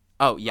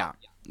 Oh, yeah.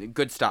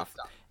 Good stuff.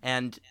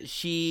 And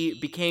she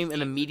became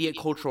an immediate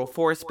cultural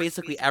force.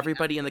 Basically,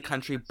 everybody in the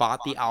country bought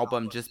the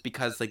album just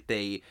because like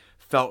they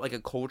felt like a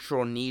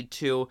cultural need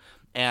to.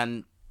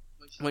 And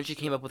when she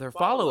came up with her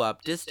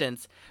follow-up,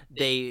 Distance,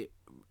 they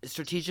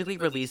strategically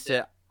released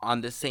it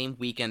on the same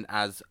weekend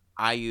as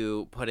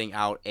IU putting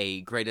out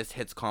a greatest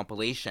hits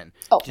compilation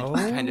to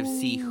kind of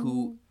see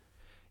who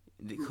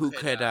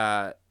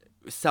could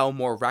sell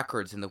more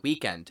records in the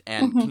weekend.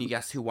 And can you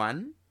guess who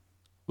won?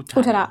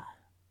 Utada.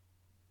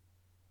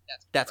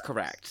 That's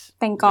correct.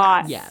 Thank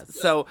God. Yes.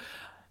 So,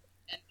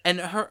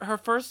 and her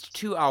first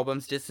two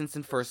albums, Distance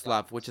and First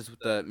Love, which is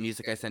the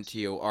music I sent to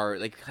you, are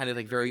like kind of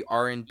like very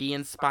R&B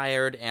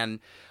inspired, and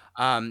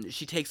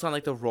she takes on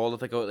like the role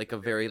of like a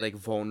very like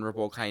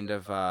vulnerable kind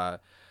of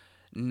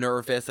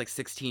nervous like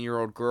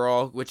 16-year-old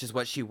girl, which is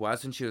what she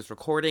was when she was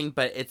recording.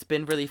 But it's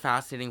been really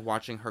fascinating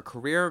watching her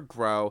career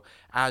grow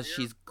as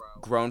she's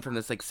grown from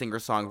this like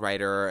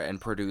singer-songwriter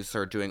and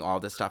producer doing all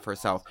this stuff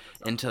herself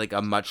into like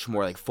a much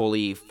more like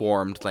fully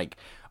formed like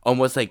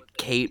almost like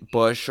Kate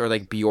Bush or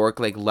like Bjork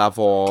like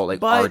level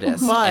like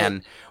artist.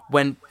 And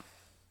when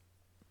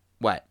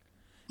what?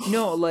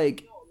 No,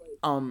 like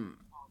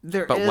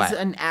there But is what?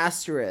 an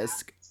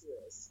asterisk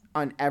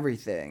on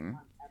everything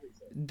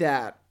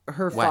that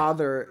her What?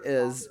 father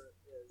is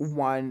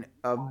one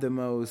of the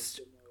most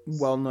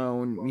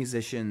well-known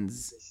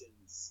musicians,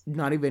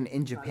 not even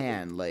in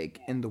Japan, like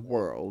in the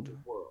world,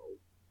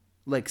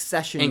 like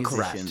session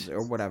Incorrect. musicians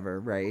or whatever,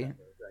 right?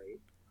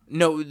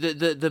 No,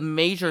 the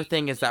major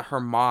thing is that her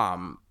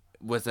mom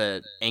was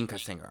a enka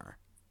singer.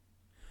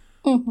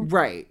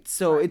 Right.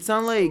 So it's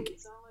not like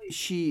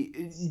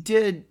she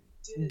did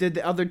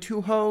the other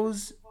two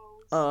hoes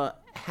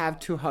have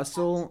to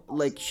hustle.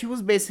 Like she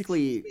was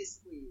basically,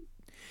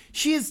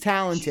 she is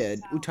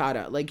talented,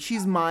 Utada. Like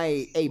she's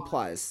my A+.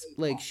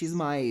 Like she's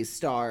my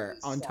star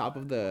on top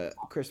of the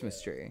Christmas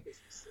tree.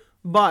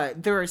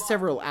 But there are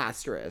several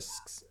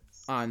asterisks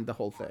on the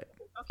whole thing.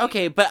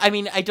 Okay, but I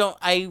mean,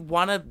 I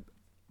want to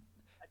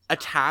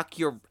attack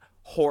your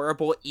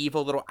horrible,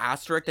 evil little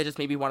asterisk that just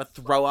made me want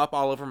to throw up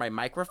all over my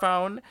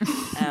microphone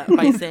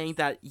by saying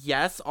that,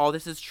 yes, all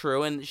this is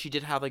true, and she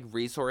did have, like,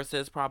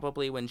 resources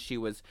probably when she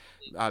was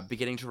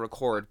beginning to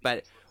record,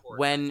 but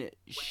when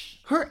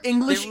her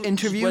English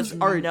interviews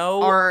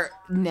are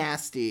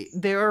nasty.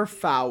 They are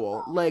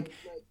foul. Like,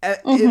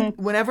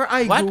 whenever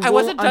I Google I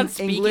wasn't done an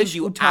speaking, English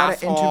you Utada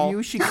asshole.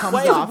 interview, she comes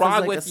What is off wrong as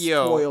like with a you?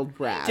 spoiled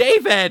brat.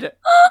 David,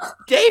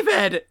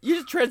 you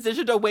just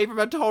transitioned away from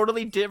a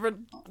totally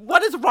different.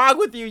 What is wrong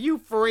with you, you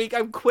freak?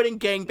 I'm quitting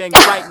gangbang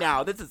right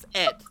now. This is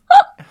it.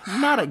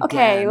 Not again.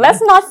 Okay,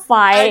 let's not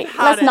fight. I've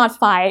had Let's it. not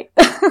fight.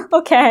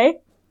 Okay.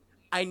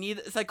 I need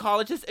a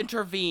psychologist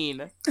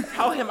intervene.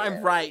 Tell him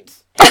I'm right.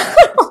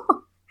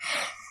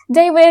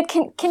 David,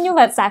 can you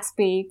let Zach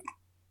speak?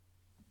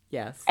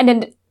 Yes.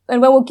 And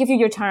when we'll give you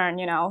your turn,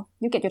 you know.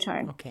 You get your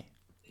turn. Okay.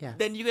 Yes.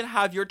 then you can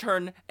have your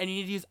turn and you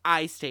need to use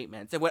I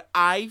statements. And what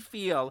I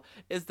feel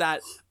is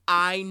that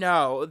I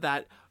know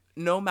that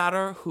no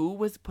matter who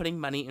was putting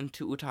money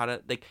into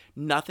Utada, like,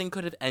 nothing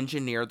could have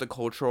engineered the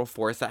cultural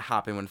force that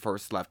happened when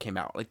First Love came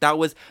out. Like, that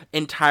was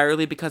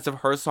entirely because of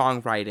her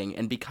songwriting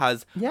and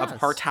because of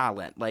her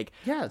talent. Like,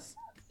 yes.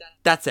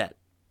 That's it.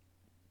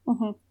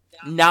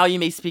 Mm-hmm. Now you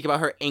may speak about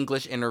her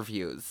English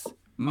interviews.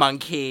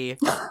 Monkey.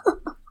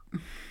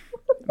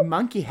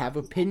 Monkey have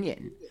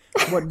opinion.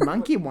 What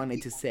Monkey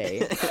wanted to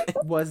say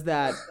was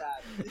that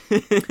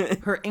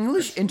her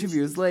English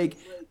interviews, like,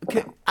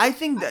 I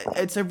think that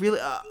it's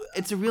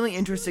a really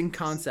interesting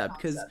concept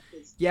because,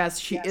 yes,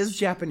 she is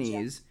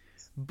Japanese,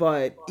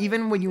 but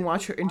even when you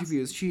watch her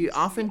interviews, she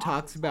often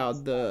talks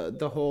about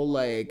the whole,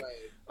 like,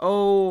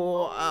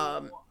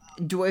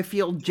 do I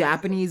feel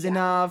Japanese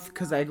enough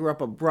because I grew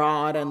up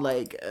abroad and,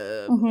 like,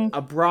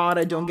 abroad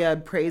I don't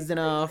get praised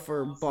enough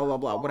or blah, blah,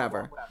 blah,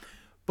 whatever.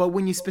 But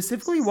when you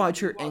specifically watch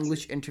her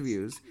English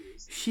interviews,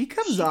 she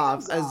comes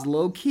off as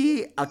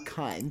low-key a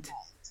cunt.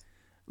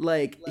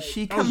 Like,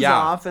 she comes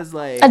off as,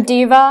 like... A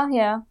diva,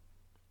 yeah.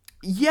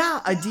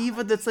 Yeah, a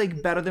diva that's,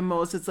 like, better than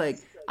most. It's like,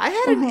 I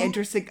had an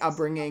interesting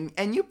upbringing,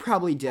 and you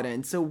probably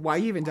didn't, so why are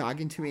you even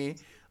talking to me?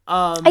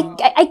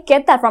 I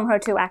get that from her,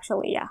 too,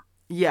 actually, yeah.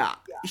 Yeah,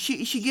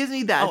 she gives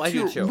me that, too, I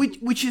do too.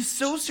 which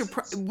is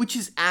which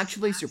is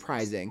actually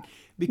surprising,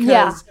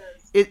 because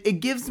it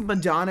gives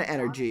Madonna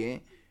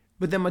energy,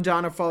 but then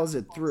Madonna follows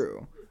it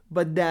through.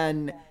 But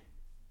then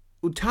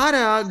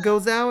Utada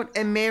goes out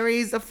and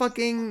marries a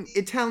fucking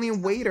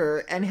Italian waiter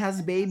and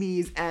has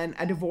babies and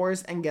a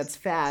divorce and gets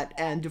fat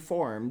and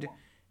deformed.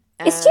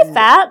 Is she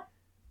fat?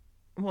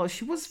 Well,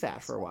 she was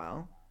fat for a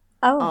while.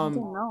 Oh, I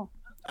didn't know.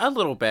 A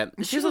little bit.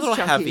 She's a was little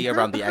chunky. heavy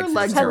around the her exes.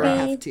 legs are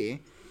Heavy.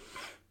 hefty.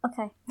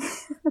 Okay.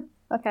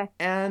 Okay.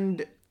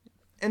 And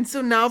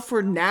so now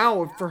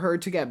for her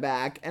to get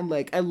back, and,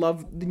 like, I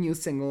love the new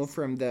single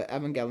from the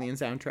Evangelion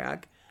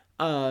soundtrack.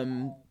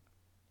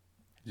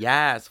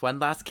 Yes, One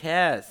Last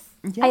Kiss.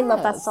 Yes. I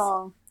love that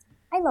song.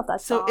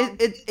 So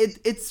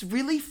it's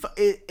really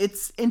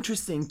it's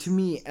interesting to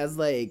me as,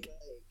 like,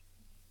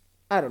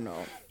 I don't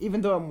know,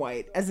 even though I'm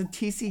white, as a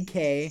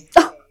TCK,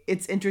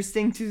 it's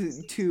interesting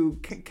to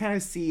kind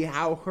of see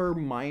how her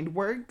mind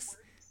works,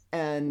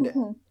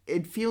 and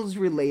it feels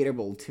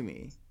relatable to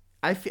me.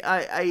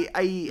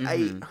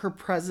 Her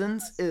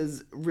presence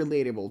is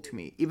relatable to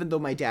me, even though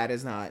my dad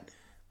is not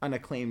an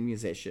acclaimed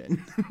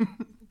musician.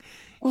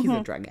 He's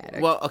a drug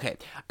addict. Well, okay.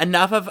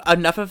 Enough of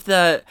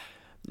the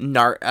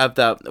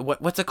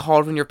what's it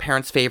called when your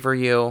parents favor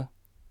you?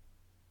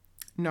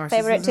 Narcissism?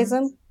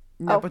 Favoritism?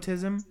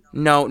 Nepotism?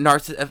 No,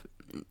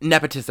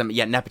 nepotism.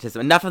 Yeah,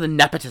 nepotism. Enough of the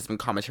nepotism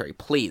commentary,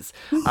 please.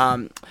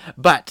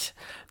 But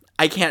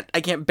I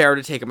can't bear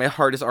to take it. My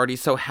heart is already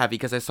so heavy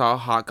because I saw a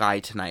hot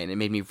guy tonight and it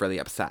made me really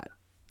upset.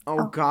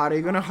 Oh God, are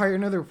you gonna hire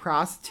another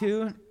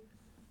prostitute?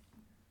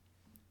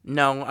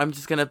 No, I'm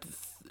just gonna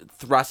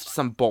thrust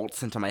some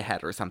bolts into my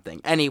head or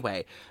something.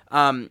 Anyway,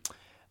 my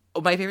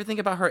favorite thing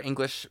about her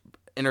English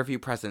interview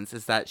presence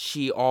is that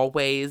she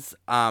always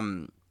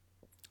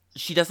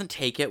she doesn't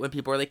take it when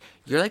people are like,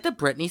 "You're like the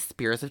Britney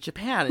Spears of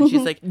Japan," and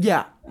she's like,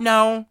 "Yeah,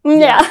 no,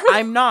 yeah,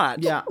 I'm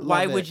not. Yeah,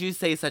 why would you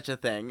say such a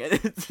thing?"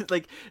 It's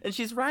like, and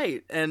she's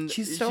right, and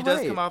she does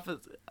right. come off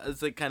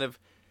as like kind of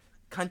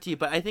cunty,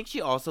 but I think she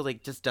also,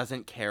 like, just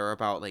doesn't care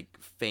about, like,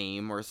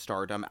 fame or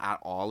stardom at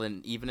all,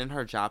 and even in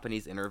her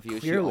Japanese interview,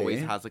 she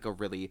always has, like, a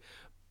really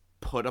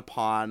put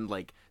upon,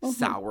 like,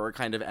 sour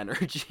kind of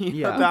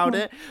energy about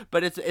it,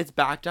 but it's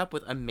backed up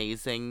with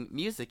amazing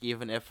music,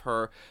 even if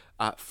her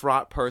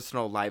fraught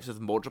personal lives with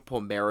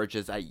multiple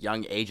marriages at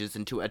young ages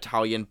into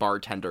Italian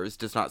bartenders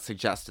does not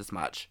suggest as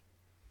much.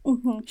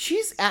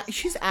 She's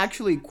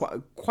actually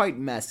quite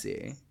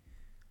messy.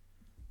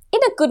 In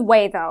a good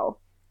way, though.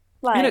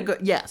 Like, In a good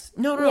yes.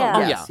 No,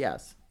 Yeah.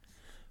 yes.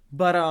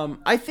 But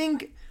I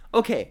think,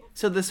 okay,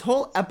 so this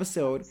whole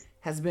episode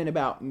has been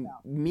about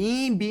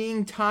me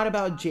being taught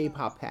about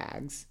J-pop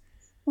hags.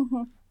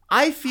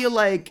 I feel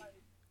like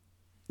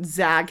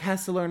Zach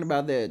has to learn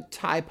about the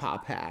Thai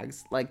pop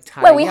hags, like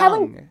Thai Well,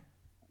 Young.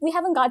 we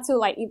haven't got to,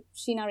 like,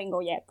 Sheena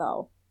Ringo yet,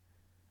 though.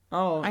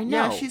 Oh, I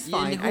know. Yeah, she's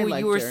fine. Who I liked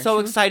you were her. so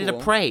She was excited cool.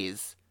 to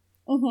praise.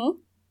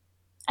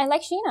 I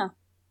like Sheena.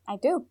 I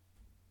do.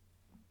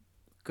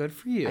 Good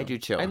for you. I do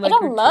too. I like her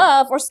don't too.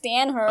 love or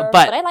stand her,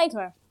 But- but I like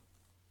her.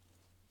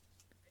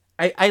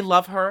 I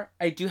love her.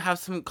 I do have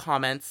some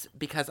comments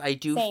because I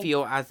do Same.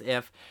 feel as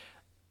if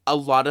a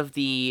lot of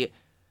the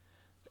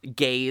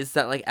gays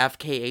that like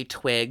FKA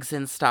Twigs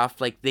and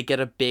stuff, like, they get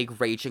a big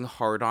raging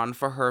hard on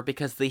for her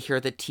because they hear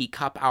the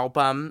Teacup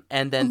album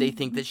and then they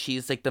think that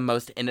she's like the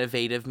most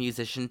innovative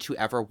musician to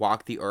ever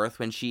walk the earth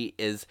when she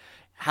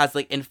has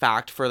like, in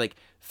fact, for like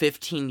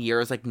 15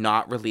 years, like,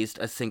 not released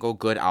a single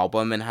good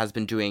album and has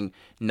been doing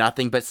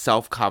nothing but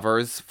self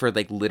covers for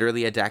like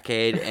literally a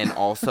decade, and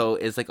also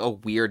is like a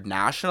weird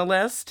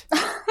nationalist.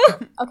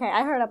 Okay,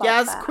 I heard about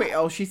Yes, that. queen.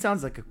 Oh, she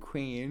sounds like a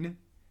queen.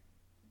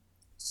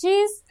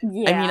 She's,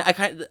 yeah. I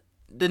mean,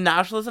 the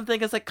nationalism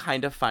thing is like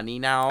kind of funny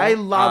now. I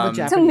love a To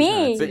Japanese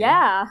me, Nazi.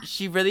 yeah.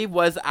 She really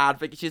was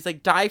advocate. She's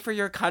like, die for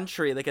your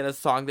country, like in a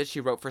song that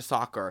she wrote for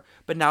soccer.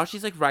 But now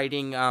she's like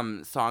writing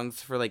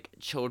songs for like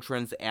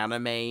children's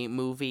anime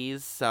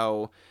movies.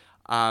 So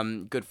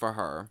good for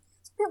her.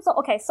 So,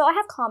 okay, so I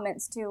have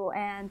comments too.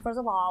 And first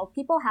of all,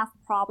 people have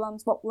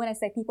problems. But when I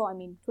say people, I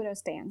mean Twitter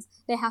stans.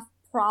 They have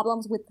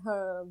problems with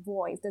her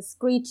voice, the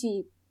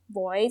screechy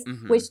voice,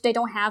 which they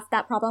don't have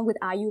that problem with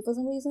IU for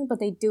some reason,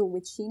 but they do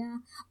with Sheena.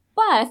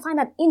 But I find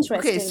that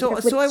interesting. Okay, so I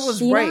was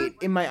Sheena, right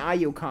in my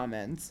IU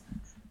comments.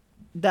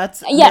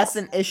 That's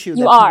an issue that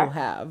you people are.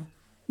 have.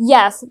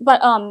 Yes, but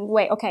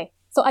wait, okay.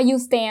 So IU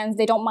stands,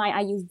 they don't mind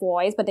IU's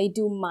voice, but they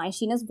do mind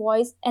Sheena's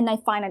voice, and I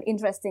find that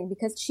interesting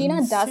because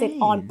Sheena does it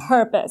on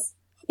purpose.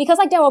 Because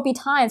like there will be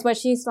times where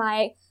she's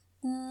like,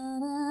 "Da,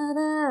 da,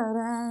 da,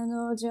 da,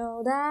 no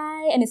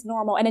jodai," and it's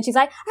normal, and then she's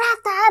like,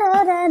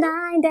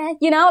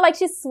 you know, like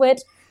she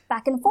switched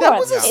back and forth. That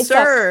was a It's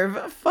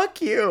serve.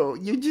 Fuck you.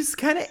 You just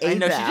kind of ate I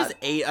know, that. she just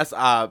ate us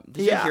up.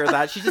 Did you hear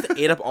that? She just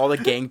ate up all the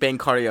gangbang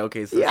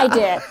karaoke. I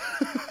did.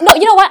 No,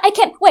 you know what? I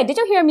can wait. Did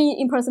you hear me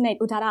impersonate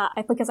Utada?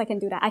 Because I can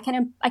do that. I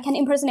can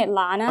impersonate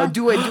Lana. Oh,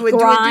 do it.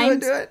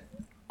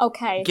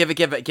 Okay. Give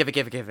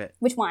it.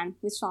 Which one?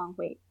 Which song?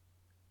 Wait.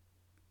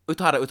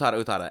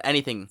 Utada.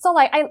 Anything. So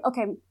like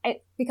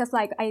because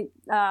like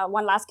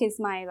One Last Kiss,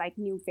 my like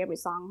new favorite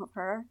song of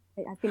her.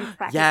 I've been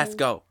practicing. Yes,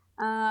 go.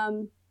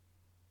 I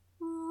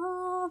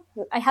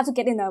have to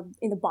get in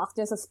the box.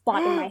 There's a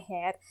spot in my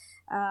head.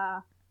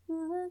 Let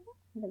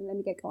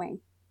me get going.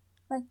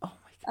 Like, Oh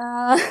my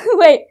god.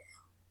 wait,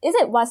 is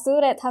it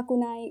Wasure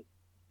Takunai?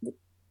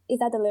 Is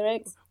that the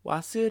lyrics?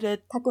 Wasure.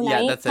 Takunai.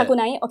 Yeah, that's it.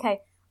 Takunai.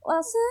 Okay.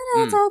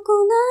 Wasure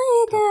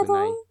Takunai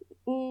Takunai.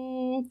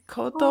 kedo.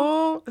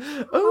 Koto.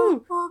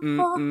 Ooh.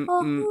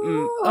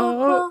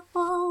 Oh.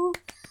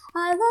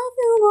 I love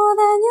you more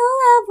than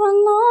you'll ever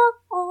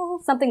know.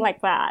 Something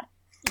like that.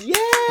 Yeah.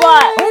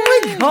 But Oh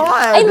my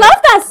god. I love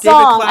that David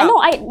song. clap. I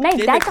know.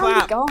 David That got me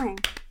clap. going.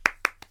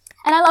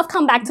 And I love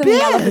Come Back to Me.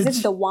 I love This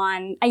Is the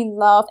One. I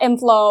love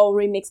M-Flow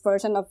remix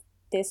version of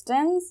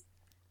Distance.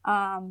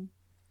 I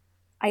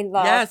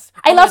love. Yes.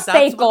 I love that's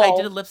Stay what- Gold. I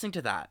did a lip sync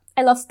to that.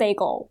 I love Stay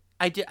Gold.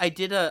 I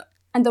did a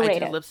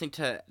Underrated. lip sync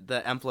to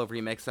the Emplo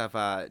remix of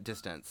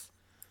Distance.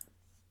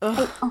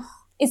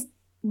 It's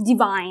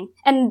divine.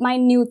 And my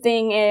new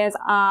thing is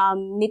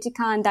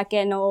Nichikan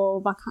Dake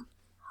no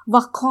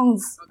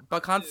Vacances.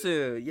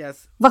 Bakansu,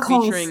 yes.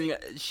 Vacances. Featuring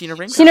Sheena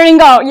Ringo. Sheena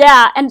Ringo,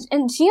 yeah. And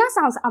Sheena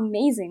sounds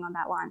amazing on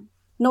that one.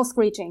 No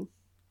screeching.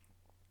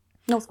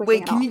 No screeching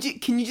Wait, at all.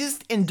 can you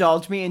just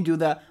indulge me and do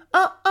the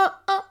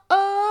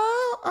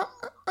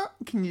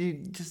Can you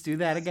just do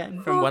that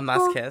again? From One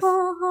Last Kiss.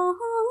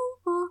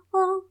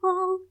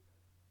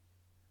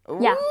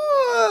 Yeah.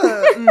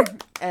 Ooh,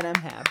 and I'm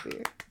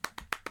happy.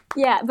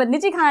 Yeah, but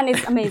Nijikan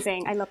is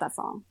amazing. I love that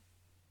song.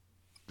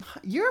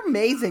 You're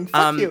amazing.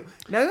 Fuck you.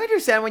 Now you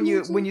understand when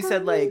you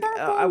said like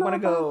I want to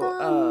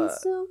go.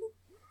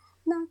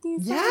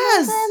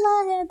 Yes.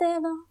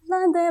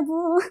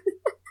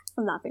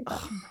 I'm laughing.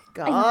 But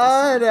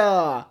God.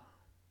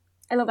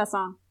 I love that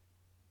song.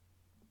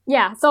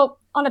 Yeah. So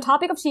on the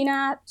topic of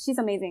Sheena, she's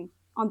amazing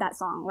on that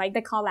song. Like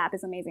the collab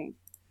is amazing.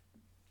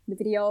 The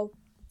video,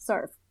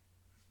 surf.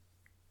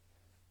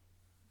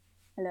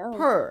 Hello.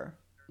 Her.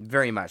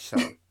 Very much so.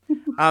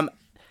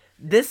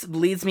 This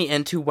leads me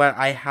into what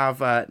I have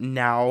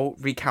now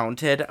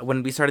recounted.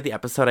 When we started the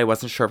episode, I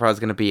wasn't sure if I was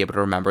going to be able to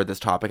remember this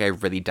topic I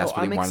really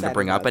desperately wanted to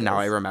bring up, and now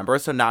I remember,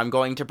 so now I'm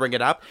going to bring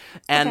it up.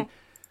 And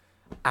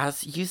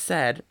as you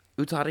said,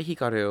 Utada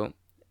Hikaru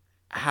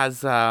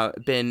has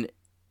been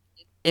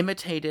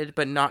imitated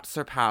but not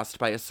surpassed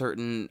by a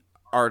certain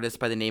artist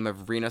by the name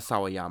of Rina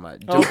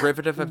Sawayama,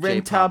 derivative of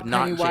J-pop,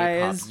 not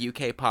Pennywise.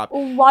 J-pop, UK pop.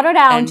 Water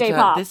down And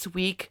J-pop. this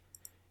week,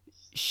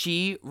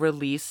 she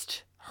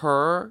released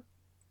her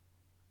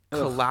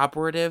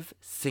collaborative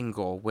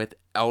single with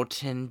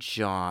Elton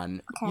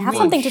John. Okay, I have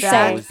something to say.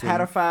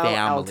 Pedophile Family.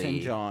 Elton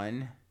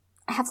John.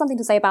 I have something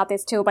to say about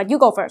this too, but you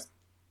go first.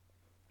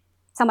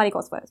 Somebody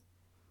goes first.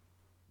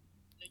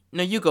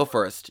 No, you go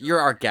first. You're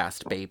our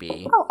guest,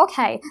 baby. Oh,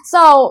 okay.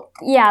 So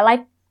yeah,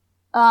 like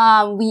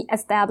we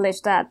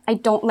established that we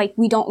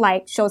don't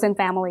like Chosen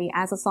Family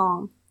as a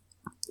song.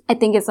 I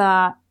think it's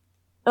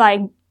like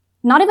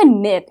not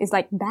even mid. It's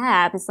like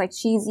bad. It's like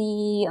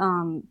cheesy.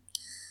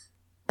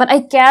 But I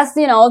guess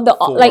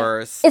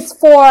it's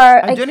for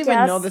I don't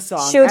even know the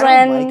song. Children.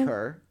 I don't like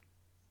her.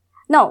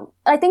 No,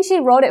 I think she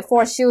wrote it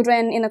for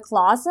children in a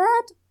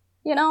closet.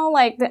 You know,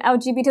 like the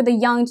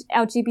young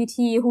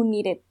LGBT who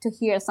needed to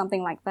hear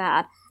something like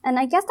that. And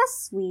I guess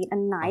that's sweet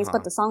and nice,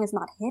 but the song is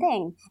not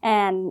hitting.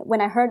 And when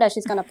I heard that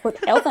she's gonna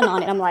put Elton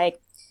on it, I'm like,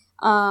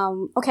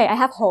 okay, I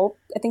have hope.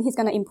 I think he's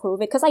gonna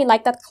improve it because I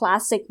like that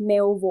classic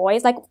male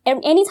voice. Like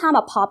anytime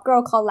a pop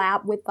girl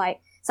collab with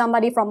like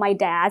somebody from my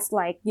dad's,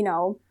 like, you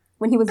know,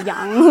 when he was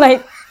young,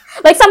 like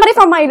somebody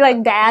from my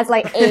like dad's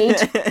like age,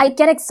 I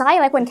get excited.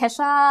 Like when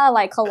Kesha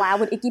like collab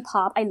with Iggy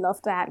Pop, I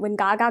love that. When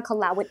Gaga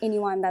collab with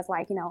anyone that's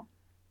like, you know,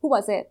 who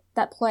was it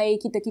that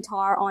played the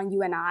guitar on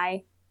You and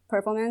I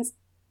performance?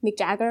 Mick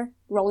Jagger,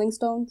 Rolling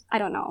Stones, I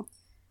don't know.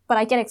 But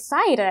I get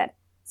excited.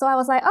 So I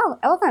was like, oh,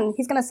 Elton,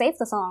 he's gonna save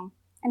the song.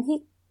 And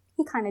he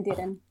kind of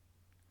didn't.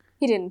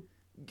 He didn't.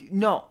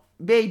 No,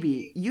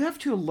 baby, you have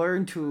to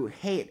learn to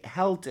hate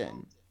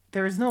Helton.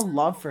 There is no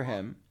love for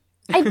him.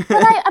 But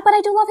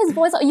I do love his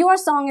voice. Your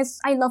song is,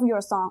 I love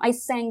your song. I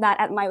sang that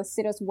at my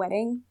sister's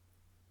wedding.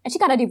 And she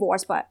got a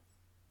divorce, but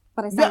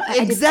I sang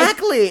yeah,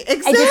 exactly. I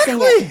did sing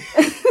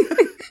it.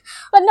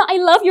 But no, I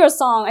love your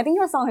song. I think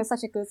your song is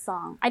such a good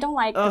song. I don't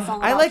like the song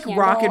about I like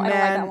Candle. Rocket I don't Man.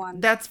 like that one.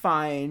 That's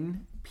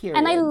fine. Period.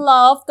 And I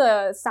love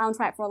the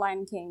soundtrack for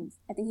Lion King.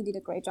 I think he did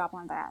a great job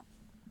on that.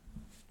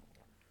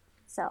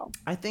 So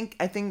I think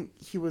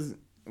he was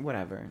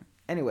whatever.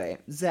 Anyway,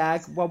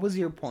 Zach, what was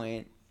your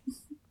point?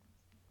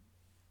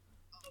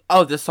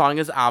 Oh, this song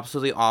is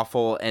absolutely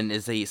awful and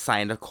is a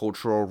sign of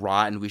cultural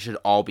rot, and we should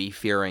all be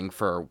fearing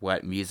for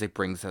what music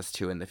brings us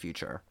to in the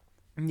future.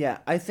 Yeah,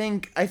 I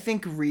think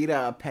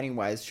Rita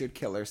Pennywise should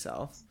kill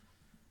herself.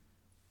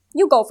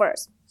 you go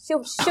first.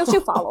 She'll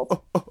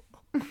follow.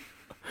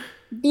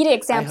 Be the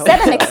example. I hope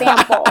Set an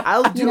example.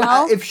 I'll do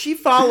it. if she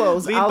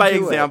follows. Lead I'll by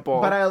do example.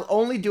 it, but I'll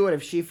only do it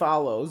if she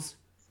follows.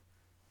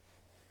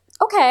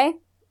 Okay.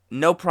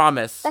 No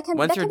promise. That can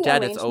Once you're be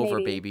dead, it's arranged, over,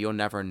 maybe. baby. You'll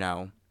never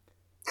know.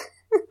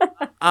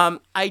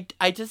 I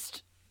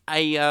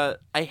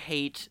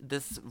hate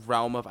this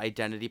realm of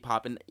identity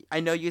pop, and I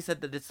know you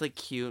said that it's like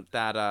cute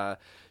that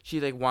she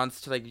like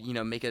wants to like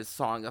make a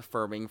song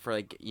affirming for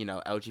like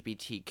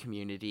LGBT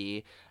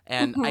community,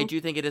 and I do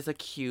think it is a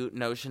cute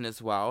notion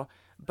as well,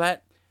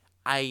 but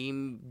I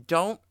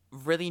don't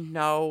really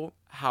know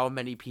how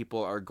many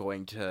people are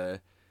going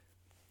to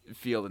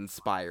feel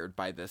inspired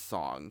by this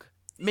song.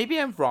 Maybe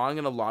I'm wrong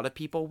and a lot of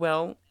people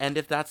will, and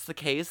if that's the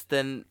case,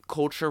 then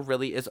culture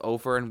really is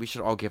over and we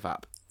should all give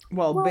up.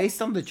 Well,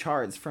 based on the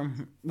charts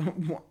from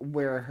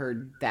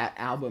where that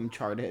album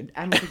charted,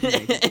 I don't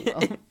think it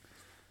will.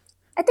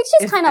 I think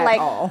she's kind of like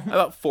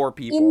About 4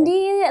 people.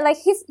 indie. Like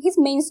he's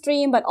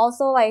mainstream, but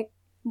also like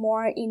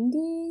more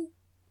indie.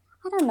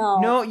 I don't know.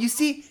 No, you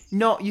see,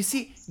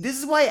 this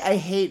is why I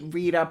hate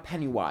Rita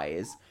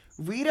Pennywise.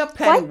 Rita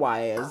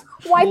Pennywise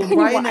Why will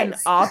write an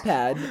Pennywise?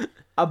 op-ed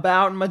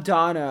about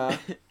Madonna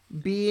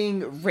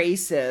being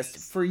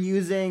racist for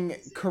using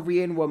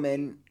Korean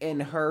woman in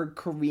her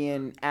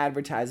Korean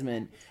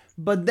advertisement.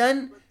 But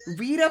then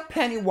Rita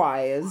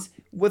Pennywise,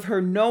 with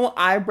her no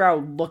eyebrow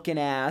looking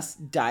ass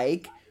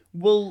dyke,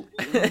 will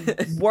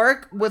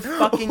work with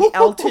fucking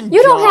Elton John.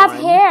 You don't have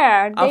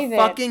hair, David.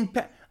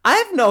 I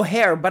have no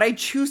hair, but I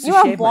choose to You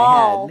are shave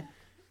bald. my head.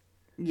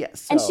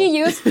 Yes. And so. she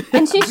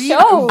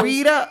chose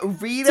Rita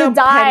to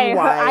dye her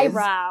Pennywise.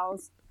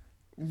 eyebrows.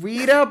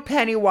 Rita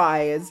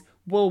Pennywise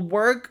will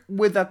work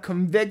with a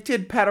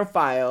convicted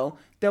pedophile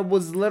that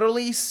was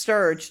literally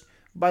searched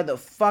by the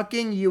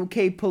fucking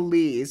UK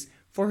police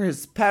for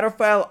his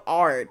pedophile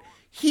art.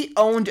 He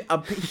owns,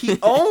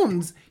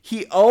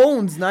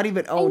 not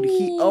even owned,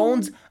 he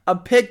owns a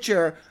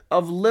picture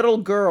of little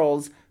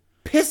girls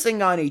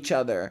pissing on each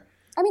other.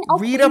 I mean,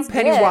 Rita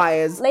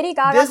Pennywise. Lady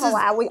Gaga This is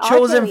collab with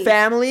chosen R.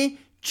 family.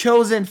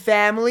 Chosen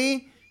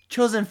family.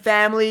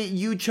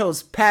 You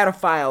chose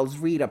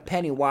pedophiles, Rita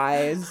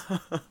Pennywise.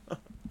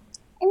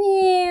 I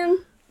mean,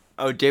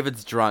 Oh,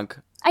 David's drunk.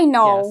 I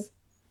know. Yes.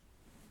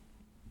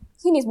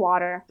 He needs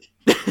water.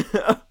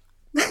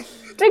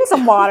 Drink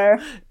some water.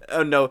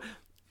 Oh no,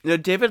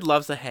 David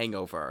loves a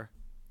hangover.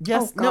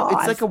 Yes, Oh, no, it's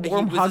God. like a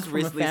warm He hug was just from a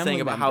recently family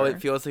saying about how member.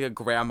 it feels like a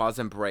grandma's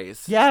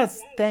embrace.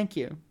 Yes, thank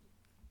you.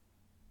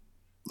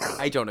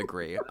 I don't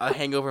agree. A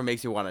hangover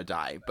makes you want to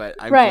die, but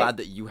I'm Right. glad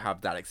that you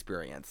have that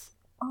experience.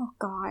 Oh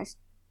gosh,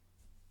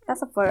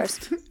 that's a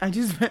first. I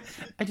just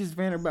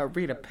ran about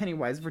Rita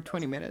Pennywise for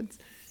 20 minutes.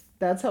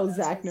 That's how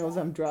Zach knows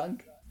I'm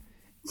drunk.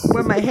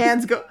 When my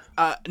hands go.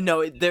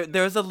 No,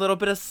 there's a little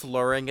bit of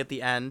slurring at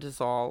the end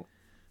is all.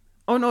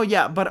 Oh no,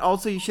 yeah, but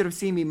also you should have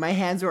seen me. My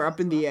hands were up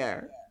in the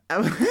air.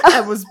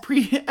 I was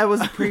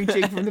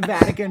preaching from the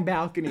Vatican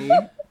balcony.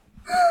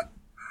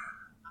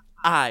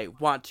 I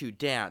want to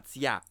dance,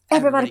 yeah.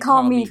 Everybody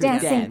call me Queen.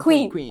 Dancing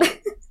Queen.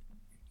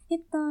 I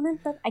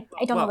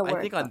don't know the word.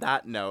 I think on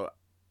that note,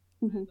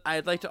 Mhm.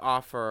 I'd like to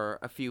offer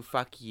a few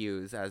fuck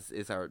yous, as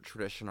is our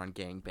tradition on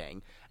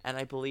Gangbang. And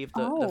I believe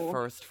the Oh.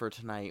 first for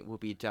tonight will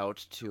be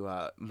dealt to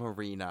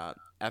Marina,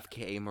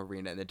 FKA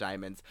Marina and the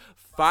Diamonds.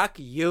 Fuck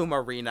you,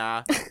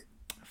 Marina.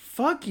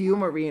 Fuck you,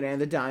 Marina and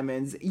the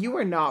Diamonds. You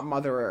are not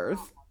Mother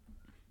Earth.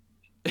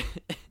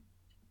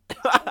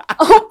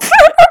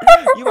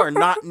 You are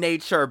not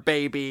nature,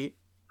 baby.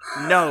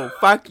 No,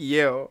 fuck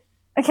you.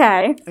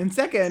 Okay. And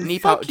second,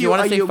 Nipao, fuck do you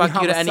wanna say Ayumi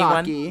fuck you to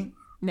anyone? Hamasaki.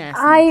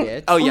 Nasty I-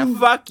 bitch. Oh yeah,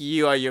 fuck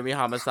you, Ayumi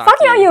Hamasaki. Fuck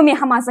you, Ayumi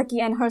Hamasaki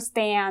and her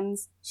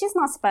stands. She's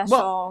not special.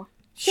 Well,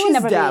 She will She's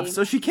never deaf, be.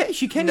 so she can't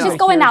No. even She's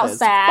going hear out this.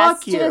 sad.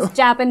 Fuck She's you. just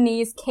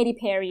Japanese Katy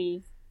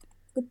Perry.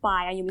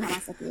 Goodbye, Ayumi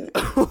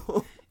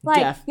Hamasaki. Like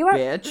Deaf you are,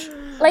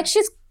 bitch. like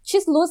she's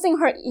losing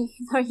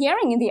her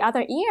hearing in the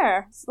other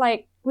ear. It's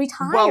like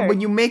retired. Well,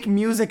 when you make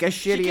music as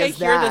shitty can't as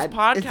hear this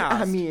that, it's-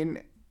 podcast. I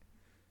mean,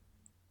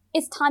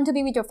 It's time to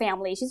be with your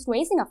family. She's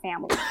raising a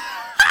family.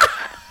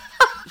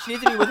 She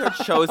needs to be with her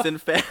chosen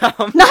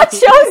family. Not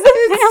chosen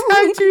family.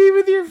 Time to be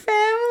with your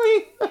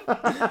family.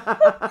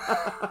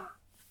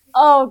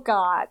 Oh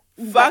God.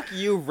 Fuck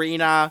you,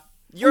 Rina.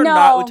 You're No.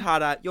 not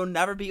Utada. You'll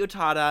never be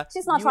Utada.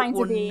 She's not trying to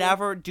You be. will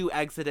never do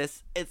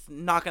Exodus. It's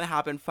not gonna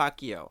happen.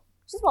 Fuck you.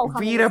 She's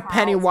welcome in Rita this house.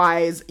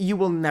 Pennywise, you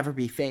will never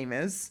be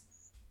famous.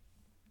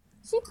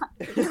 She's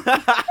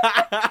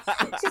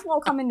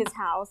welcome in this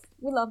house.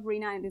 We love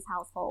Rina in this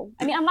household.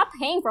 I mean, I'm not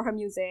paying for her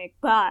music,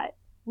 but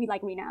we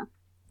like Rina.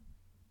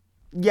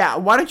 Yeah,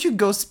 why don't you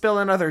go spill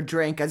another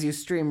drink as you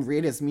stream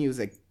Rita's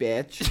music,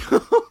 bitch?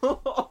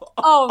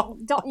 Oh,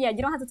 you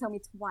don't have to tell me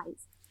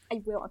twice.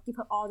 I will. I'll give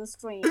her all the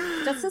streams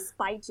just to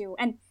spite you,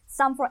 and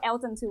some for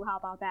Elton too. How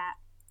about that?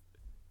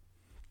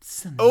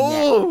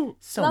 Oh,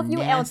 so Love you,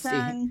 nasty.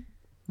 Elton.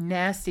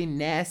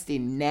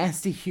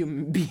 Nasty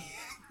human being.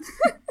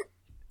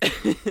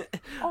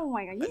 Oh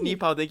my God.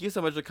 Nipao, thank you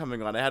so much for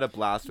coming on. I had a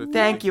blast with you.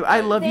 Thank you.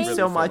 I love you Thank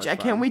so you. much. I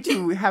can't fun. wait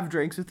to have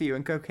drinks with you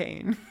and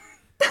cocaine.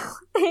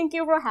 Thank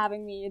you for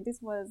having me. This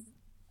was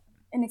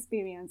an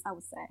experience, I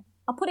would say.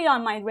 I'll put it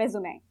on my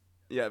resume.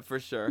 Yeah, for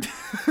sure.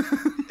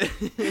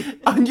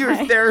 On your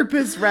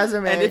therapist's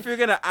resume. And if you're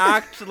gonna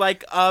act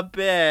like a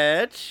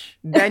bitch,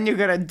 then you're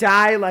gonna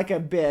die like a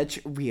bitch.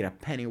 Rita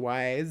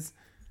Pennywise.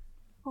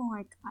 Oh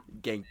my God.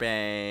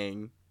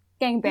 gangbang.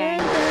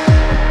 Gangbang.